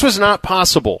 This was not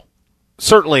possible.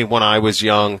 Certainly when I was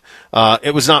young,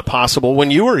 it was not possible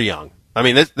when you were young. I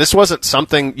mean, this wasn't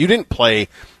something you didn't play.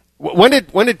 When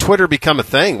did Twitter become a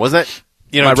thing? Was that,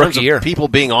 in terms of people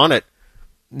being on it?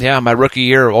 Yeah, my rookie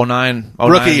year, 09.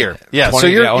 Rookie year. Yeah, 20, so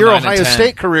your Ohio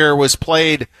State career was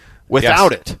played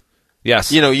without it.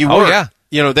 Yes. You were. Yeah.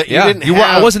 That you didn't have.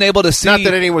 I wasn't able to see. Not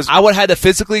that anyone was. I would have had to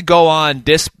physically go on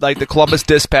the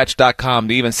ColumbusDispatch.com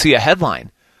to even see a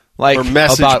headline. Or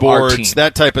message boards,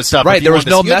 that type of stuff. Right, there was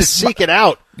no message. You had to seek it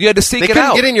out. You had to seek it out. They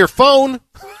couldn't get in your phone.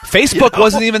 Facebook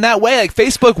wasn't even that way. Like,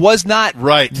 Facebook was not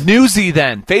newsy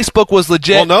then. Facebook was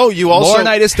legit. Well, no, you also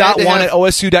Laurinaitis.1 at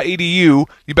osu.edu.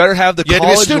 You better have the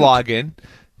college login,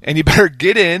 and you better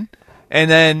get in.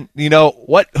 And then,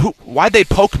 why'd they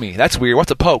poke me? That's weird. What's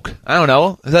a poke? I don't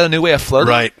know. Is that a new way of flirting?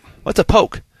 Right. What's a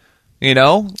poke?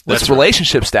 What's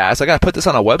relationship status? I got to put this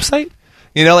on a website?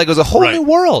 It was a whole new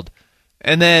world.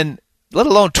 And then, let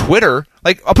alone Twitter,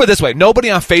 I'll put it this way,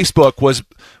 nobody on Facebook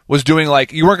was doing,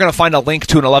 you weren't going to find a link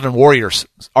to an 11 Warriors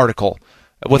article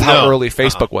with how early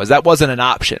Facebook was. That wasn't an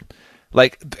option.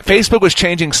 Facebook was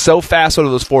changing so fast over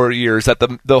those 4 years that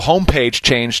the homepage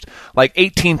changed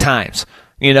 18 times.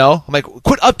 I'm like,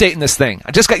 quit updating this thing.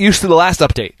 I just got used to the last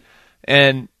update.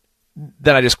 And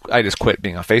then I just quit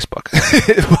being on Facebook.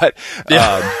 But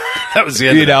that was the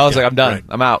end. I was like, I'm done. Right.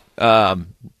 I'm out.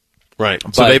 Right.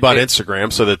 So they bought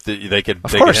Instagram so that they could.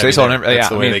 Of course, they own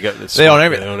everything. They own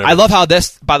everything. I love how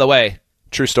this. By the way,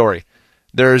 true story.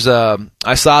 There's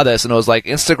I saw this and it was like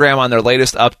Instagram on their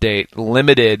latest update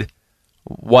limited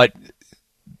what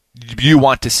you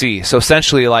want to see. So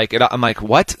essentially, I'm like,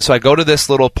 what? So I go to this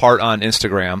little part on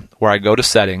Instagram where I go to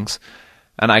settings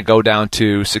and I go down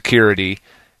to security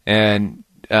and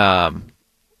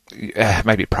it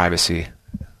might be privacy.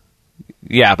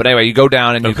 Yeah, but anyway, you go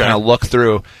down and you kind of look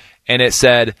through. And it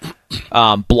said,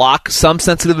 block some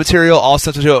sensitive material, all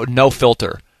sensitive material, no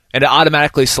filter. And it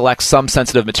automatically selects some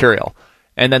sensitive material.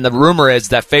 And then the rumor is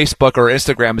that Facebook or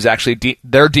Instagram is actually,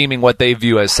 they're deeming what they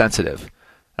view as sensitive. And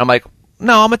I'm like,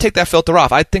 no, I'm going to take that filter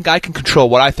off. I think I can control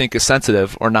what I think is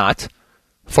sensitive or not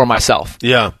for myself.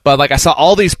 Yeah. But I saw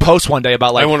all these posts one day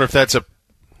about I wonder if that's a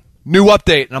new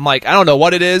update. And I'm like, I don't know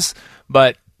what it is,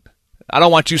 but I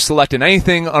don't want you selecting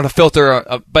anything on a filter.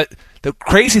 But the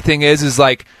crazy thing is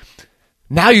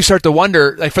now you start to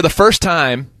wonder, for the first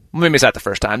time, maybe it's not the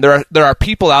first time, there are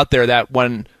people out there that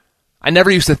when I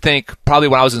never used to think, probably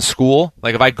when I was in school,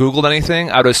 if I Googled anything,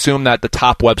 I would assume that the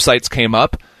top websites came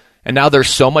up, and now there's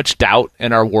so much doubt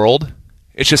in our world.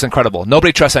 It's just incredible.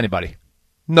 Nobody trusts anybody.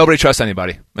 Nobody trusts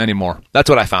anybody anymore. That's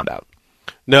what I found out.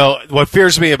 No, what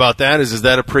fears me about that is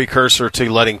that a precursor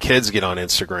to letting kids get on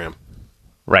Instagram?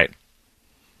 Right.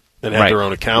 And have their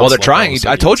own accounts. Well, they're trying.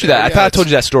 I told you that. Yeah, I thought I told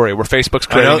you that story where Facebook's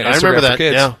creating an Instagram for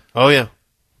kids. Yeah. Oh, yeah.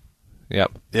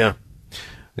 Yep. Yeah.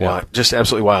 Wow. Just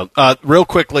absolutely wild. Real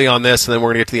quickly on this, and then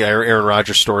we're going to get to the Aaron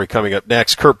Rodgers story coming up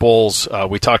next. Kurt Bowles,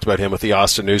 we talked about him with the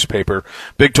Austin newspaper.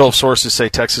 Big 12 sources say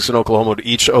Texas and Oklahoma would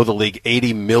each owe the league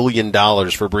 $80 million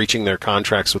for breaching their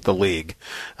contracts with the league.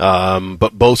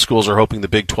 But both schools are hoping the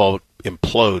Big 12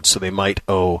 implodes, so they might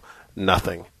owe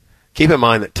nothing. Keep in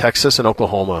mind that Texas and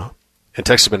Oklahoma, and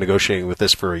Texas has been negotiating with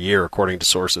this for a year, according to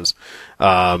sources,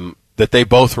 that they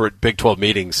both were at Big 12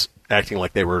 meetings acting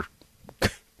like they were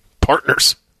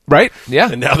partners. Right? Yeah.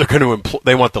 And now they're going to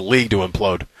they want the league to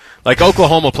implode.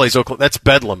 Oklahoma plays Oklahoma. That's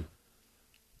bedlam.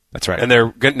 That's right.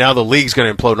 And now the league's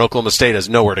going to implode, and Oklahoma State has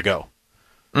nowhere to go.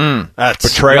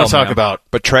 That's betrayal. Talk about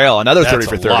betrayal. Another 30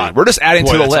 for 30. Lot. We're just adding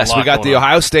to the list. We got the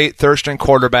Ohio State third-string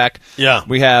quarterback. Yeah.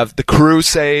 We have the crew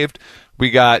saved. We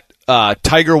got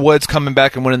Tiger Woods coming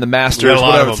back and winning the Masters.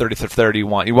 Whatever 30 for 30 you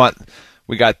want.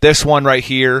 We got this one right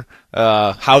here.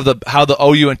 How the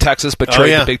OU and Texas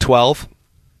betrayed the Big 12.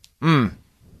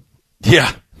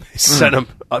 Yeah. They sent him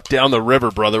up down the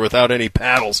river, brother, without any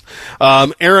paddles.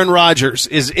 Aaron Rodgers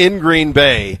is in Green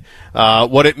Bay.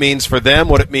 What it means for them,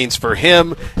 what it means for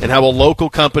him, and how a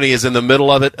local company is in the middle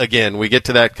of it. Again, we get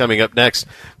to that coming up next.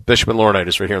 Bishop and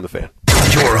Laurinaitis right here on The Fan.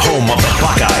 Your home of the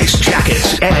Buckeyes,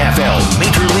 Jackets, NFL,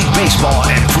 Major League Baseball,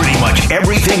 and pretty much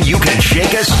everything you can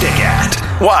shake a stick at.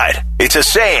 What? It's a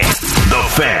saying. The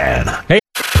Fan. Hey.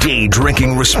 Day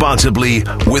drinking responsibly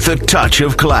with a touch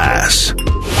of class.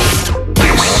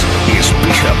 This is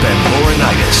Bishop and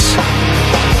Laurinaitis.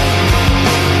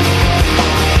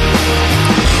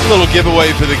 Little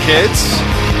giveaway for the kids.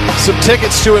 Some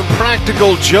tickets to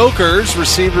Impractical Jokers.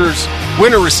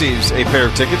 Winner receives a pair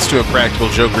of tickets to Impractical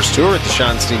Jokers tour at the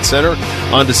Schottenstein Center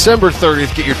on December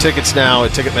 30th. Get your tickets now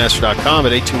at Ticketmaster.com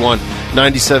at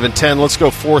 821-9710. Let's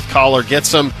go fourth caller. Get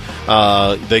some.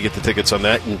 They get the tickets on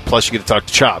that, and plus you get to talk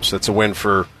to Chops. That's a win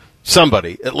for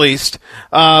somebody, at least.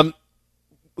 Let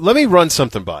me run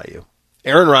something by you.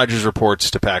 Aaron Rodgers reports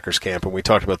to Packers camp, and we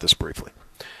talked about this briefly.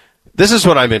 This is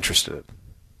what I'm interested in.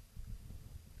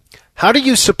 How do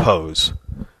you suppose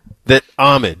that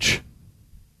Homage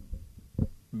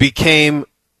became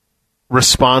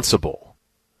responsible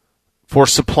for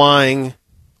supplying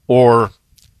or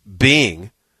being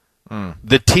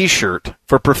the T-shirt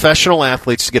for professional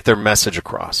athletes to get their message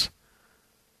across?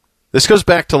 This goes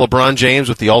back to LeBron James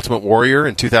with the Ultimate Warrior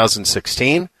in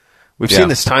 2016. We've seen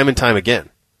this time and time again.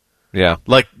 Yeah.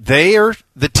 Like, they are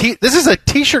this is a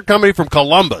T-shirt company from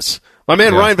Columbus. My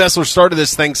man Ryan Vessler started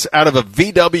this thing out of a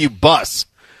VW bus.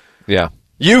 Yeah.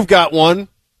 You've got one.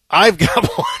 I've got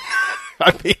one.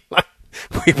 I mean,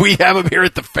 we have him here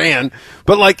at the Fan.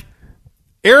 But, like,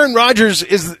 Aaron Rodgers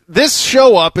this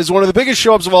show-up is one of the biggest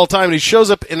show-ups of all time, and he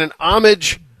shows up in an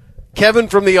Homage Kevin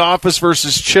from The Office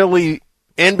versus Chili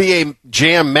NBA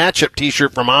Jam matchup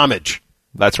T-shirt from Homage.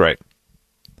 That's right.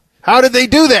 How did they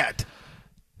do that?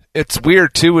 It's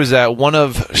weird, too, is that one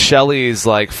of Shelly's,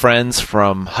 like, friends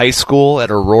from high school at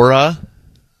Aurora,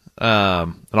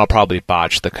 and I'll probably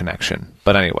botch the connection,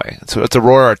 but anyway, so it's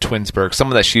Aurora or Twinsburg,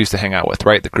 someone that she used to hang out with,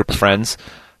 right, the group of friends,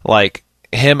 like,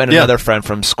 him and another friend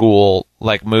from school,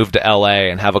 like, moved to L.A.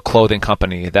 and have a clothing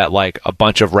company that, like, a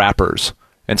bunch of rappers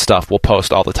and stuff will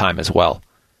post all the time as well.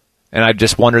 And I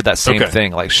just wondered that same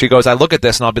thing. Like, she goes, I look at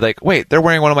this and I'll be like, wait, they're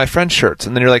wearing one of my friend's shirts.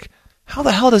 And then you're like, how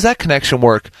the hell does that connection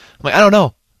work? I'm like, I don't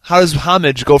know. How does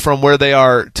Homage go from where they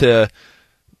are to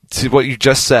what you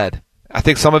just said? I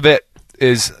think some of it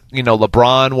is,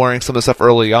 LeBron wearing some of the stuff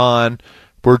early on.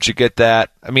 Where'd you get that?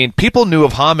 I mean, people knew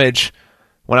of Homage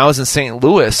when I was in St.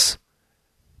 Louis.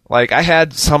 Like, I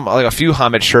had a few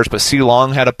Homage shirts, but C.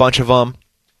 Long had a bunch of them.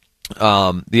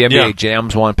 The NBA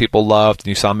Jams one people loved, and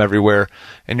you saw them everywhere.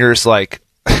 And you're just like,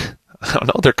 I don't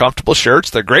know, they're comfortable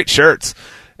shirts. They're great shirts.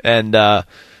 And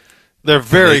they're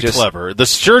very clever. The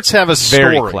shirts have a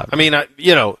story. Very clever. I mean,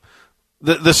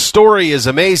 the story is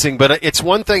amazing, but it's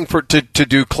one thing to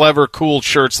do clever, cool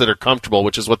shirts that are comfortable,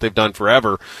 which is what they've done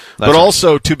forever, but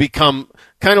also to become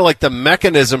kind of like the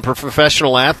mechanism for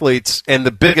professional athletes and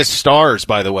the biggest stars,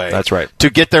 by the way. That's right. To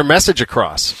get their message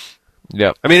across.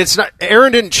 Yep. I mean,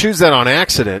 Aaron didn't choose that on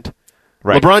accident.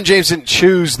 Right. LeBron James didn't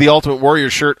choose the Ultimate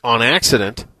Warrior shirt on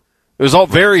accident. It was all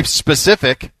very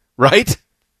specific, right?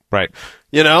 Right.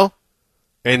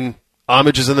 And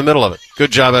Homage is in the middle of it.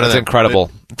 Good job out of that. It's incredible.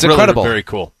 It's really incredible. Very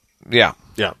cool. Yeah.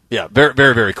 Yeah. Very,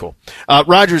 very, very cool.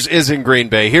 Rodgers is in Green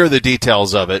Bay. Here are the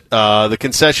details of it. The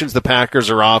concessions the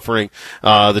Packers are offering.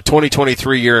 The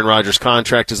 2023 year in Rodgers'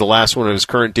 contract is the last one of his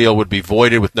current deal, would be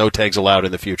voided with no tags allowed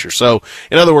in the future. So,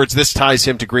 in other words, this ties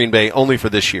him to Green Bay only for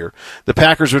this year. The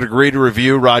Packers would agree to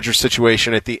review Rodgers'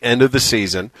 situation at the end of the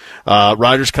season.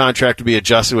 Rodgers' contract would be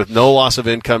adjusted with no loss of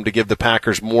income to give the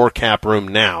Packers more cap room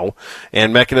now,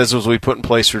 and mechanisms will be put in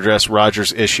place to address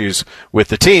Rodgers' issues with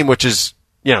the team, which is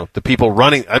the people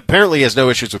running. Apparently he has no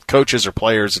issues with coaches or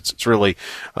players. It's really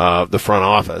the front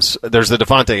office. There's the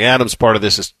Devontae Adams part of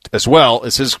this as well,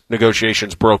 as his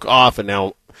negotiations broke off, and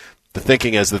now the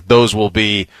thinking is that those will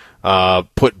be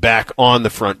put back on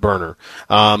the front burner.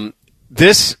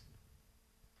 This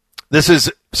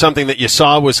is something that you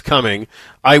saw was coming.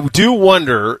 I do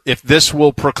wonder if this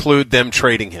will preclude them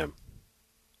trading him.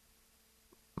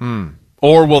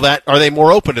 Or are they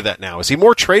more open to that now? Is he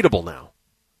more tradable now?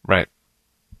 Right.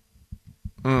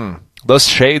 Those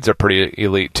shades are pretty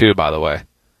elite too, by the way.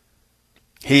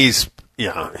 His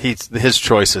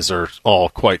choices are all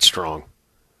quite strong.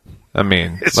 I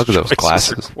mean, look at those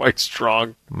glasses. Are quite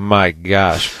strong. My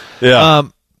gosh. Yeah.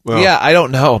 I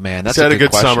don't know, man. That's he's had a good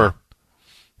question. summer.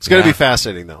 It's going to be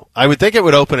fascinating, though. I would think it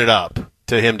would open it up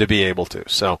to him to be able to.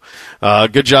 So,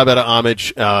 good job out of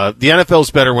Homage. The NFL's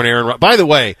better when Aaron. By the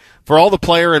way, for all the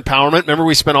player empowerment, remember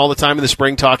we spent all the time in the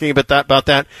spring talking about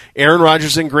that. Aaron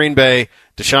Rodgers in Green Bay.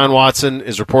 Deshaun Watson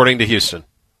is reporting to Houston.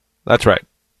 That's right.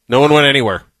 No one went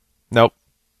anywhere. Nope.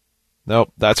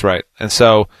 That's right. And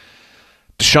so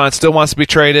Deshaun still wants to be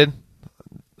traded.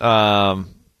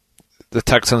 the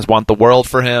Texans want the world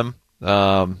for him.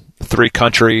 3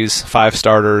 countries, 5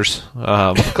 starters,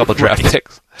 a couple draft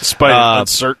picks. Despite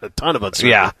a ton of uncertainty.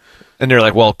 Yeah. And they're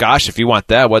like, well, gosh, if you want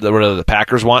that, what do the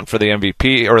Packers want for the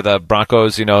MVP or the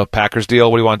Broncos, Packers deal?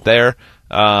 What do you want there?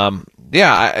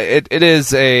 It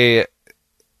is a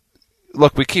 –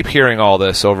 look, we keep hearing all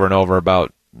this over and over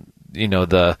about,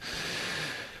 the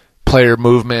player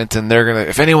movement, and they're going to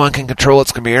 – if anyone can control it,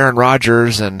 it's going to be Aaron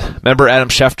Rodgers. And remember Adam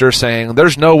Schefter saying,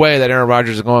 there's no way that Aaron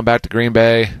Rodgers is going back to Green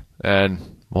Bay. And,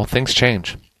 well, things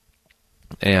change.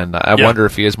 And I wonder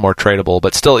if he is more tradable.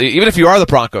 But still, even if you are the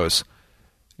Broncos –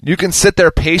 you can sit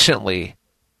there patiently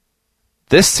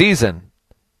this season.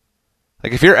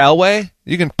 Like, if you're Elway,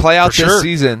 you can play out this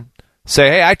season. Say,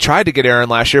 hey, I tried to get Aaron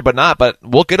last year, but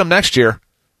we'll get him next year.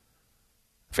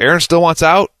 If Aaron still wants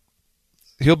out,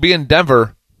 he'll be in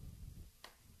Denver.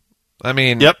 I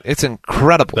mean, it's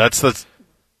incredible.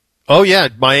 Oh, yeah,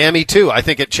 Miami, too. I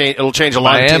think it'll change a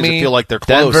lot of teams that feel like they're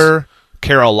close. Denver,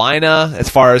 Carolina, as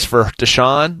far as for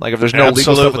Deshaun. Like, if there's no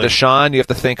legal stuff with Deshaun, you have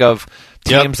to think of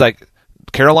teams like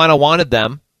Carolina wanted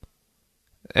them,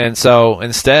 and so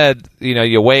instead,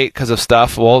 you wait because of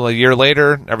stuff. Well, a year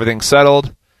later, everything's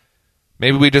settled.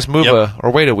 Maybe we just move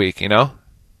or wait a week.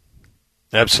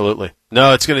 Absolutely.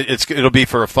 No, it'll be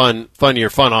for a fun year,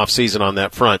 fun off season on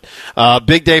that front.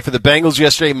 Big day for the Bengals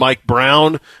yesterday. Mike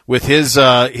Brown with his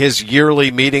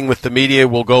yearly meeting with the media.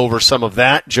 We'll go over some of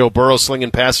that. Joe Burrow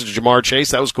slinging passes to Jamar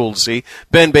Chase. That was cool to see.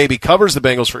 Ben Baby covers the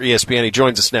Bengals for ESPN. He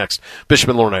joins us next. Bishop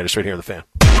and Laurinaitis right here on The Fan.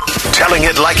 Telling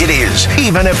it like it is,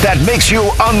 even if that makes you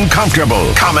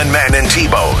uncomfortable. Common Man and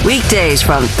Tebow. Weekdays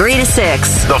from 3 to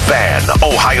 6. The Fan,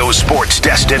 Ohio sports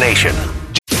destination.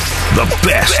 The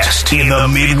best in the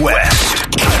Midwest.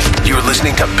 You're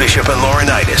listening to Bishop and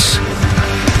Laurinaitis.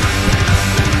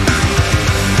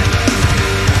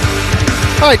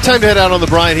 All right, time to head out on the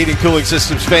Bryant Heating Cooling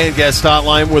Systems fan guest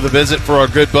hotline with a visit for our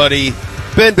good buddy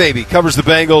Ben Baby. Covers the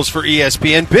Bengals for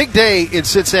ESPN. Big day in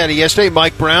Cincinnati yesterday.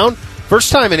 Mike Brown, first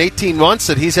time in 18 months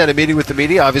that he's had a meeting with the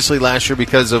media. Obviously last year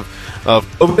because of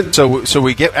COVID. So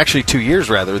we get, actually 2 years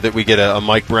rather, that we get a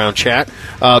Mike Brown chat.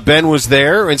 Ben was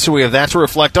there, and so we have that to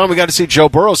reflect on. We got to see Joe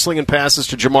Burrow slinging passes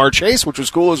to Jamar Chase, which was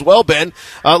cool as well, Ben.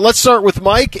 Let's start with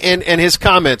Mike and his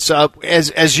comments.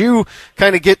 As you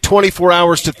kind of get 24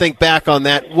 hours to think back on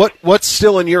that, what's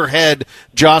still in your head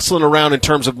jostling around in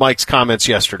terms of Mike's comments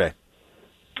yesterday?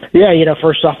 Yeah,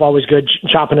 first off, always good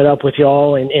chopping it up with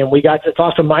y'all. And we got to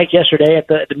talk to Mike yesterday at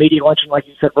the media luncheon, like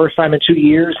you said, first time in 2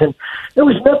 years. And there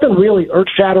was nothing really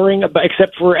earth-shattering,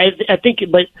 except for, I think,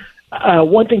 but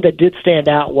one thing that did stand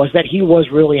out was that he was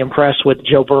really impressed with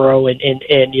Joe Burrow and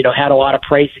had a lot of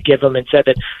praise to give him and said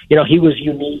that, he was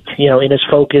unique, in his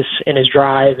focus and his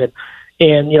drive.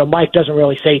 And Mike doesn't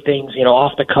really say things,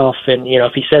 off the cuff. And,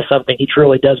 if he says something, he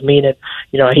truly does mean it.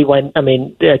 He went,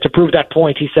 to prove that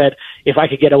point, he said, if I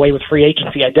could get away with free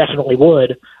agency, I definitely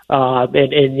would. So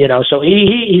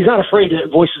he's not afraid to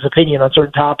voice his opinion on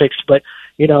certain topics. But,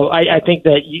 I think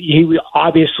that he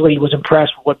obviously was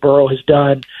impressed with what Burrow has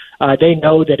done. They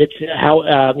know that it's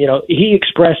how, he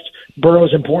expressed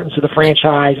Burrow's importance to the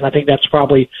franchise, and I think that's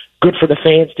probably good for the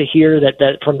fans to hear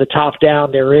that from the top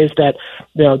down there is that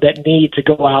that need to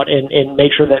go out and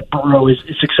make sure that Burrow is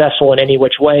successful in any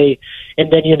which way.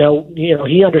 And then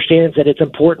he understands that it's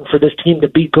important for this team to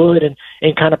be good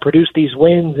and kind of produce these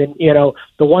wins. And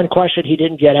the one question he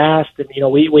didn't get asked,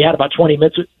 and we had about 20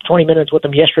 minutes with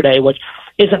him yesterday, which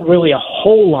isn't really a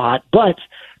whole lot, but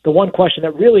the one question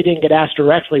that really didn't get asked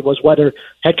directly was whether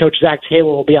head coach Zach Taylor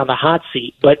will be on the hot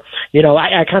seat. But,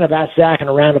 I kind of asked Zach in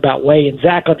a roundabout way, and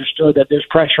Zach understood that there's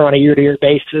pressure on a year-to-year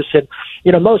basis. And,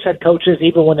 most head coaches,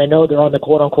 even when they know they're on the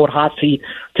quote-unquote hot seat,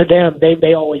 to them,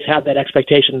 they always have that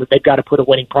expectation that they've got to put a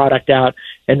winning product out,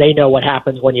 and they know what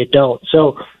happens when you don't.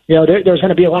 So, there's going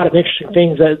to be a lot of interesting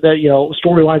things that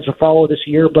storylines to follow this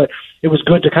year, but it was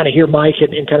good to kind of hear Mike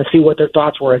and kind of see what their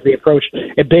thoughts were as they approach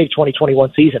a big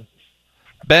 2021 season.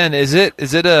 Ben, is it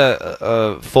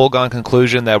a foregone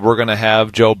conclusion that we're going to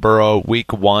have Joe Burrow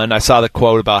week 1? I saw the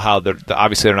quote about how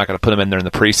obviously they're not going to put him in there in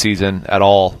the preseason at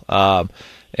all,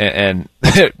 and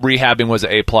rehabbing was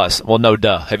an A+. Well, no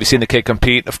duh. Have you seen the kid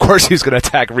compete? Of course he's going to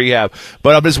attack rehab.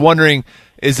 But I'm just wondering,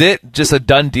 is it just a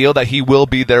done deal that he will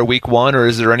be there week 1, or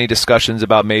is there any discussions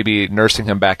about maybe nursing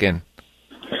him back in?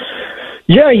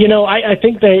 Yeah, I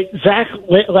think that Zach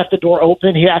left the door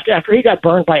open. After he got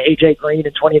burned by A.J. Green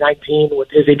in 2019 with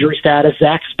his injury status,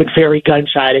 Zach's been very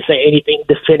gun-shy to say anything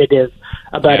definitive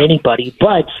about anybody.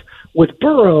 But with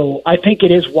Burrow, I think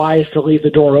it is wise to leave the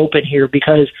door open here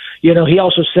because, he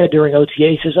also said during OTA,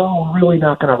 he says, we're really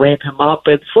not going to ramp him up.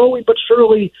 And slowly but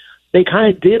surely, they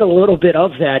kind of did a little bit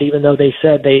of that, even though they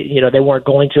said they weren't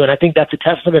going to. And I think that's a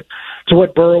testament to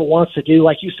what Burrow wants to do.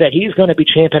 Like you said, he's going to be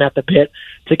champing at the bit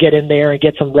to get in there and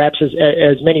get some reps,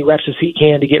 as many reps as he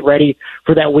can to get ready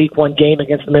for that Week 1 game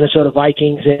against the Minnesota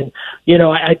Vikings. And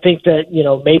I think that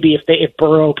maybe if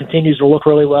Burrow continues to look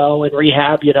really well in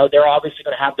rehab, they're obviously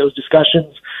going to have those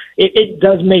discussions. It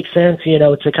does make sense,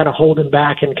 to kind of hold him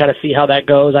back and kind of see how that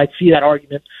goes. I'd see that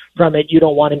argument from it. You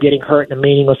don't want him getting hurt in a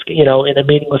meaningless game.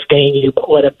 You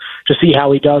let him to see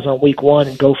how he does on Week 1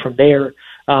 and go from there.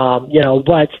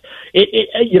 But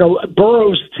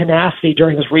Burrow's tenacity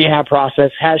during this rehab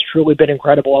process has truly been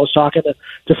incredible. I was talking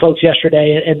to folks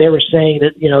yesterday, and they were saying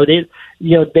that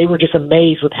they were just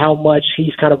amazed with how much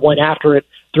he's kind of went after it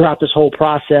throughout this whole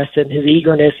process, and his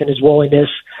eagerness and his willingness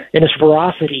and his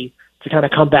ferocity to kind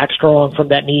of come back strong from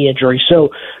that knee injury.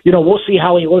 So, we'll see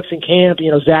how he looks in camp.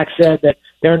 Zach said that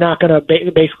they're not going to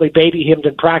basically baby him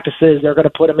in practices. They're going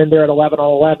to put him in there at 11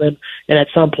 on 11, and at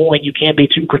some point you can't be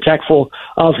too protectful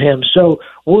of him. So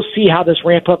we'll see how this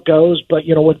ramp-up goes. But,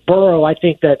 with Burrow, I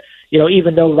think that,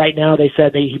 even though right now they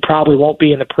said that he probably won't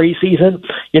be in the preseason,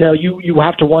 you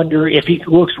have to wonder if he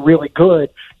looks really good,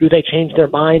 do they change their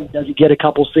mind? Does he get a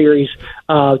couple series,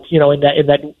 in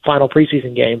that final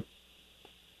preseason game?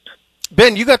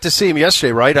 Ben, you got to see him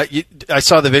yesterday, right? I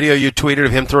saw the video you tweeted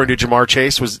of him throwing to Jamar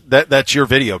Chase. That's your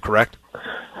video, correct?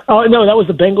 Oh no, that was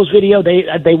the Bengals video.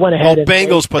 They went ahead. Oh,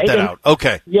 Bengals put that out.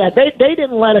 Okay. Yeah, they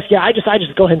didn't let us. Yeah, I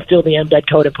just go ahead and steal the embed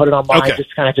code and put it on mine. Okay.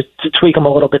 Just kind of to tweak them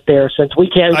a little bit there, since we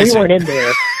weren't in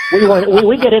there.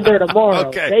 We get in there tomorrow.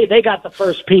 Okay. They got the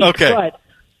first peek. Okay. But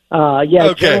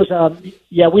Okay. Joe's,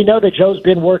 we know that Joe's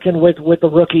been working with the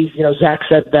rookies. Zach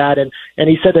said that, and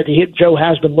he said that Joe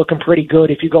has been looking pretty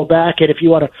good. If you go back and if you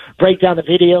want to break down the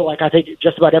video, like I think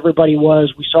just about everybody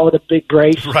was, we saw the big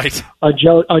brace right on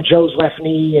Joe's left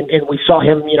knee, and we saw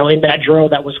him, in that drill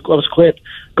that was clipped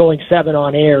going 7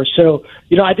 on air. So,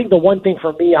 I think the one thing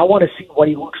for me, I want to see what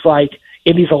he looks like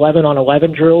in these 11 on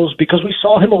 11 drills, because we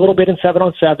saw him a little bit in 7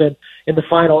 on 7 in the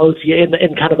final OTA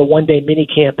in kind of the 1-day mini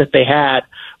camp that they had.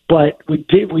 But we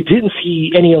didn't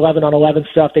see any 11 on 11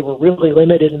 stuff. They were really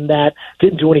limited in that.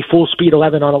 Didn't do any full speed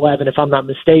 11 on 11, if I'm not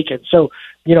mistaken. So,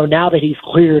 now that he's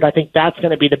cleared, I think that's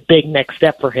going to be the big next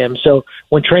step for him. So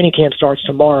when training camp starts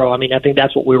tomorrow, I think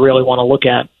that's what we really want to look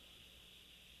at.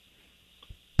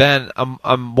 Ben,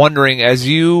 I'm wondering,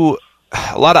 a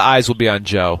lot of eyes will be on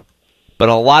Joe, but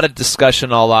a lot of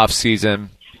discussion all off season,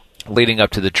 leading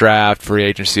up to the draft, free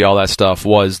agency, all that stuff,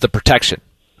 was the protection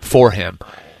for him.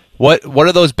 What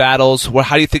are those battles?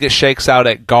 How do you think it shakes out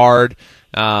at guard?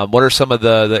 What are some of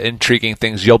the intriguing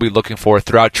things you'll be looking for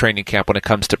throughout training camp when it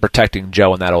comes to protecting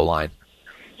Joe in that O-line?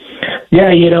 Yeah,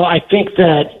 I think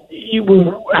that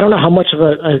I don't know how much of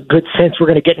a good sense we're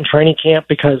going to get in training camp,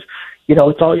 because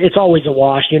it's always a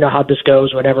wash. You know how this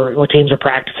goes when teams are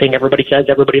practicing. Everybody says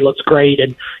everybody looks great,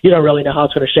 and you don't really know how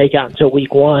it's going to shake out until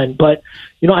Week 1. But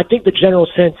I think the general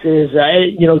sense is,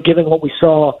 given what we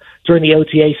saw during the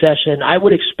OTA session, I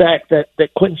would expect that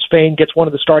Quentin Spain gets one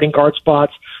of the starting guard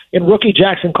spots, and rookie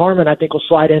Jackson Carman, I think, will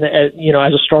slide in as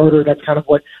a starter. That's kind of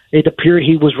what it appeared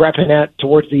he was repping at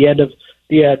towards the end of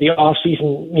the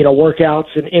off-season,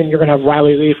 workouts, and you're going to have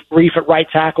Riley Reif at right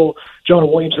tackle, Jonah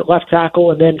Williams at left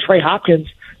tackle, and then Trey Hopkins,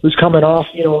 who's coming off,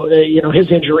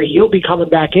 his injury. He'll be coming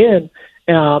back in,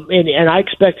 and I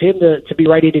expect him to be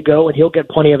ready to go, and he'll get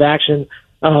plenty of action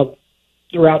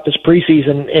throughout this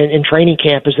preseason and training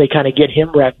camp as they kind of get him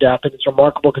revved up. And it's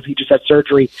remarkable because he just had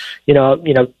surgery,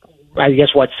 I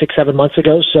guess 6-7 months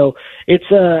ago. So it's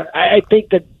I think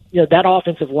that that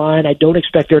offensive line, I don't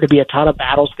expect there to be a ton of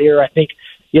battles there. I think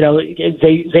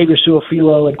Xavier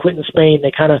Su'a-Filo and Quentin Spain,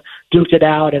 they kind of duked it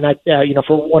out, and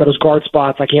for one of those guard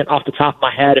spots, I can't off the top of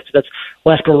my head if that's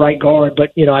left or right guard,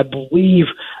 but I believe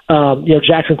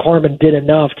Jackson Carman did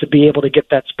enough to be able to get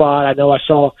that spot. I know I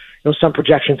saw some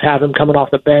projections have him coming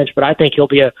off the bench, but I think he'll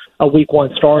be a Week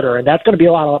 1 starter, and that's going to be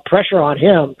a lot of pressure on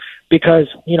him because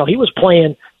he was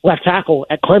playing left tackle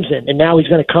at Clemson, and now he's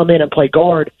going to come in and play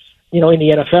guard in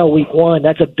the NFL Week 1.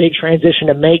 That's a big transition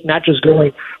to make, not just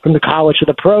going from the college to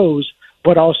the pros,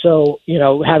 but also,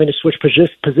 having to switch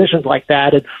positions like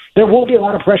that. And there will be a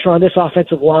lot of pressure on this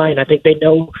offensive line. I think they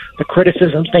know the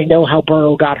criticisms. They know how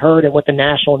Burrow got hurt and what the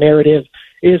national narrative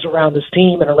is around this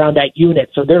team and around that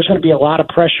unit. So there's going to be a lot of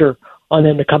pressure on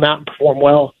them to come out and perform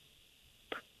well.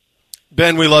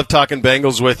 Ben, we love talking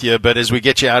Bengals with you, but as we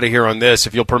get you out of here on this,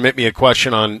 if you'll permit me a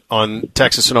question on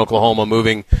Texas and Oklahoma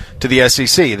moving to the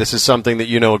SEC. This is something that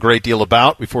you know a great deal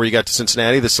about before you got to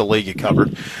Cincinnati. This is a league you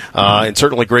covered, and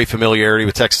certainly great familiarity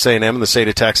with Texas A&M and the state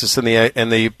of Texas and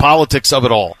the politics of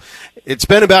it all. It's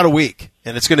been about a week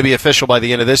and it's going to be official by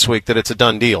the end of this week that it's a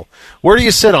done deal. Where do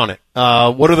you sit on it?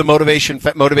 What are the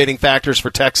motivating factors for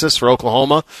Texas, for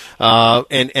Oklahoma,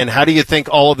 and how do you think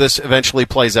all of this eventually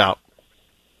plays out?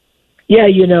 Yeah,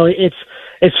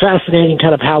 it's fascinating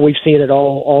kind of how we've seen it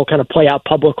all kind of play out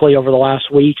publicly over the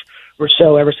last week or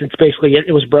so, ever since basically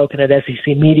it was broken at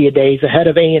SEC Media Days ahead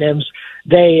of A&M's.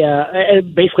 They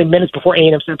basically minutes before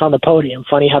A&M stepped on the podium.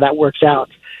 Funny how that works out.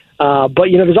 But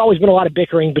there's always been a lot of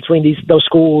bickering between those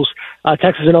schools.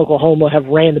 Texas and Oklahoma have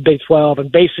ran the Big 12,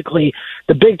 and basically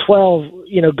the Big 12,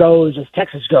 goes as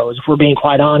Texas goes, if we're being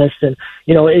quite honest. And,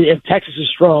 if Texas is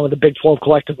strong, the Big 12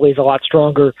 collectively is a lot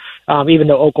stronger, even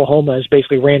though Oklahoma has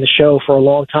basically ran the show for a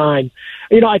long time.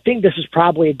 I think this is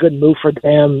probably a good move for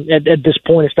them at this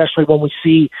point, especially when we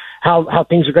see how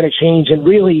things are going to change. And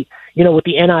really, with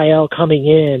the NIL coming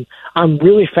in, I'm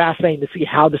really fascinated to see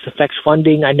how this affects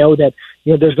funding. I know that,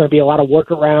 there's going to be a lot of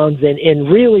workarounds.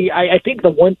 And really, I think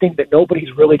the one thing that nobody's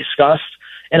really discussed,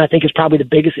 and I think is probably the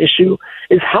biggest issue,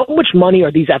 is how much money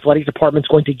are these athletic departments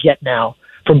going to get now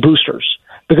from boosters?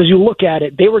 Because you look at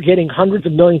it, they were getting hundreds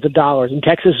of millions of dollars, and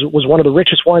Texas was one of the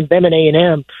richest ones. Them and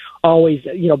A&M always,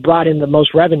 brought in the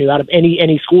most revenue out of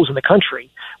any schools in the country,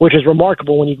 which is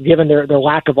remarkable when given their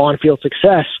lack of on-field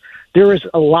success. There is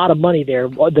a lot of money there.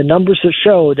 The numbers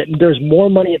show that there's more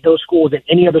money at those schools than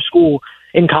any other school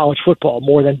in college football,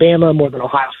 more than Bama, more than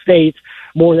Ohio State,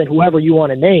 more than whoever you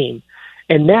want to name.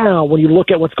 And now when you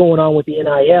look at what's going on with the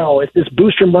NIL, if this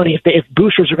booster money, if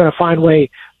boosters are going to find a way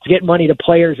to get money to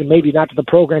players and maybe not to the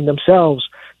program themselves,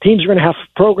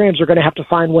 programs are going to have to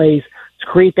find ways to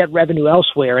create that revenue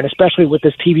elsewhere. And especially with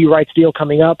this TV rights deal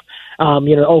coming up,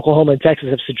 Oklahoma and Texas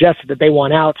have suggested that they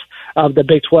want out of the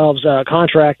Big 12's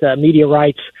contract, media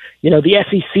rights. The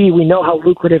SEC, we know how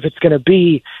lucrative it's going to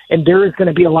be, and there is going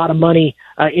to be a lot of money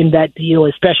in that deal,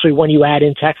 especially when you add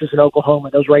in Texas and Oklahoma.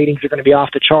 Those ratings are going to be off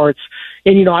the charts.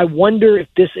 And, I wonder if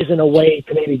this isn't a way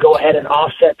to maybe go ahead and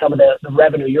offset some of the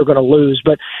revenue you're going to lose.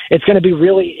 But it's going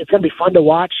to be fun to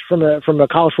watch from a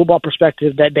college football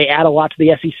perspective that they add a lot to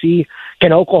the SEC.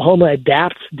 Can Oklahoma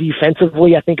adapt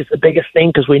defensively? I think it's the biggest thing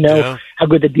because we know how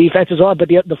good the defenses are. But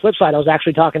the flip side, I was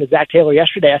actually talking to Zach Taylor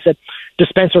yesterday. I said, does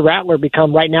Spencer Rattler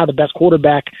become right now the best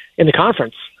quarterback in the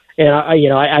conference? And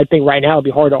I think right now it'd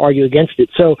be hard to argue against it.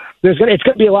 So it's going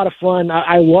to be a lot of fun.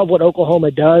 I love what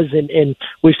Oklahoma does, and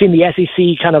we've seen the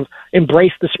SEC kind of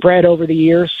embrace the spread over the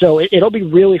years. So it'll be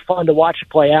really fun to watch it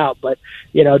play out. But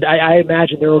I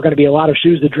imagine there are going to be a lot of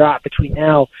shoes to drop between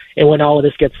now and when all of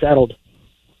this gets settled.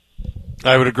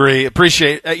 I would agree.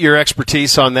 Appreciate your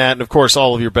expertise on that, and of course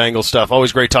all of your Bengals stuff.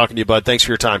 Always great talking to you, bud. Thanks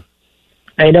for your time.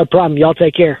 Hey, no problem. Y'all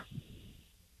take care.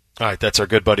 All right, that's our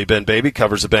good buddy Ben Baby.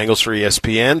 Covers the Bengals for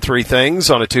ESPN. 3 things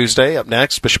on a Tuesday. Up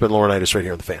next, Bishop and Laurinaitis right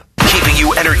here on The Fan. Keeping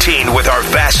you entertained with our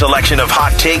vast selection of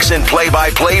hot takes and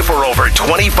play-by-play for over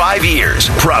 25 years.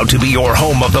 Proud to be your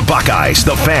home of the Buckeyes,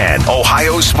 The Fan,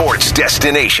 Ohio sports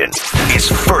destination. It's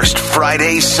First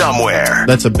Friday somewhere.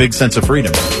 That's a big sense of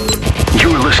freedom.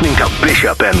 You're listening to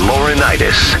Bishop and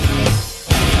Laurinaitis.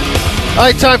 All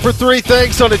right, time for 3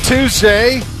 things on a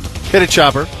Tuesday. Hit it,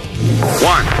 Chopper.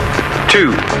 1,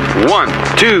 2,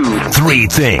 1, 2, 3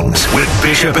 things with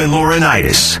Bishop and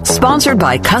Laurinaitis. Sponsored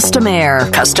by Custom Air.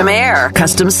 Custom Air.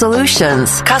 Custom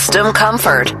Solutions. Custom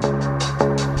Comfort.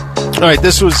 All right,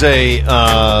 this was a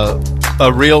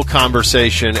real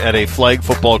conversation at a flag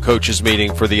football coaches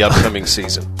meeting for the upcoming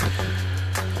season.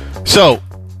 So,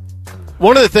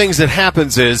 one of the things that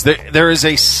happens is that there is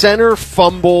a center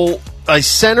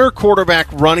quarterback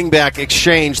running back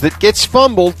exchange that gets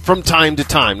fumbled from time to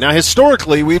time. Now,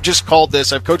 historically, we've just called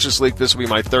this, I've coached this league, this will be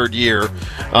my 3rd year,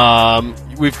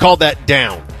 we've called that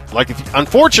down.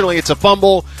 Unfortunately, it's a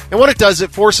fumble, and what it does,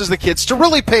 it forces the kids to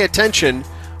really pay attention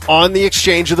on the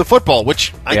exchange of the football,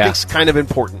 which I think is kind of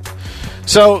important.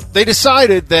 So they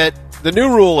decided that the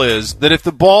new rule is that if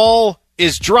the ball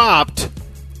is dropped,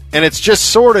 and it's just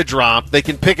sort of dropped, they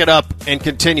can pick it up and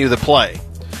continue the play.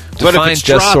 But if it's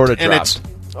just sort of dropped,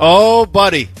 oh,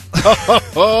 buddy.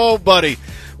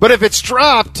 But if it's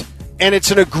dropped and it's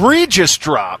an egregious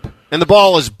drop and the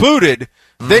ball is booted,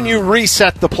 then you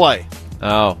reset the play.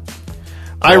 Oh.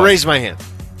 I raised my hand.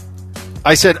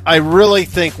 I said, I really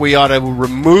think we ought to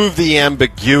remove the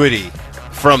ambiguity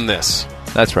from this.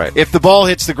 That's right. If the ball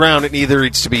hits the ground, it either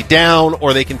needs to be down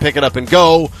or they can pick it up and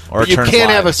go. Or you can't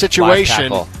have a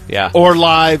situation or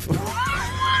live.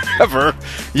 Whatever.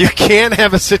 You can't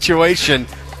have a situation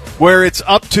where it's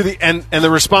up to the and the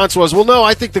response was, well, no,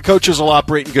 I think the coaches will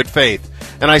operate in good faith.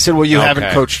 And I said, well, you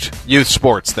haven't coached youth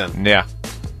sports then.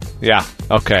 Yeah.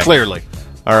 Okay. Clearly.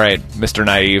 All right, Mr.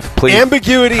 Naive. Please.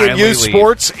 Ambiguity in youth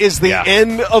sports is the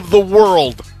end of the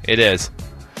world. It is.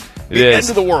 The end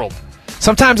of the world.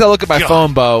 Sometimes I look at my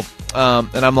phone, Bo,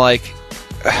 and I'm like,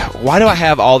 why do I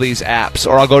have all these apps?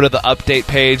 Or I'll go to the update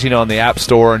page, on the App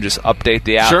Store and just update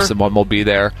the apps, and one will be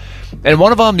there. And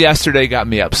one of them yesterday got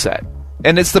me upset.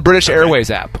 And it's the British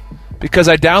Airways app, because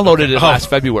I downloaded it last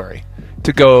February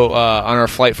to go on our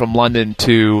flight from London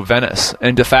to Venice.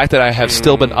 And the fact that I have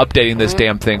still been updating this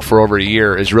damn thing for over a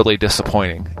year is really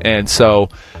disappointing. And so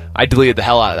I deleted the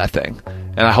hell out of that thing,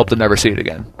 and I hope to never see it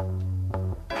again.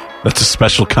 That's a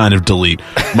special kind of delete.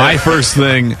 My first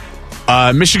thing,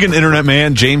 Michigan internet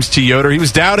man James T. Yoder, he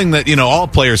was doubting that, all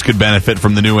players could benefit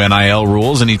from the new NIL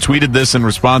rules, and he tweeted this in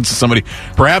response to somebody,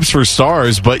 perhaps for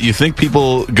stars, but you think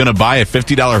people going to buy a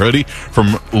 $50 hoodie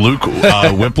from Luke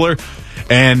Whippler?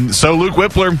 And so Luke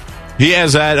Whippler, he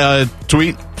has that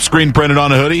tweet screen printed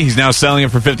on a hoodie. He's now selling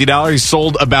it for $50. He's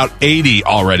sold about 80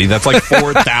 already. That's like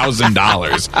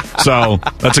 $4,000. So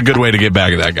that's a good way to get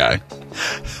back at that guy.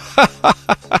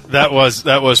 That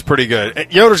was pretty good.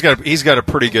 Yoder's got a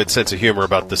pretty good sense of humor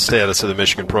about the status of the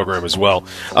Michigan program as well.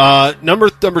 Number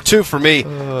two for me,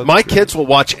 my kids will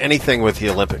watch anything with the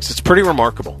Olympics. It's pretty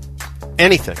remarkable.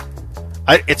 Anything.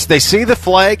 They see the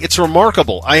flag. It's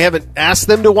remarkable. I haven't asked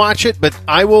them to watch it, but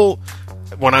I will.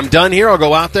 When I'm done here, I'll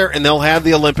go out there and they'll have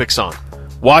the Olympics on.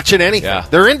 Watch it, anything. Yeah.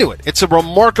 They're into it. It's a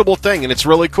remarkable thing, and it's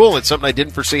really cool. It's something I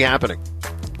didn't foresee happening.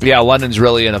 Yeah, London's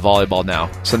really into volleyball now.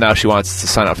 So now she wants to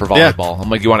sign up for volleyball. Yeah. I'm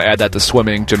like, you want to add that to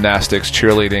swimming, gymnastics,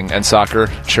 cheerleading, and soccer?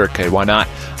 Sure, okay, why not?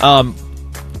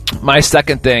 My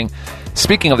second thing,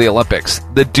 speaking of the Olympics,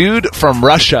 the dude from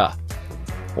Russia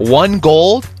won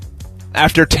gold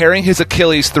after tearing his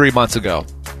Achilles 3 months ago.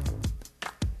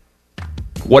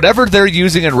 Whatever they're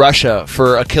using in Russia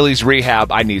for Achilles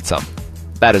rehab, I need some.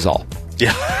 That is all.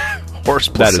 Yeah, horse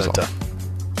placenta. That is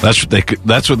all.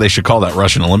 That's what they should call that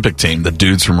Russian Olympic team, the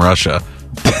dudes from Russia.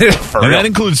 And that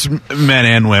includes men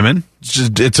and women.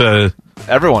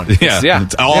 Everyone. Yeah.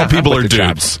 All people are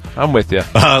dudes. I'm with you.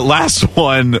 Last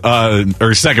one,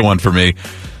 or second one for me.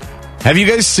 Have you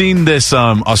guys seen this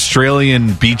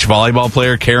Australian beach volleyball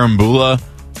player, Karambula?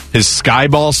 His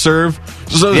skyball serve?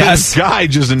 So this guy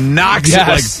just knocks it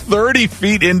like 30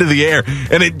 feet into the air,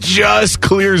 and it just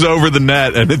clears over the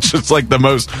net, and it's just like the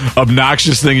most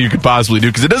obnoxious thing you could possibly do,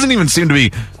 because it doesn't even seem to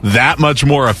be that much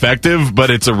more effective,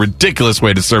 but it's a ridiculous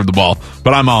way to serve the ball.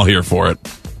 But I'm all here for it.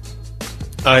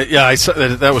 I saw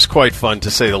that was quite fun,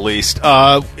 to say the least.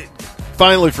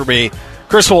 Finally for me,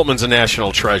 Chris Holtmann's a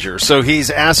national treasure. So he's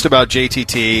asked about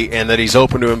JTT and that he's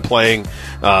open to him playing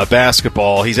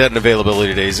basketball. He's at an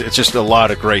availability days. It's just a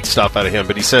lot of great stuff out of him.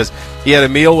 But he says he had a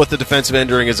meal with the defensive end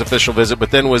during his official visit,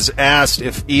 but then was asked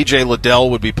if E.J. Liddell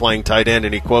would be playing tight end,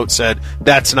 and he, quote, said,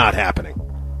 "That's not happening."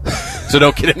 So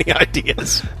don't get any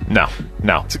ideas. No.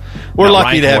 We're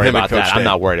lucky to have him at Coach that. I'm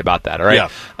not worried about that, all right?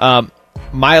 Yeah.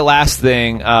 My last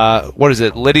thing, what is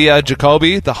it? Lydia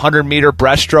Jacoby, the 100-meter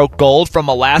breaststroke gold from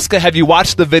Alaska. Have you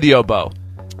watched the video, Bo?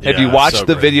 Have you watched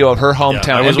the video of her hometown?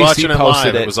 Yeah, I was NBC watching it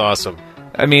posted live. It was awesome.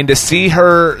 I mean, to see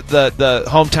her, the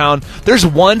hometown, there's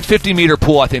one 50-meter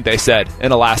pool, I think they said,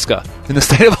 in Alaska, in the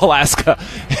state of Alaska,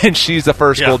 and she's the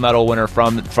first gold medal winner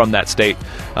from that state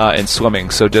in swimming.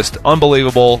 So just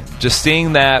unbelievable. Just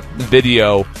seeing that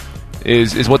video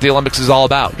is what the Olympics is all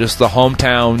about. Just the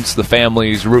hometowns, the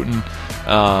families rooting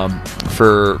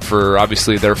for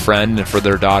obviously their friend and for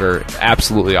their daughter.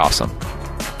 Absolutely awesome.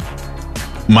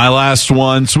 My last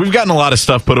one. So we've gotten a lot of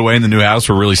stuff put away in the new house.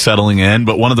 We're really settling in.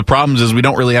 But one of the problems is we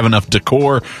don't really have enough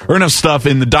decor or enough stuff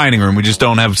in the dining room. We just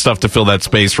don't have stuff to fill that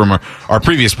space from our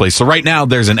previous place. So right now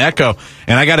there's an echo.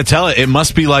 And I got to tell it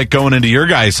must be like going into your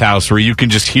guys' house where you can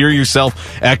just hear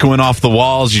yourself echoing off the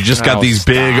walls. You just got these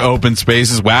big open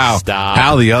spaces. Wow.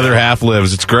 How the other half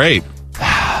lives. It's great.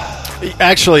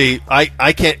 Actually,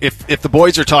 I can't. If the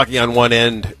boys are talking on one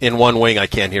end in one wing, I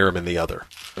can't hear them in the other.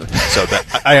 So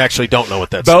that I actually don't know what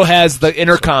that's. Bo has the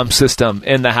intercom system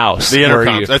in the house. The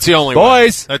intercom. That's the only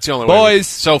boys. Way. That's the only boys. Way.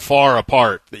 So far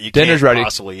apart that you Dinner's can't ready.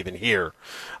 Possibly even hear.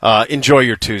 Enjoy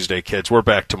your Tuesday, kids. We're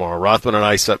back tomorrow. Rothman and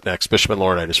Ice up next. Bishop and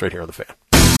Laurinaitis right here on The Fan.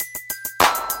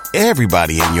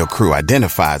 Everybody in your crew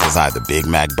identifies as either Big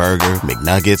Mac Burger,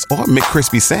 McNuggets, or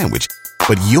McCrispy Sandwich.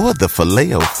 But you're the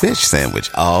Filet-O-Fish Sandwich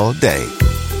all day.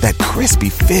 That crispy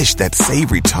fish, that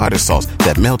savory tartar sauce,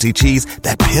 that melty cheese,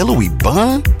 that pillowy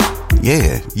bun.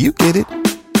 Yeah, you get it.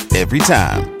 Every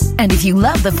time. And if you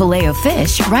love the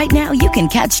Filet-O-Fish, right now you can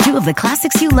catch two of the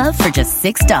classics you love for just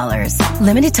 $6.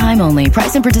 Limited time only.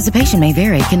 Price and participation may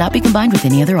vary. Cannot be combined with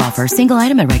any other offer. Single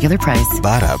item at regular price.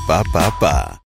 Ba-da-ba-ba-ba.